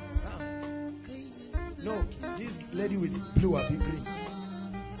 No, this lady with blue or big green.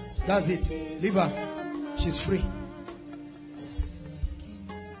 That's it. Leave her. She's free.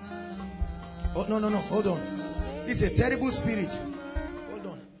 Oh, no. Hold on. This is a terrible spirit. Hold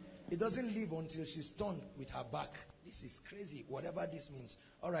on. It doesn't leave until she's turned with her back. This is crazy. Whatever this means.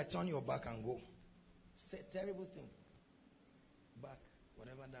 All right, turn your back and go. Say terrible thing. Back.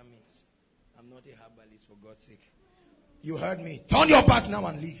 Whatever that means. I'm not a herbalist, for God's sake. You heard me. Turn your back now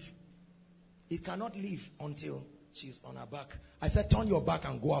and leave. It cannot leave until she's on her back. I said turn your back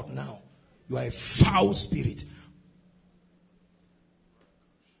and go out now. You are a foul spirit.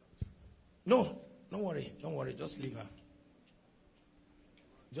 No, don't worry. Don't worry. Just leave her.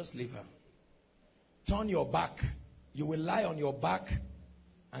 Just leave her. Turn your back. You will lie on your back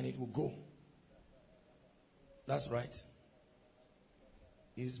and it will go. That's right.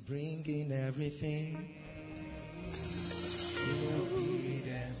 He's bringing everything.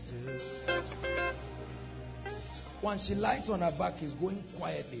 Once she lies on her back, he's going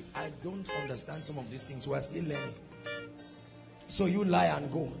quietly. I don't understand some of these things. We're still learning. So you lie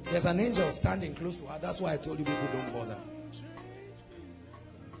and go. There's an angel standing close to her. That's why I told you people don't bother.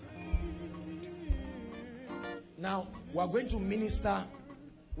 Now, we're going to minister.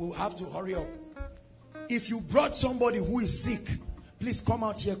 We'll have to hurry up. If you brought somebody who is sick, please come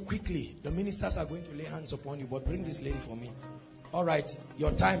out here quickly. The ministers are going to lay hands upon you, but bring this lady for me. All right,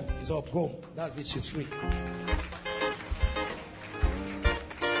 your time is up. Go. That's it. She's free.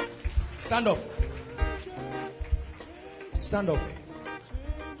 Stand up. Stand up.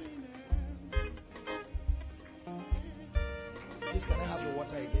 Please, can I have the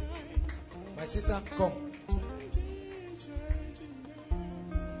water again? My sister, come.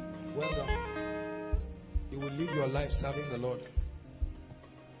 Well done. You will live your life serving the Lord.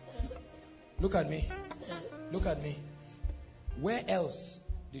 Look at me. Look at me. Where else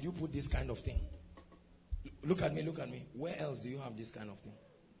did you put this kind of thing? Look at me, look at me. Where else do you have this kind of thing?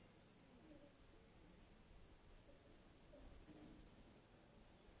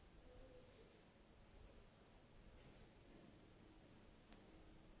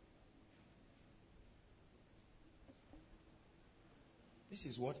 This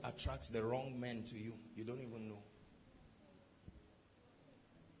is what attracts the wrong men to you. You don't even know.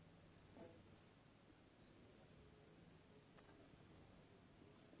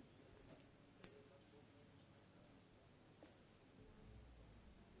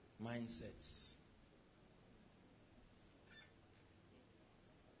 Mindsets.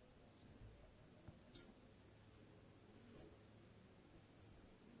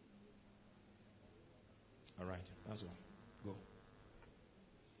 All right, that's all. Go.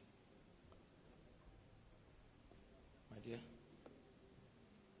 My dear,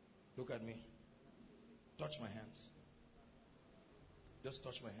 look at me. Touch my hands. Just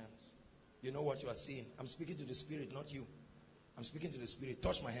touch my hands. You know what you are seeing. I'm speaking to the spirit, not you. I'm speaking to the spirit.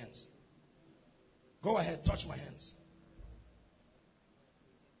 Touch my hands. Go ahead, touch my hands.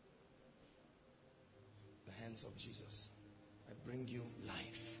 The hands of Jesus. I bring you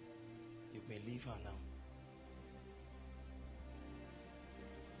life. You may leave her now.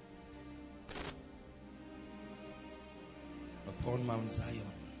 Upon Mount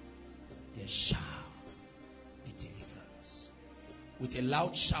Zion, there shall be deliverance. With a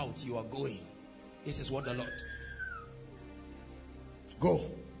loud shout, you are going. This is what the Lord. Go.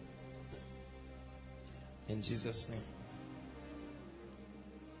 In Jesus' name.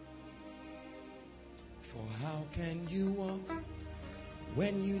 For how can you walk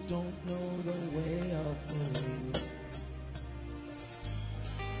when you don't know the way of going?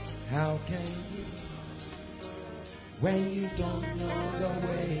 How can you when you don't know the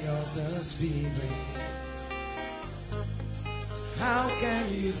way of the Spirit? How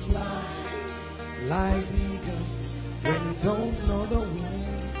can you fly like eagles when you don't know the wind?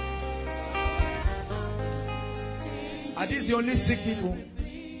 Are these the only sick people?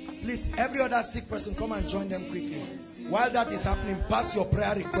 Please, every other sick person, come and join them quickly. While that is happening, pass your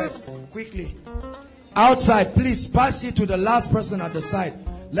prayer requests quickly. Outside, please pass it to the last person at the side.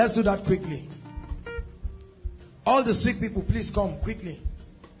 Let's do that quickly. All the sick people, please come quickly.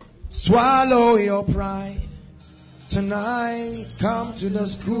 Swallow your pride. Tonight, come to the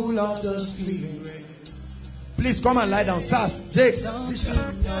school of the Spirit. Please come and lie down. Sass, Jakes, please.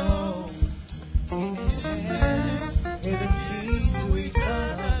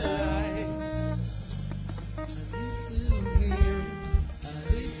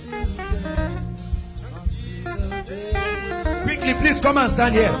 Quickly, please come and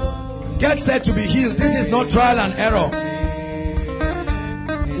stand here. Get set to be healed. This is not trial and error.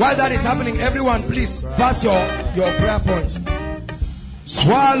 While that is happening, everyone, please pass your prayer points.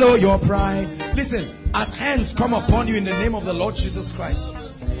 Swallow your pride. Listen, as hands come upon you in the name of the Lord Jesus Christ,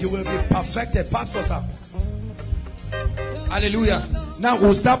 you will be perfected. Pastor Sam. Hallelujah. Now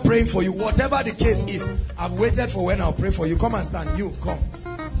we'll start praying for you. Whatever the case is, I've waited for when I'll pray for you. Come and stand. You, come.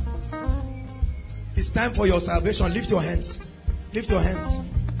 It's time for your salvation. Lift your hands. Lift your hands.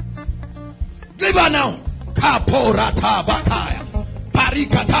 Deliver now. Kaporata bataya.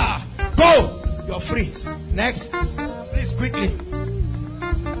 Parikata. Go. You're free. Next. Please quickly.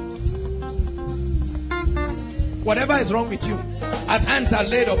 Whatever is wrong with you, as hands are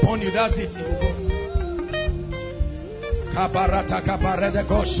laid upon you, that's it. You will go. Kabarata kabarede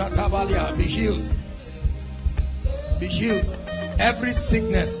go shatabalia. Be healed. Be healed. Every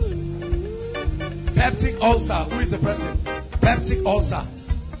sickness. Peptic ulcer. Who is the person? Peptic ulcer.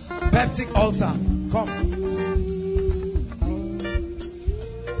 Peptic ulcer. Come.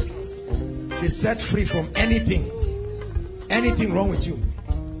 Be set free from anything. Anything wrong with you.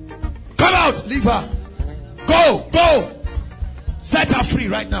 Come out. Leave her. Go. Go. Set her free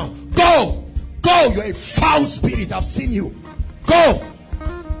right now. Go. Go. You're a foul spirit. I've seen you. Go.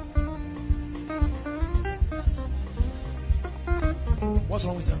 What's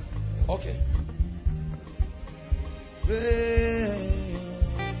wrong with her? Okay.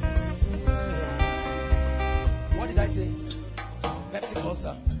 What did I say? Peptic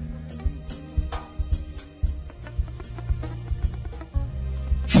ulcer.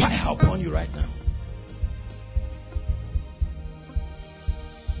 Fire upon you right now.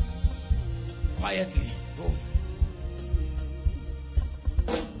 Quietly. Go.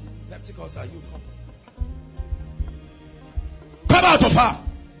 Peptic ulcer, you come. Come out of her.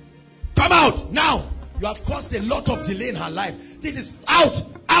 Come out now. You have caused a lot of delay in her life. This is out.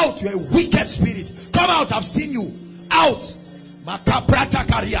 Out. You're a wicked spirit. Come out. I've seen you. Out. Makaprata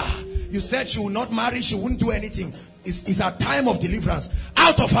career. You said she will not marry. She wouldn't do anything. It's a time of deliverance.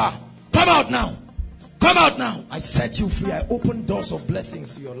 Out of her. Come out now. Come out now. I set you free. I open doors of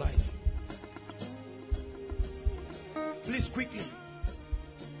blessings to your life. Please quickly.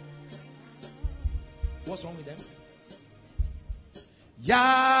 What's wrong with them?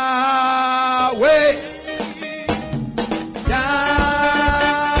 Yahweh.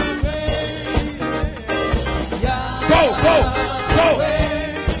 Go, go, go.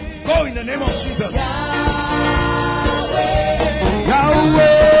 Go in the name of Jesus.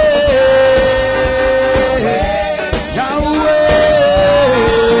 Yahweh.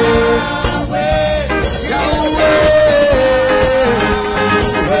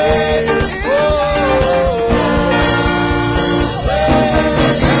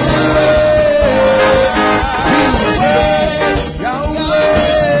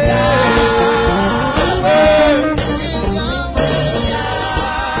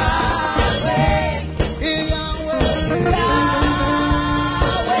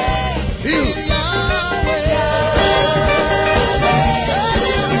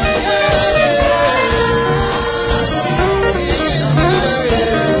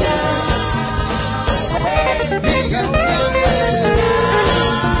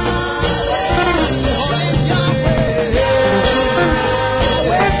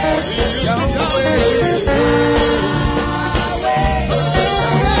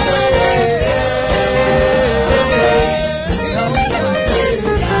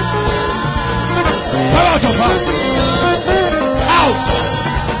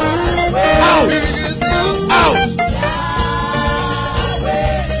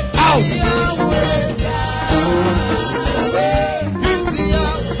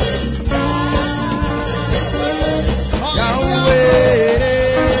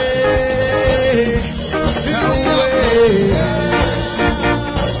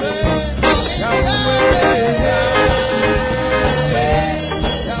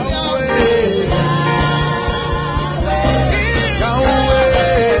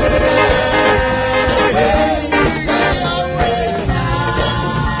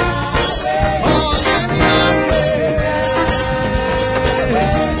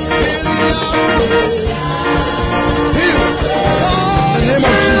 In the name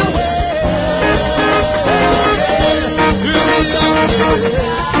of Jesus.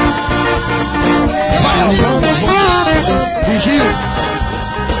 Fire, be healed.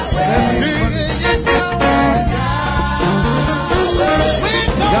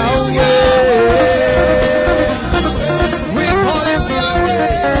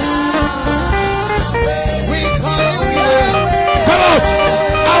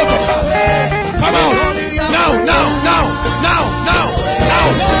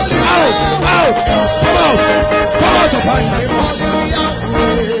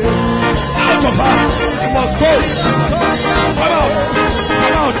 Out of her. You must go. Come out.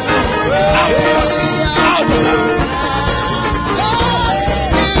 Come out. Out of her.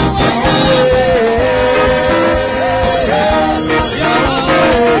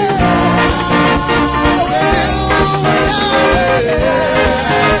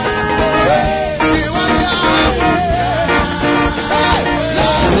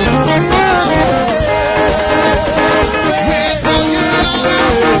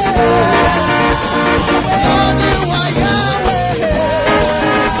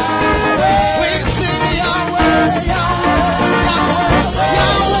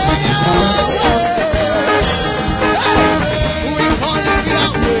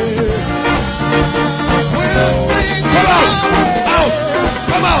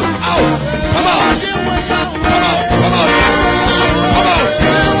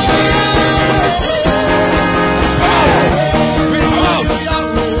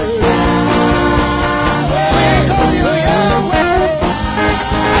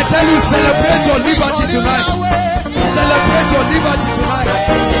 Celebrate your liberty tonight. Celebrate your liberty tonight.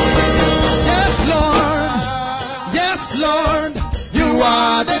 Yes, Lord. Yes, Lord. You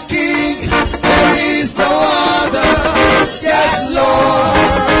are the King. There is no other. Yes, Lord.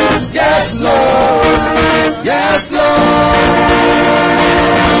 Yes, Lord. Yes, Lord.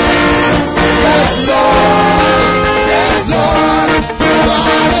 Yes, Lord. Yes, Lord. You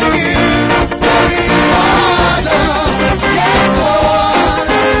are the King. There is no other. Yes, Lord.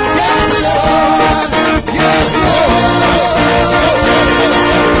 Yes, Lord. Yes, Lord. Yes,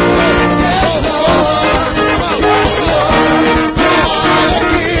 Lord. Yes, Lord. You are the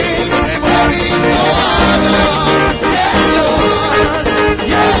King. There is no other. Yes, Lord.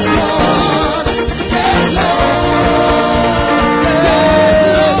 Yes, Lord. Yes, Lord.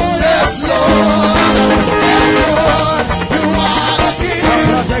 Yes, Lord. Yes, Lord. You are the King.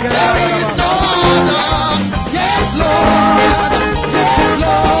 There is no other. Yes, Lord. Yes,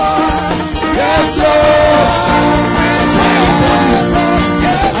 Lord. Yes, Lord.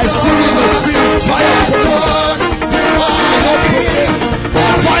 I see in the spirit fire. Lord, you are the King.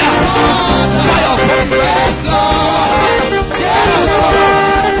 Fire. Fire. Yes, Lord. Yes, Lord.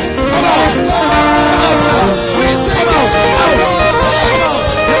 Come out. Come out. We sing Come out. yes, Lord.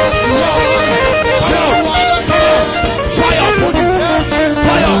 Yes, Lord. Come out. You are the King. Fire upon you.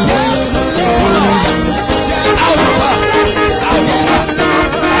 Fire upon you. Out of her. Out of her.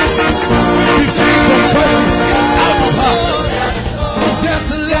 Be free from curses. Out of her. Yes,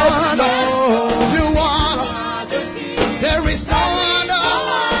 Lord. You are. There is no other.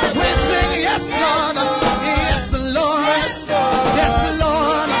 We sing yes, Lord. Yes, Lord. Yes,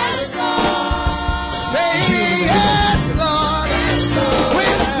 Lord. Say yes, Lord. We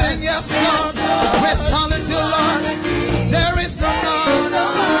sing yes, Lord. We silent you, Lord. There is no other.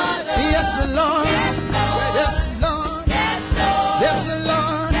 Yes, Lord. Yes, Lord. Yes,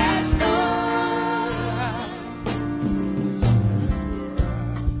 Lord.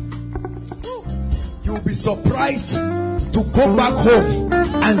 You will be surprised to go back home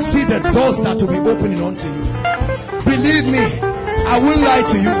and see the doors that will be opening unto you. Believe me, I won't lie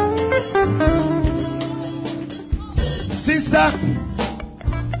to you. Sister,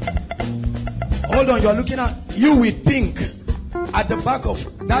 hold on, you're looking at you with pink. At the back of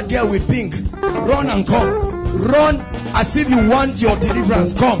that girl with pink. Run and come. Run as if you want your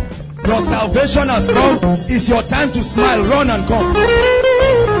deliverance. Come. Your salvation has come. It's your time to smile. Run and come.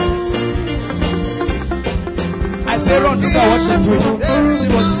 I say run. Look at what she's doing. See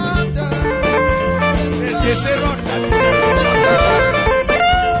what she's doing. They say run.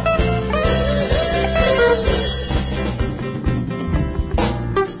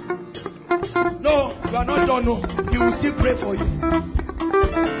 No, you are not done. No, you will still pray for you.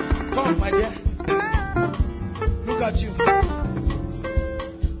 Come, my dear. Look at you.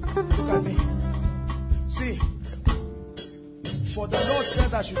 Look at me. See, for the Lord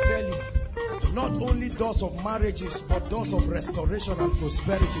says I should tell you, not only doors of marriages, but doors of restoration and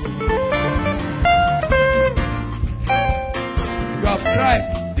prosperity will be opened. You have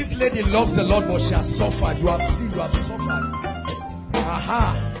cried. This lady loves the Lord, but she has suffered. You have seen, you have suffered.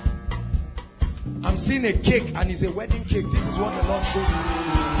 Aha. I'm seeing a cake, and it's a wedding cake. This is what the Lord shows me. In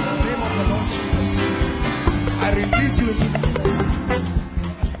the name of the Lord Jesus, I release you into this person.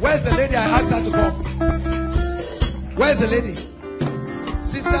 Where's the lady? I asked her to come. Where's the lady?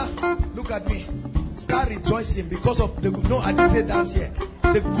 Sister, look at me. Start rejoicing because of the good. No, I didn't say dance here.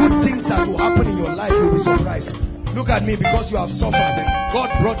 The good things that will happen in your life, you'll be surprised. Look at me, because you have suffered. God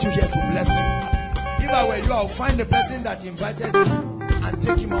brought you here to bless you. If I were you, I'll find the person that invited me and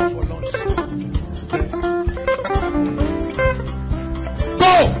take him out for lunch.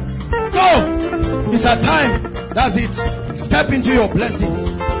 Go! Go! It's a time. That's it. Step into your blessings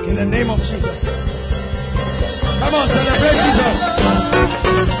in the name of Jesus. Come on, celebrate Jesus.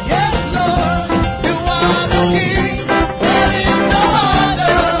 Yes, Lord, you are the King. There is no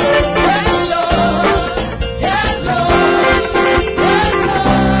other. Yes, Lord. Yes, Lord. Yes,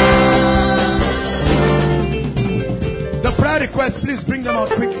 Lord. The prayer requests, please bring them out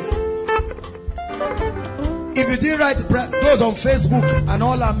quickly. If you didn't write prayer, those on Facebook and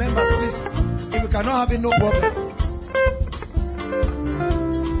all our members, please. If you cannot have it, no problem.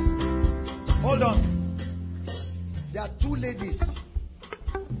 Hold on. There are two ladies.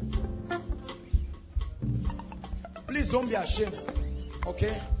 Please don't be ashamed.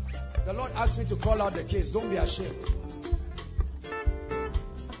 Okay? The Lord asked me to call out the case. Don't be ashamed.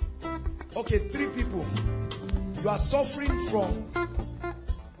 Okay, 3 people. You are suffering from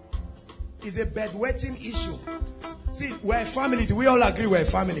is a bedwetting issue. See, we're a family. Do we all agree we're a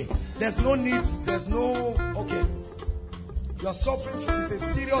family? There's no need. There's no... Okay. You are suffering from... It's a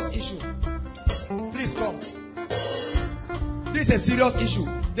serious issue. Please come. This is a serious issue.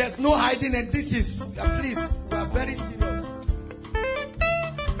 There's no hiding, and this is... Please, we are very serious.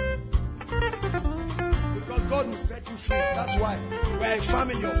 Because God will set you free. That's why we're a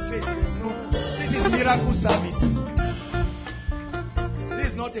family of faith. There's no... This is miracle service. This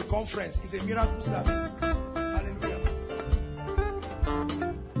is not a conference. It's a miracle service. Hallelujah.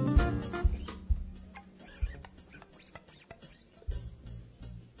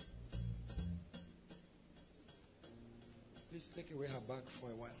 Please take away her bag for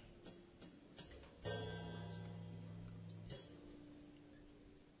a while.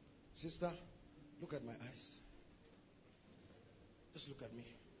 Sister, look at my eyes. Just look at me.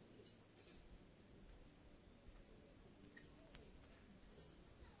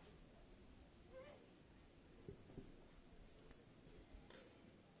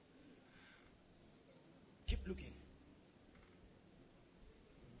 Keep looking.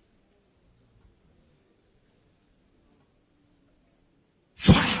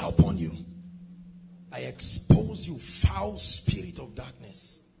 Fire upon you. I expose you, foul spirit of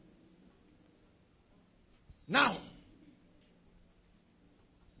darkness. Now,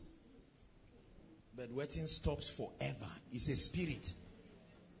 bedwetting stops forever. It's a spirit.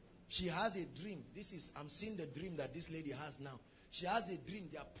 She has a dream. I'm seeing the dream that this lady has now. She has a dream.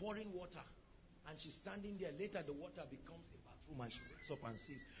 They are pouring water. And she's standing there. Later, the water becomes a bathroom, and she wakes up and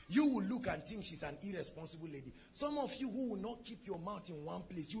sees. You will look and think she's an irresponsible lady. Some of you who will not keep your mouth in one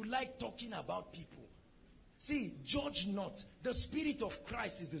place, you like talking about people. See, judge not. The spirit of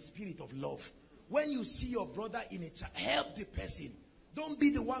Christ is the spirit of love. When you see your brother in a church, help the person. Don't be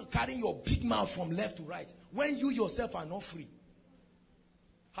the one carrying your big mouth from left to right when you yourself are not free.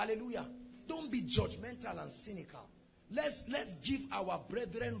 Hallelujah. Don't be judgmental and cynical. Let's give our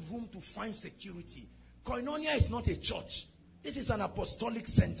brethren room to find security. Koinonia is not a church. This is an apostolic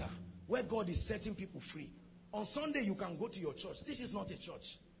center where God is setting people free. On Sunday, you can go to your church. This is not a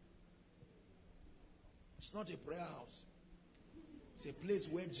church. It's not a prayer house. It's a place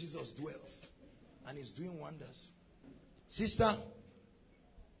where Jesus dwells and is doing wonders. Sister,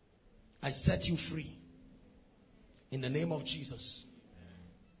 I set you free in the name of Jesus.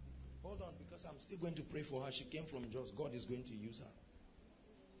 Hold on, because I'm still going to pray for her. She came from Jos. God is going to use her.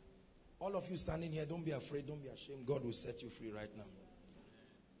 All of you standing here, don't be afraid, don't be ashamed. God will set you free right now.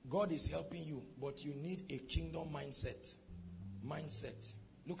 God is helping you, but you need a kingdom mindset. Mindset.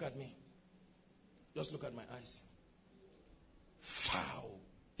 Look at me. Just look at my eyes. Foul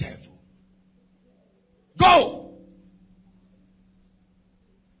devil. Go!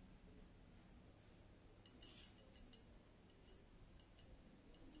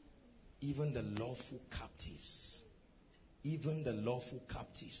 Even the lawful captives. Even the lawful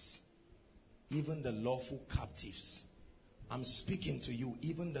captives. Even the lawful captives. I'm speaking to you.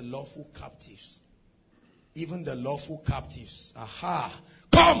 Even the lawful captives. Even the lawful captives. Aha.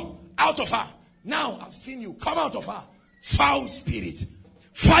 Come out of her. Now I've seen you. Come out of her. Foul spirit.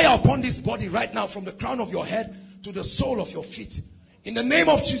 Fire upon this body right now from the crown of your head to the sole of your feet. In the name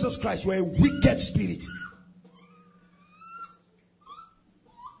of Jesus Christ, you are a wicked spirit.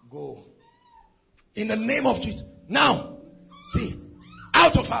 Go. In the name of Jesus. Now, see,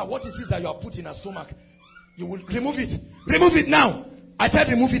 out of her, what is this that you have put in her stomach? You will remove it. Remove it now. I said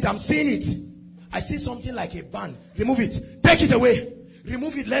remove it. I'm seeing it. I see something like a band. Remove it. Take it away.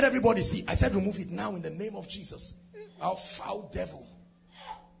 Remove it. Let everybody see. I said remove it now in the name of Jesus. Our foul devil.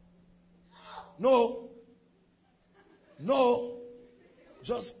 No. No.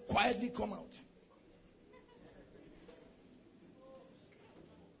 Just quietly come out.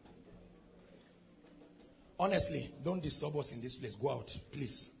 Honestly, don't disturb us in this place. Go out,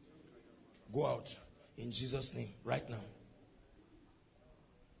 please. Go out in Jesus' name right now.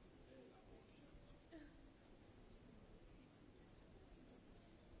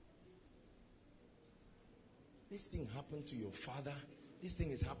 This thing happened to your father. This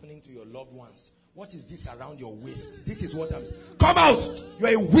thing is happening to your loved ones. What is this around your waist? This is what I'm saying. Come out. You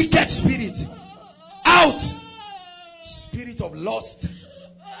are a wicked spirit. Out. Spirit of lust.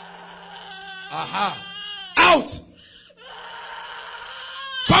 Aha. Out.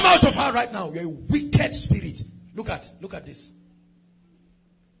 Come out of her right now. You're a wicked spirit. Look at this.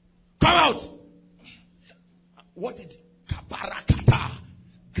 Come out. What did Kabarakata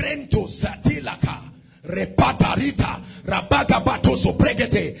Grento Satilaka Repatarita Rabaga Batoso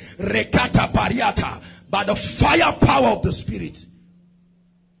Pregete Rekata Pariata. By the fire power of the spirit,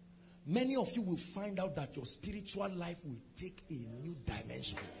 many of you will find out that your spiritual life will take a new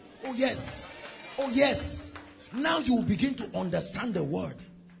dimension. Oh yes. Oh yes. Now you will begin to understand the word.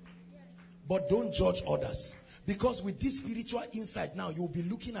 But don't judge others. Because with this spiritual insight now, you will be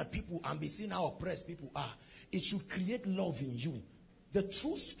looking at people and be seeing how oppressed people are. It should create love in you. The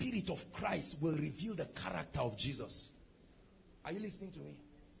true spirit of Christ will reveal the character of Jesus. Are you listening to me?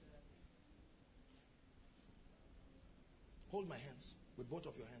 Hold my hands with both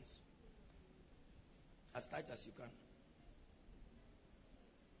of your hands. As tight as you can.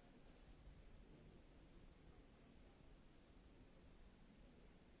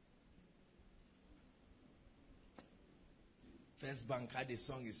 First Bank had a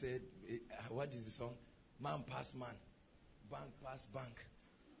song. He said, what is the song? Man pass man. Bank pass bank.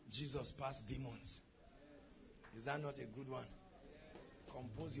 Jesus pass demons. Is that not a good one?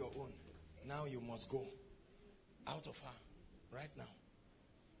 Compose your own. Now you must go. Out of her. Right now.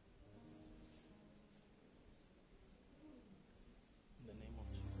 In the name of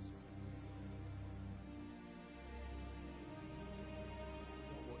Jesus.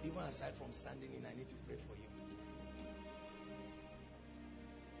 No, but even aside from standing in, I need to pray for you.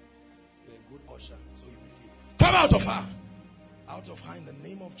 You're a good usher, so you will be free. Come out of her. Out of her in the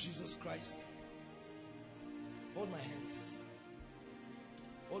name of Jesus Christ. Hold my hands.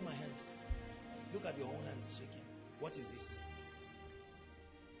 Hold my hands. Look at your own hands shaking. What is this?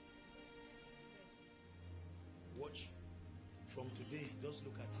 Watch. From today, just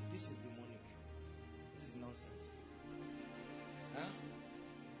look at it. This is demonic. This is nonsense. Huh?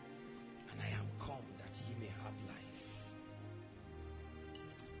 And I am come that ye may have life.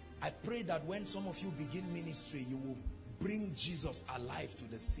 I pray that when some of you begin ministry, you will bring Jesus alive to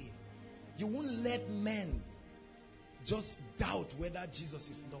the scene. You won't let men just doubt whether Jesus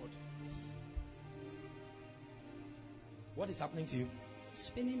is Lord. What is happening to you?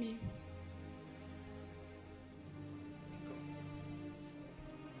 Spinning me.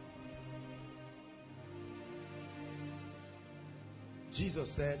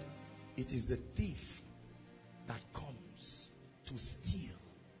 Jesus said, it is the thief that comes to steal,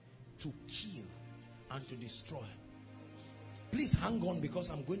 to kill, and to destroy. Please hang on, because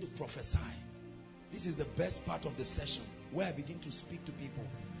I'm going to prophesy. This is the best part of the session where I begin to speak to people.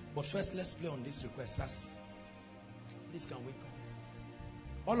 But first, let's play on this request. Sas, please can we come?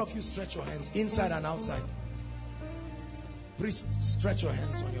 All of you stretch your hands inside and outside. Please stretch your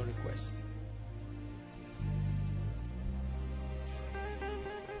hands on your request.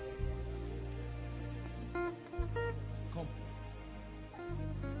 Come.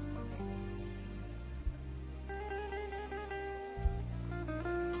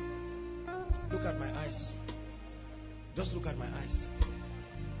 Look at my eyes. Just look at my eyes.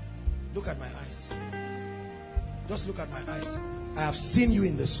 Look at my eyes. Just look at my eyes. I have seen you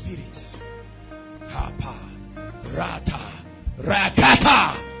in the spirit. Hapa, rata,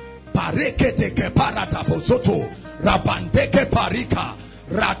 rakata, parekete ke parata posoto, rabandeke parika,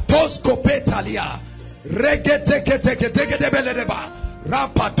 ratosko petalia, regete ke teke teke de belereba,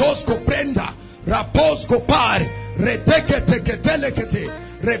 rapatosko prenda, raposko par, redeke teke telekete,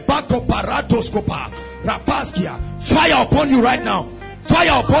 rebako paratosko pa, rapaskia. Fire upon you right now.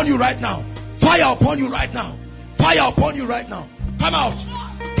 Fire upon you right now. Fire upon you right now. Fire upon you right now. Come out.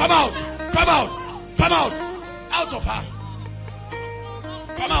 Come out. Come out. Come out. Out of her.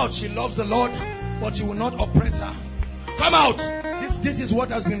 Come out. She loves the Lord, but you will not oppress her. Come out. This is what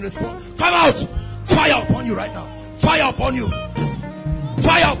has been responsible. Come out. Fire upon you right now. Fire upon you.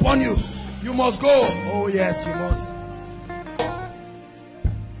 Fire upon you. You must go. Oh yes, you must.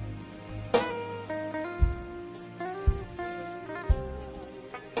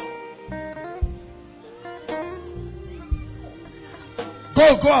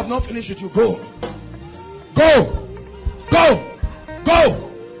 Go, go. I've not finished with you. Go. Go. Go.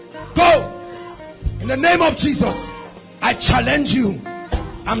 Go. Go. In the name of Jesus, I challenge you.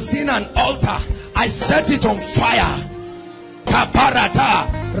 I'm seeing an altar. I set it on fire. Kaparata.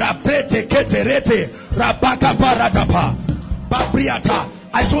 Rabrete keterete. Rabaka paratapa. Babriata.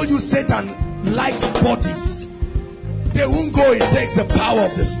 I told you Satan likes bodies. They won't go. It takes the power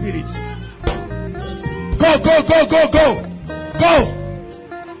of the Spirit. Go, go, go, go, go. Go.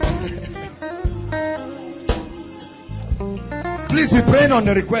 Please be praying on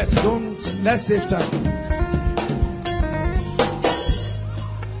the request. Let's save time.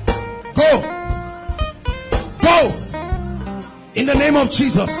 Go. Go. In the name of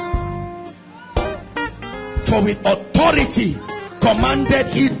Jesus. For with authority commanded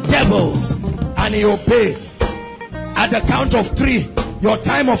he devils, and he obeyed. At the count of 3, your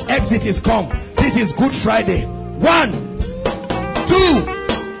time of exit is come. This is Good Friday. 1, 2,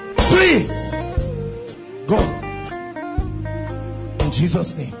 3. Go. In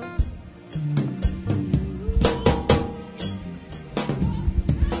Jesus' name.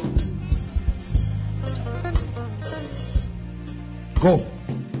 Go.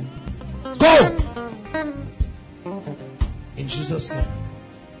 Go. In Jesus' name.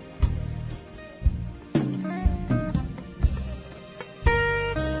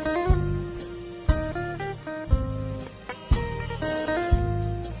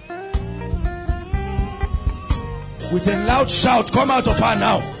 With a loud shout, come out of her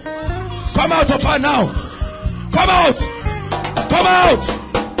now. Come out of her now. Come out. Come out.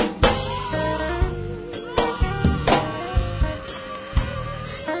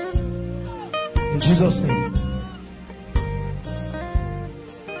 In Jesus' name.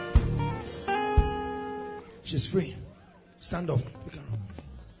 She's free. Stand up. Pick her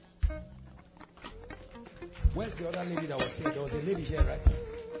up. Where's the other lady that was here? There was a lady here right now.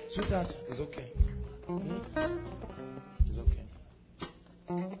 Sweetheart, it's okay. It's okay.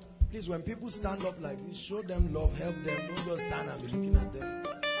 Please, when people stand up like this, show them love, help them. Don't just stand and be looking at them.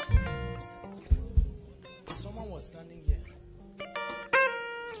 Someone was standing here.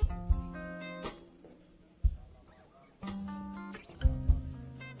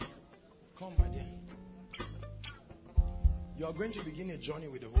 Come, my dear. You are going to begin a journey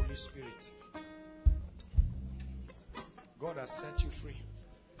with the Holy Spirit. God has set you free.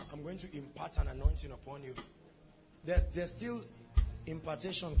 I'm going to impart an anointing upon you. There's still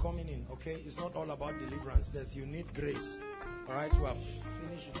impartation coming in, okay? It's not all about deliverance. You need grace. All right, you have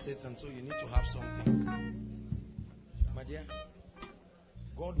finished with Satan, so you need to have something. My dear,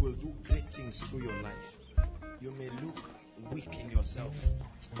 God will do great things through your life. You may look weak in yourself,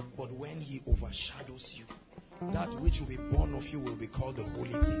 but when he overshadows you, that which will be born of you will be called the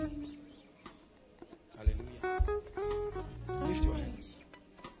holy thing. Hallelujah. Lift your hands.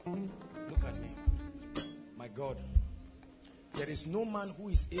 Look at me. My God, there is no man who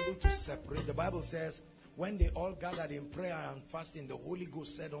is able to separate. The Bible says, when they all gathered in prayer and fasting, the Holy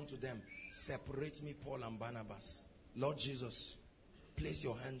Ghost said unto them, separate me, Paul and Barnabas. Lord Jesus, place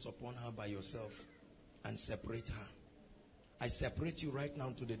your hands upon her by yourself and separate her. I separate you right now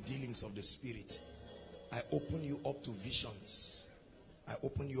to the dealings of the Spirit. I open you up to visions. I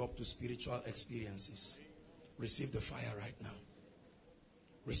open you up to spiritual experiences. Receive the fire right now.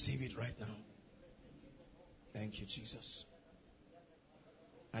 Receive it right now. Thank you, Jesus.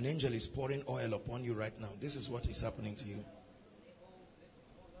 An angel is pouring oil upon you right now. This is what is happening to you.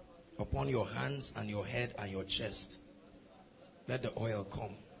 Upon your hands and your head and your chest. Let the oil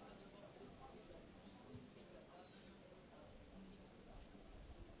come.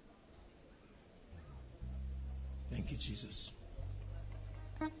 Thank you, Jesus.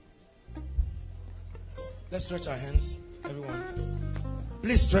 Let's stretch our hands, everyone.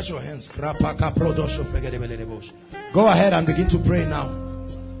 Please stretch your hands. Go ahead and begin to pray now.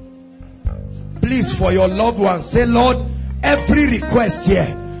 Please, for your loved ones, say, Lord, every request here,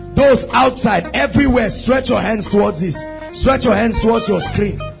 those outside, everywhere, stretch your hands towards this. Stretch your hands towards your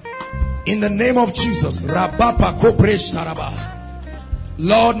screen. In the name of Jesus.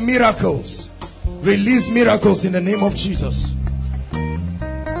 Lord, miracles. Release miracles in the name of Jesus.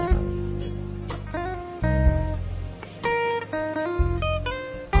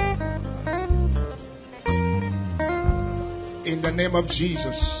 In the name of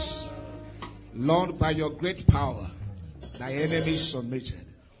Jesus. Lord, by your great power, thy enemies submitted.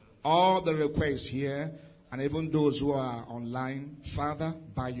 All the requests here, and even those who are online, Father,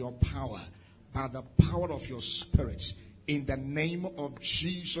 by your power, by the power of your Spirit, in the name of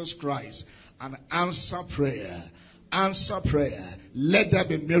Jesus Christ, and answer prayer. Answer prayer. Let there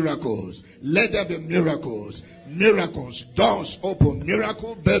be miracles. Let there be miracles. Miracles. Doors open.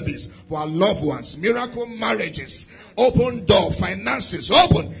 Miracle babies for our loved ones. Miracle marriages. Open door. Finances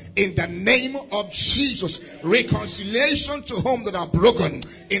open. In the name of Jesus. Reconciliation to home that are broken.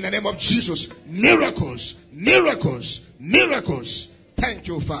 In the name of Jesus. Miracles. Miracles. Miracles. Thank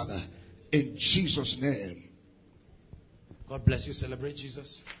you, Father. In Jesus' name. God bless you. Celebrate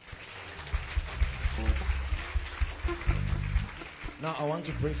Jesus. Now I want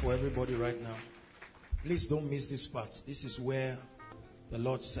to pray for everybody right now. Please don't miss this part. This is where the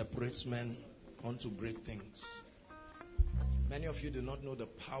Lord separates men unto great things. Many of you do not know the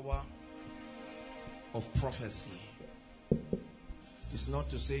power of prophecy. It's not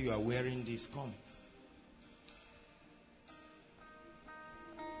to say you are wearing this. Come.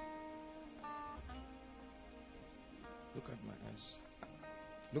 Look at my eyes.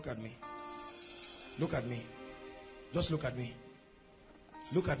 Look at me. Look at me. Just look at me.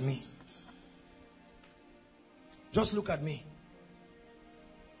 Look at me. Just look at me.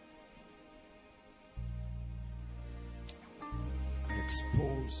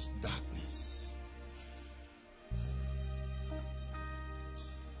 Expose darkness.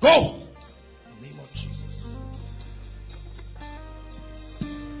 Go! In the name of Jesus.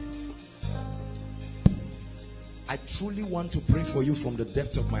 I truly want to pray for you from the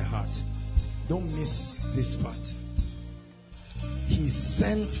depth of my heart. Don't miss this part. He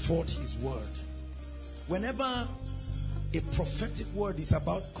sent forth his word. Whenever a prophetic word is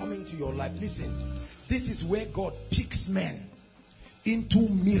about coming to your life, listen, this is where God picks men into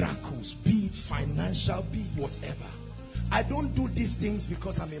miracles, be it financial, be it whatever. I don't do these things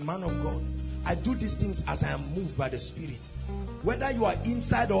because I'm a man of God. I do these things as I am moved by the Spirit. Whether you are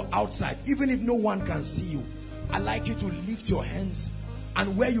inside or outside, even if no one can see you, I like you to lift your hands,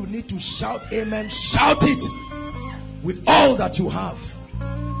 and where you need to shout amen, shout it with all that you have.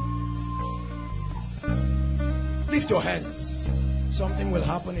 Lift your hands. Something will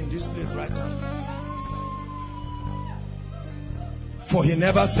happen in this place right now. For he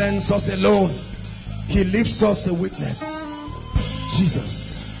never sends us alone. He leaves us a witness.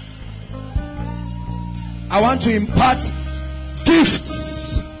 Jesus. I want to impart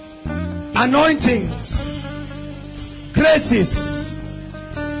gifts, anointings, graces.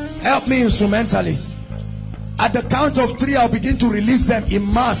 Help me, instrumentalists. At the count of 3, I'll begin to release them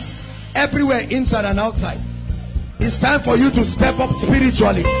in mass, everywhere, inside and outside. It's time for you to step up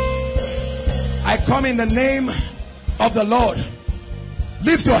spiritually. I come in the name of the Lord.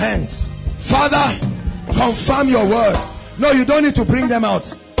 Lift your hands. Father, confirm your word. No, you don't need to bring them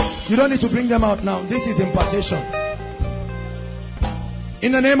out. You don't need to bring them out now. This is impartation.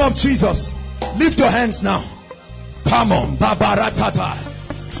 In the name of Jesus, lift your hands now. Come on, Babaratata.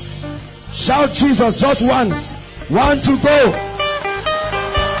 Shout Jesus just once. 1, 2, go.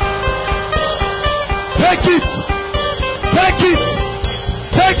 Take it. Take it.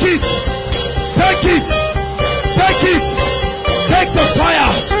 Take it. Take it. Take it. Take the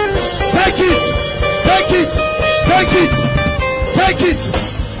fire. Take it. Take it. Take it. Take it.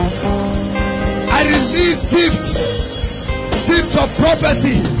 I release gifts. Gifts of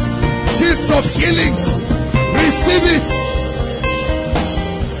prophecy. Gifts of healing. Receive it.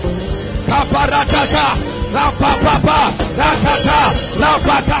 Kaparatata. La papa, la kata, la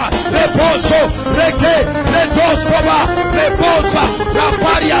baka, reposo, reke, retoscoba, reposa, la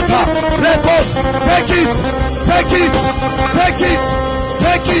pariata, repos. Take it, take it, take it,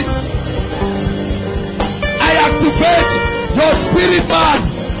 take it. I activate your spirit man.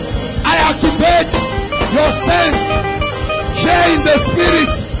 I activate your sense. Hear in the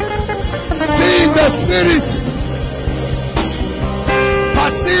spirit, see in the spirit,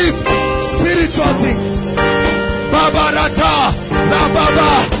 perceive spiritual things. Babarata, Rababa,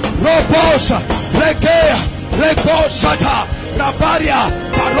 Robosha, Rekea, Rekoshata, Rabaria,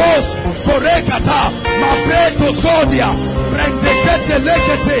 Paros, Korekata, Mabeto Sodia, Rendekete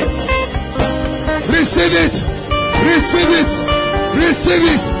Lekete. Receive it, receive it, receive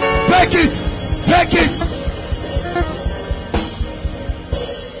it, take it, take it.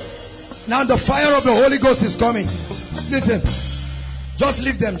 Now the fire of the Holy Ghost is coming. Listen, just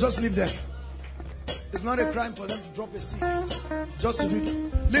leave them, just leave them. It's not a crime for them to drop a seed. Just to do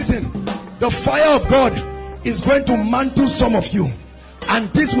it. Listen, the fire of God is going to mantle some of you,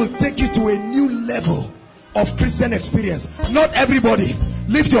 and this will take you to a new level of Christian experience. Not everybody.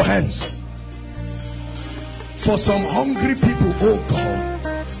 Lift your hands. For some hungry people, oh God,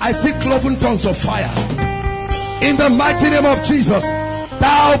 I see cloven tongues of fire. In the mighty name of Jesus,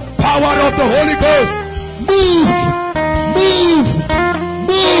 thou power of the Holy Ghost, move, move,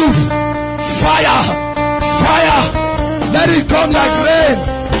 move. Fire, fire. Let it come like rain.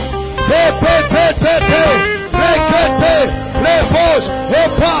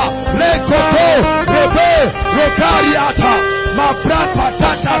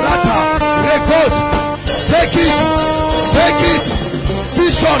 Take it, take it.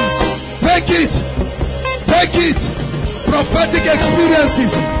 Visions, take it, take it. Prophetic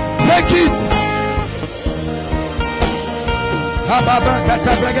experiences, take it.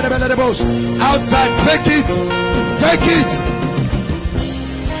 Outside, take it, take it.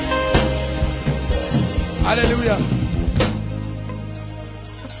 Hallelujah.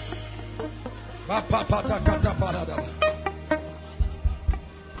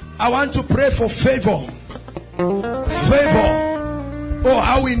 I want to pray for favor. Favor. Oh,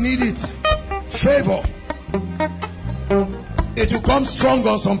 how we need it. Favor. It will come strong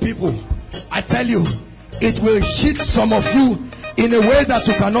on some people. I tell you, it will hit some of you in a way that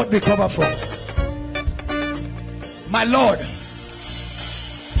you cannot recover from. My Lord,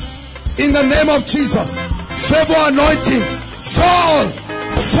 in the name of Jesus, favor anointing, fall,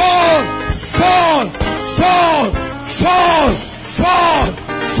 fall, fall, fall, fall, fall,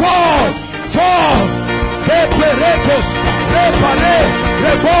 fall, fall.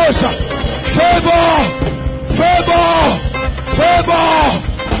 Favor, favor, favor,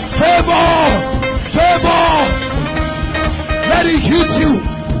 favor, favor. Let it hit you.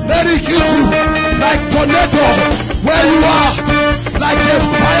 Let it hit you like tornado where you are, like a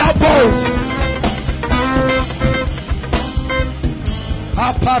firebolt.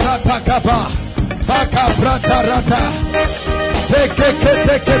 Aparata kaba, baka brata rata,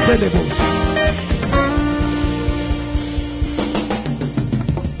 teke telebo.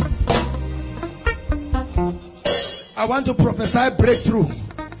 I want to prophesy breakthrough,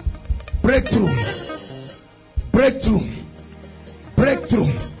 breakthrough, breakthrough,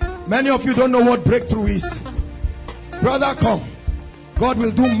 breakthrough. Many of you don't know what breakthrough is. Brother, come. God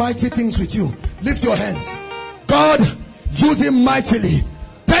will do mighty things with you. Lift your hands. God, use him mightily.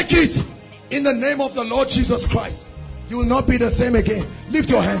 Take it in the name of the Lord Jesus Christ. You will not be the same again. Lift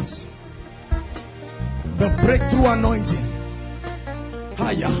your hands. The breakthrough anointing.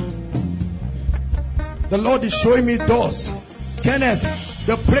 Higher. The Lord is showing me doors. Kenneth,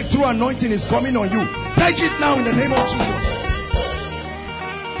 the breakthrough anointing is coming on you. Take it now in the name of Jesus.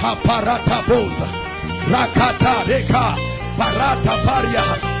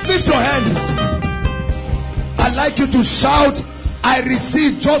 Lift your hands. I'd like you to shout, I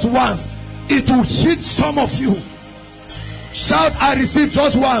receive just once. It will hit some of you. Shout, I receive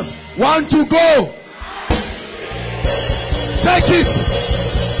just once. 1, 2, go. Take it.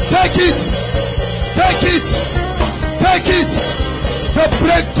 Take it. Take it. Take it. The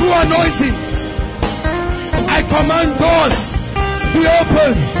breakthrough anointing. I command doors be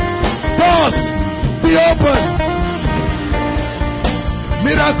open. Doors be open.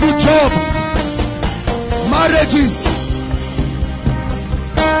 Miracle jobs. Marriages.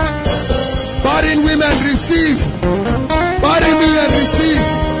 Barren women receive. Barren women receive.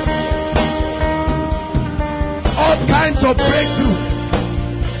 All kinds of breakthrough.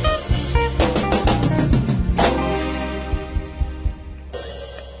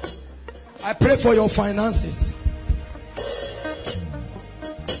 I pray for your finances.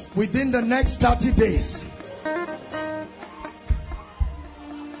 Within the next 30 days.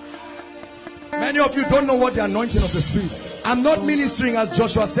 Many of you don't know what the anointing of the Spirit. I'm not ministering as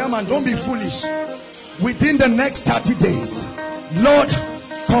Joshua Selman. Don't be foolish. Within the next 30 days, Lord,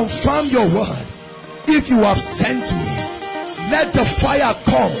 confirm your word. If you have sent me, let the fire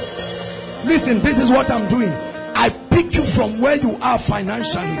come. Listen, this is what I'm doing. I pick you from where you are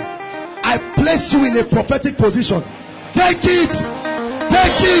financially. I place you in a prophetic position. Take it.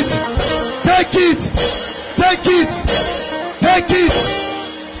 Take it. Take it. Take it. Take it.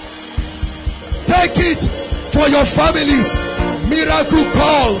 Take it for your families. Miracle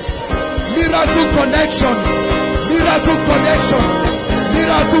calls. Miracle connections. Miracle connections.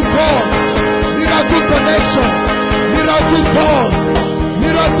 Miracle calls. Miracle connections. Miracle calls.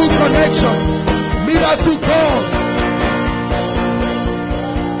 Miracle connections. Miracle calls.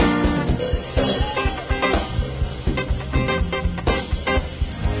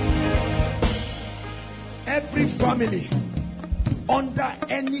 Every family under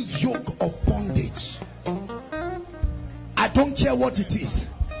any yoke of bondage, I don't care what it is,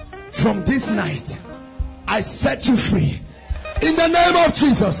 from this night I set you free. In the name of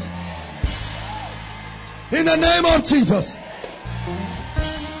Jesus. In the name of Jesus.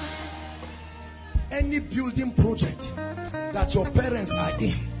 Any building project that your parents are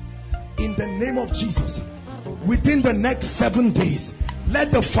in the name of Jesus, within the next 7 days,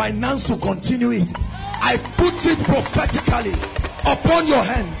 let the finance to continue it. I put it prophetically upon your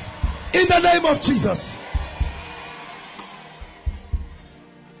hands. In the name of Jesus.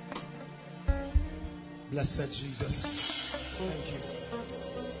 Blessed Jesus. Thank you.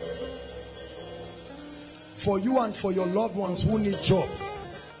 For you and for your loved ones who need jobs,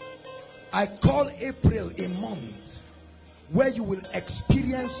 I call April a month where you will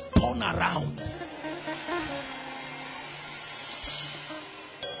experience turnaround.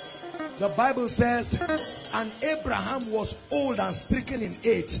 The Bible says, and Abraham was old and stricken in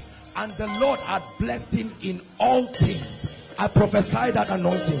age, and the Lord had blessed him in all things. I prophesy that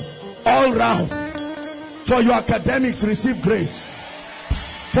anointing all round. For your academics, receive grace.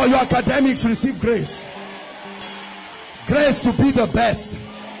 For your academics, receive grace. Grace to be the best.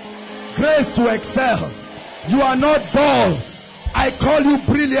 Grace to excel. You are not dull. I call you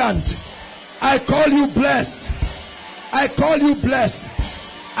brilliant. I call you blessed. I call you blessed.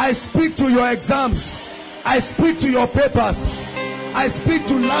 I speak to your exams. I speak to your papers. I speak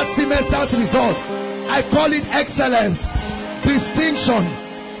to last semester's result. I call it excellence, distinction.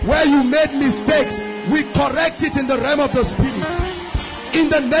 Where you made mistakes, we correct it in the realm of the spirit. In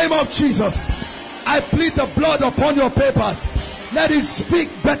the name of Jesus, I plead the blood upon your papers. Let it speak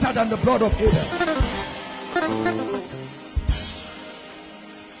better than the blood of Abel.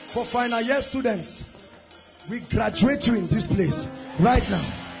 For final year students, we graduate you in this place right now.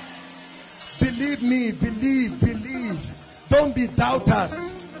 Believe me, believe. Don't be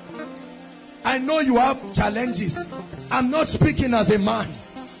doubters. I know you have challenges. I'm not speaking as a man.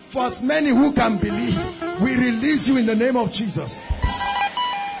 For as many who can believe, we release you in the name of Jesus.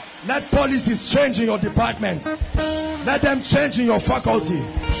 Let policies change in your department. Let them change in your faculty.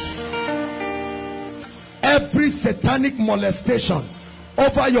 Every satanic molestation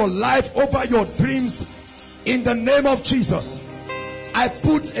over your life, over your dreams, in the name of Jesus, I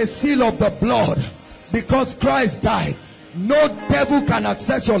put a seal of the blood. Because Christ died, no devil can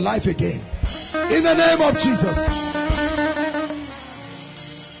access your life again. In the name of Jesus,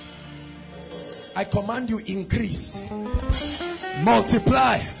 I command you, increase,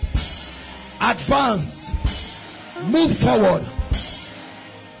 multiply, advance, move forward.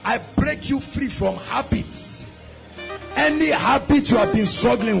 I break you free from habits. Any habit you have been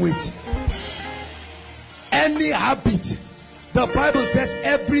struggling with, any habit. The Bible says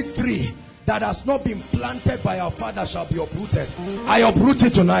every tree that has not been planted by our Father shall be uprooted. I uproot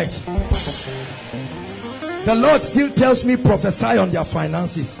it tonight. The Lord still tells me prophesy on their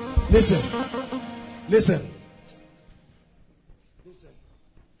finances. Listen.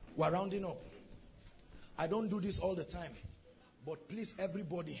 We're rounding up. I don't do this all the time, but please,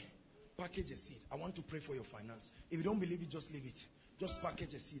 everybody, package a seed. I want to pray for your finance. If you don't believe it, just leave it. Just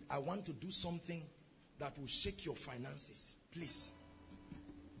package a seed. I want to do something that will shake your finances. Please.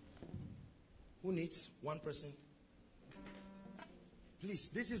 Who needs? One person. Please,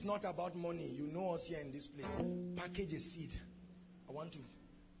 this is not about money. You know us here in this place. Package a seed. I want to.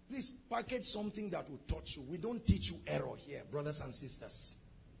 Please package something that will touch you. We don't teach you error here, brothers and sisters.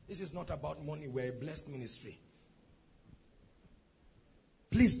 This is not about money. We're a blessed ministry.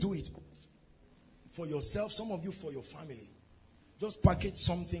 Please do it for yourself. Some of you for your family. Just package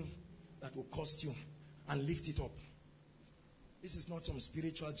something that will cost you and lift it up. This is not some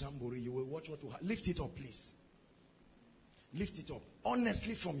spiritual jamboree. You will watch what will happen. Lift it up, please. Lift it up.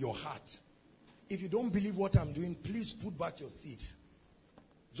 Honestly, from your heart. If you don't believe what I'm doing, please put back your seed.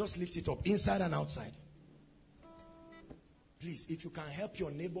 Just lift it up, inside and outside. Please, if you can help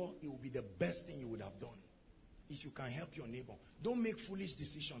your neighbor, it will be the best thing you would have done. If you can help your neighbor. Don't make foolish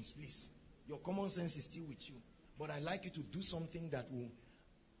decisions, please. Your common sense is still with you. But I'd like you to do something that will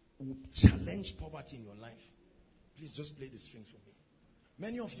challenge poverty in your life. Please just play the strings for me.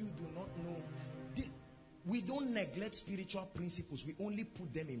 Many of you do not know. We don't neglect spiritual principles. We only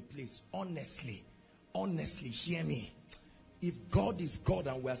put them in place. Honestly, hear me. If God is God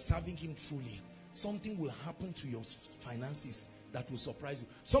and we are serving him truly, something will happen to your finances that will surprise you.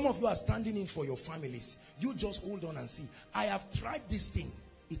 Some of you are standing in for your families. You just hold on and see. I have tried this thing.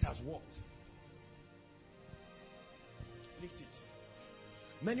 It has worked. Lift it.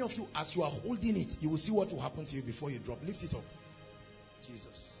 Many of you, as you are holding it, you will see what will happen to you before you drop. Lift it up.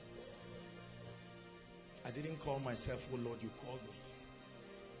 Jesus. I didn't call myself, oh Lord, you called me.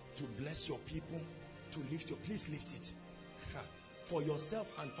 To bless your people, to lift your, please lift it. For yourself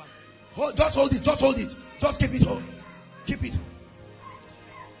and family. Just hold it. Just hold it. Just keep it hold. Keep it.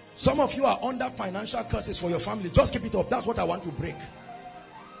 Some of you are under financial curses for your family. Just keep it up. That's what I want to break.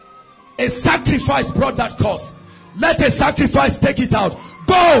 A sacrifice brought that curse. Let a sacrifice take it out.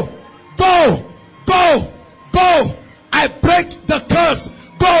 Go. Go. Go. Go. I break the curse.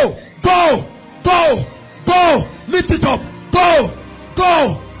 Go. Go. Go. Go. Lift it up. Go.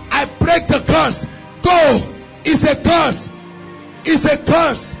 Go. I break the curse. Go. It's a curse. It's a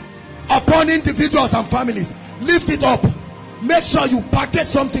curse upon individuals and families. Lift it up. Make sure you package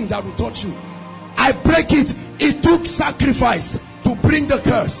something that will touch you. I break it. It took sacrifice to bring the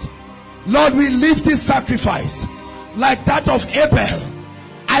curse. Lord, we lift this sacrifice like that of Abel.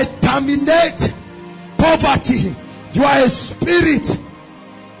 I terminate poverty. You are a spirit.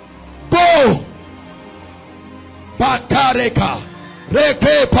 Go. Bakareka.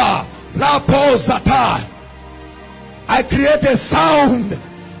 Rekepa. Rapozata. I create a sound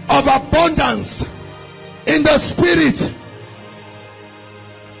of abundance in the spirit.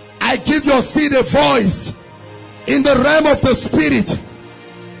 I give your seed a voice in the realm of the spirit.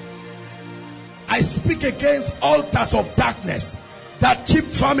 I speak against altars of darkness that keep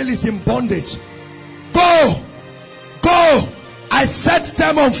families in bondage. Go. Go. I set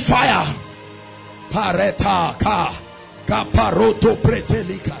them on fire. Pareta ka kaparoto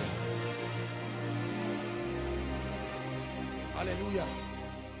pretelika. Hallelujah.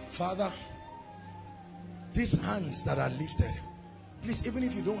 Father, these hands that are lifted, please, even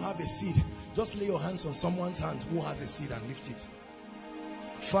if you don't have a seed, just lay your hands on someone's hand who has a seed and lift it.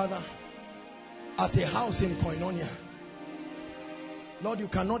 Father, as a house in Koinonia, Lord, you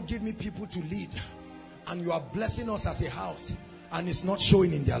cannot give me people to lead, and you are blessing us as a house, and it's not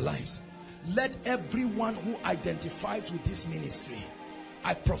showing in their lives. Let everyone who identifies with this ministry,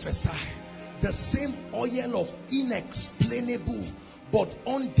 I prophesy, the same oil of inexplainable but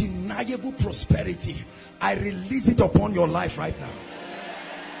undeniable prosperity, I release it upon your life right now.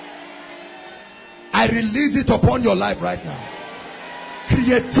 I release it upon your life right now.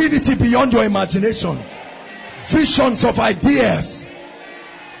 Creativity beyond your imagination, visions of ideas,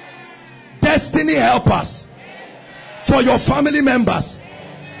 destiny helpers for your family members.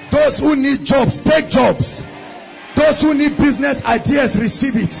 Those who need jobs, take jobs. Those who need business ideas,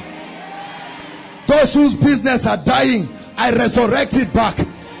 receive it. Those whose business are dying, I resurrect it back.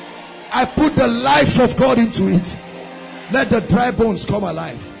 I put the life of God into it. Let the dry bones come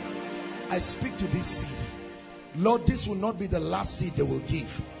alive. I speak to this seed. Lord, this will not be the last seed they will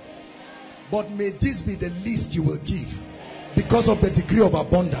give, but may this be the least you will give, because of the degree of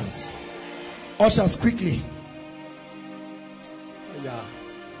abundance. Ushers, quickly. Yeah,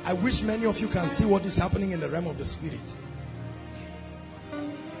 I wish many of you can see what is happening in the realm of the spirit.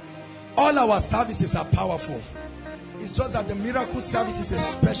 All our services are powerful. It's just that the miracle service is a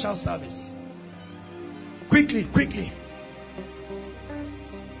special service. Quickly, quickly.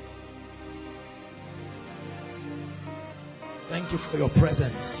 Thank you for your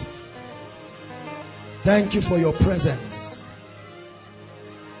presence. Thank you for your presence.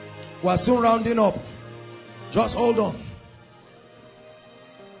 We're soon rounding up. Just hold on.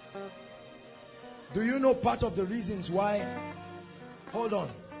 Do you know part of the reasons why? Hold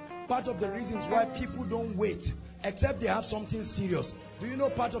on. Part of the reasons why people don't wait except they have something serious. Do you know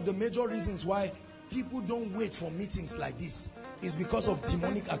part of the major reasons why people don't wait for meetings like this is because of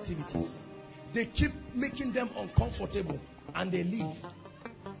demonic activities? They keep making them uncomfortable and they leave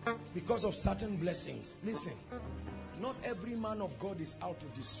because of certain blessings. Listen, not every man of God is out to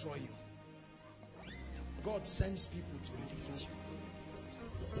destroy you. God sends people to lift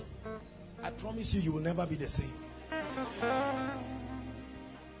you. I promise you, you will never be the same.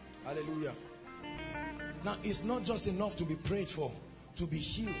 Hallelujah. Now, it's not just enough to be prayed for, to be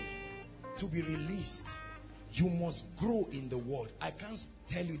healed, to be released. You must grow in the word. I can't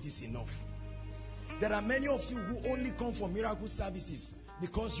tell you this enough. There are many of you who only come for miracle services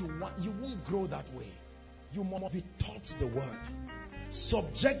because you won't grow that way. You must be taught the word.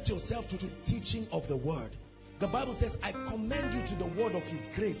 Subject yourself to the teaching of the word. The Bible says, I commend you to the word of his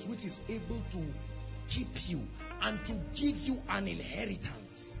grace, which is able to keep you and to give you an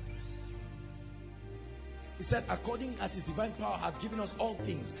inheritance. He said, according as his divine power hath given us all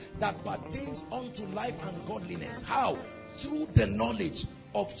things that pertains unto life and godliness. How? Through the knowledge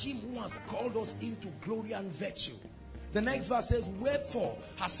of him who has called us into glory and virtue. The next verse says, wherefore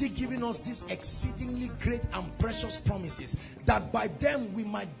has he given us these exceedingly great and precious promises, that by them we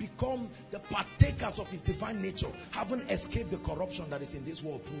might become the partakers of his divine nature, having escaped the corruption that is in this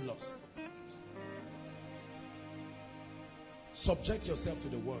world through lust. Subject yourself to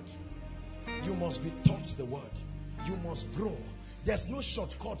the word. You must be taught the word. You must grow. There's no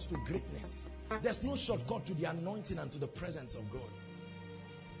shortcut to greatness. There's no shortcut to the anointing and to the presence of God.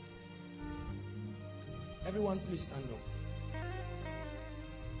 Everyone please stand up.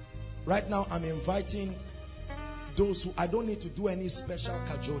 Right now I'm inviting those who, I don't need to do any special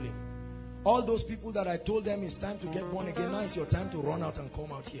cajoling. All those people that I told them it's time to get born again, now it's your time to run out and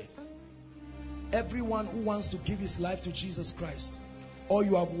come out here. Everyone who wants to give his life to Jesus Christ, or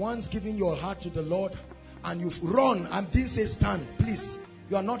you have once given your heart to the Lord and you've run and didn't say stand, please,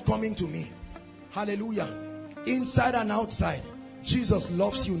 you are not coming to me. Hallelujah. Inside and outside, Jesus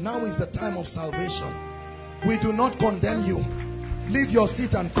loves you. Now is the time of salvation. We do not condemn you. Leave your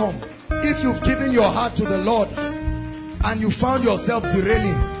seat and come. If you've given your heart to the Lord and you found yourself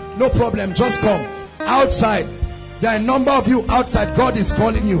derailing, no problem, just come. Outside, there are a number of you outside. God is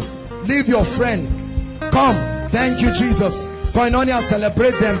calling you. Leave your friend. Come. Thank you, Jesus. Koinonia,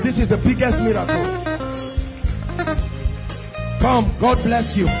 celebrate them. This is the biggest miracle. Come. God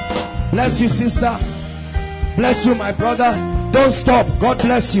bless you. Bless you, sister. Bless you, my brother. Don't stop. God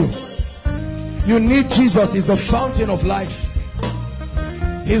bless you. You need Jesus. He's the fountain of life.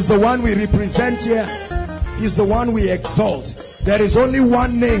 He's the one we represent here. He's the one we exalt. There is only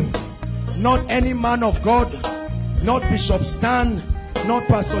one name. Not any man of God. Not Bishop Stan. Not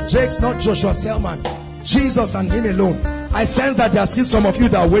Pastor Jakes. Not Joshua Selman. Jesus and him alone. I sense that there are still some of you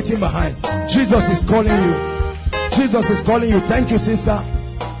that are waiting behind. Jesus is calling you. Jesus is calling you. Thank you, sister.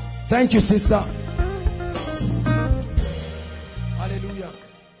 Thank you, sister. Hallelujah.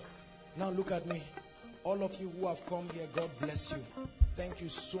 Now look at me. All of you who have come here, God bless you. Thank you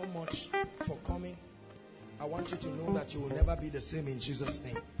so much for coming. I want you to know that you will never be the same in Jesus'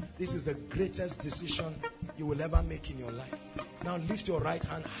 name. This is the greatest decision you will ever make in your life. Now lift your right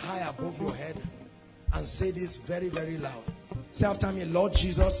hand high above your head and say this very, very loud. Say after me, Lord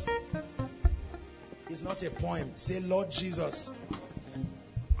Jesus. It's not a poem. Say, Lord Jesus,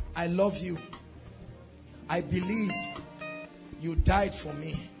 I love you. I believe you died for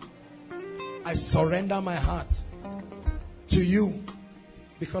me. I surrender my heart to you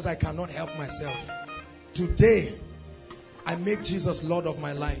because I cannot help myself. Today, I make Jesus Lord of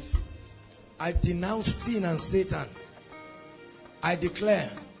my life. I denounce sin and Satan. I declare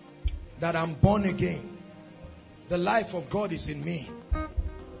that I'm born again. The life of God is in me.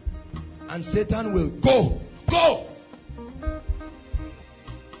 And Satan will go. Go!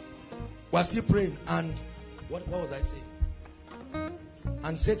 Was he praying? And what was I saying?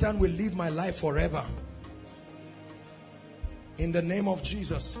 And Satan will live my life forever. In the name of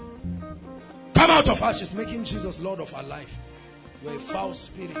Jesus. Come out of her. She's making Jesus Lord of her life. You're a foul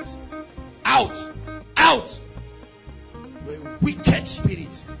spirit. Out. Out. You're a wicked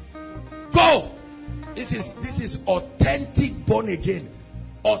spirit. Go. This is authentic born again.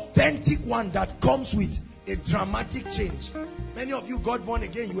 Authentic one that comes with a dramatic change. Many of you got born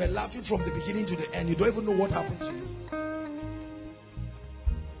again. You were laughing from the beginning to the end. You don't even know what happened to you.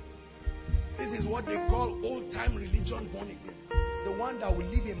 This is what they call old-time religion born again. The one that will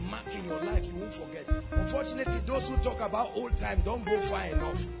leave a mark in your life you won't forget. Unfortunately, those who talk about old time don't go far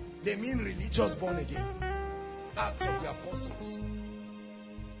enough. They mean religious born again. Acts of the Apostles.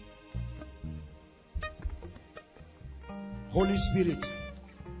 Holy Spirit,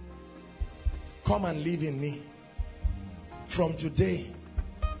 come and live in me. From today,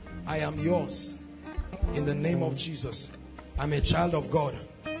 I am yours. In the name of Jesus. I'm a child of God.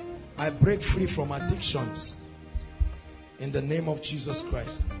 I break free from addictions. In the name of Jesus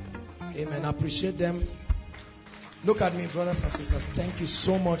Christ. Amen. Appreciate them. Look at me, brothers and sisters. Thank you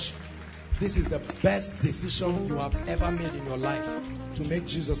so much. This is the best decision you have ever made in your life. To make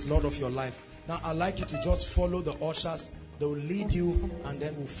Jesus Lord of your life. Now, I'd like you to just follow the ushers. They will lead you and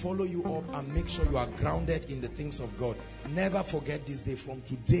then will follow you up and make sure you are grounded in the things of God. Never forget this day. From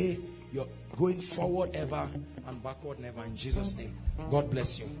today, you're going forward ever and backward never. In Jesus' name. God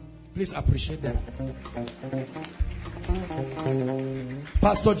bless you. Please appreciate them.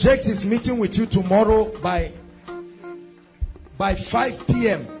 Pastor Jakes is meeting with you tomorrow by 5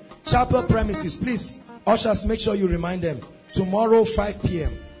 p.m. Chapel premises. Please, ushers, make sure you remind them. Tomorrow, 5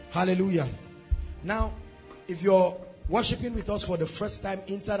 p.m. Hallelujah. Now, if you're worshiping with us for the first time,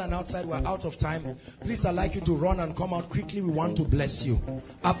 inside and outside, we're out of time. Please, I'd like you to run and come out quickly. We want to bless you.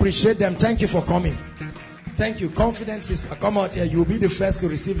 Appreciate them. Thank you for coming. Thank you. Confident sister, come out here. You'll be the first to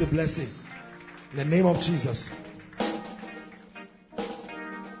receive the blessing. In the name of Jesus.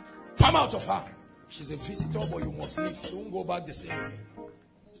 Come out of her. She's a visitor, but you must leave. Don't go back the same way.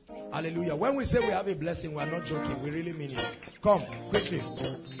 Hallelujah. When we say we have a blessing, we're not joking. We really mean it. Come, quickly.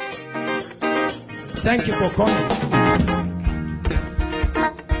 Thank you for coming.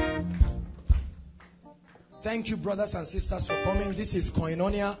 Thank you, brothers and sisters, for coming. This is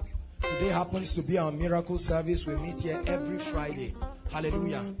Koinonia. Today happens to be our miracle service. We meet here every Friday.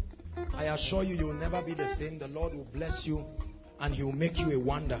 Hallelujah. I assure you, you will never be the same. The Lord will bless you and He will make you a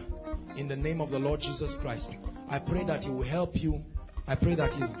wonder in the name of the Lord Jesus Christ. I pray that He will help you. I pray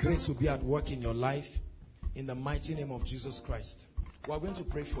that His grace will be at work in your life in the mighty name of Jesus Christ. We are going to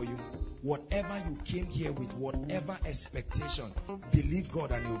pray for you. Whatever you came here with, whatever expectation, believe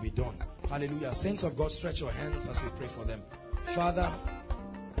God and it will be done. Hallelujah. Saints of God, stretch your hands as we pray for them. Father,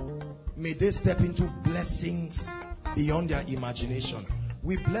 may they step into blessings beyond their imagination.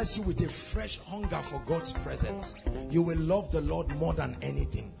 We bless you with a fresh hunger for God's presence. You will love the Lord more than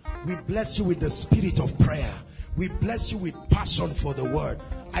anything. We bless you with the spirit of prayer. We bless you with passion for the word.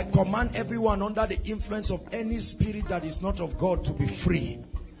 I command everyone under the influence of any spirit that is not of God to be free.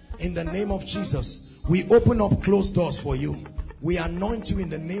 In the name of Jesus, we open up closed doors for you. We anoint you in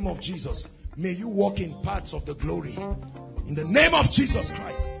the name of Jesus. May you walk in parts of the glory. In the name of Jesus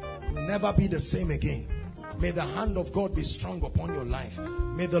Christ, you'll never be the same again. May the hand of God be strong upon your life.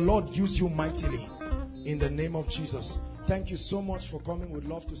 May the Lord use you mightily. In the name of Jesus. Thank you so much for coming. We'd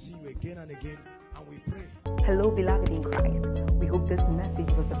love to see you again and again. And we pray. Hello, beloved in Christ. We hope this message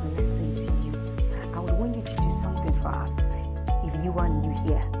was a blessing to you. I would want you to do something for us. If you are new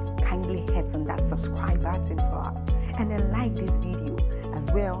here, kindly hit on that subscribe button for us. And then like this video as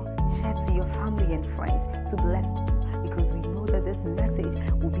well. Share to your family and friends to bless them. Because we know that this message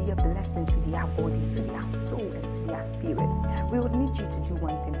will be a blessing to their body, to their soul, and to their spirit. We would need you to do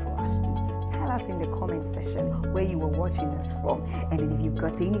one thing for us too. Tell us in the comment section where you were watching us from. And then if you've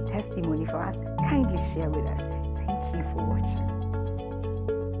got any testimony for us, kindly share with us. Thank you for watching.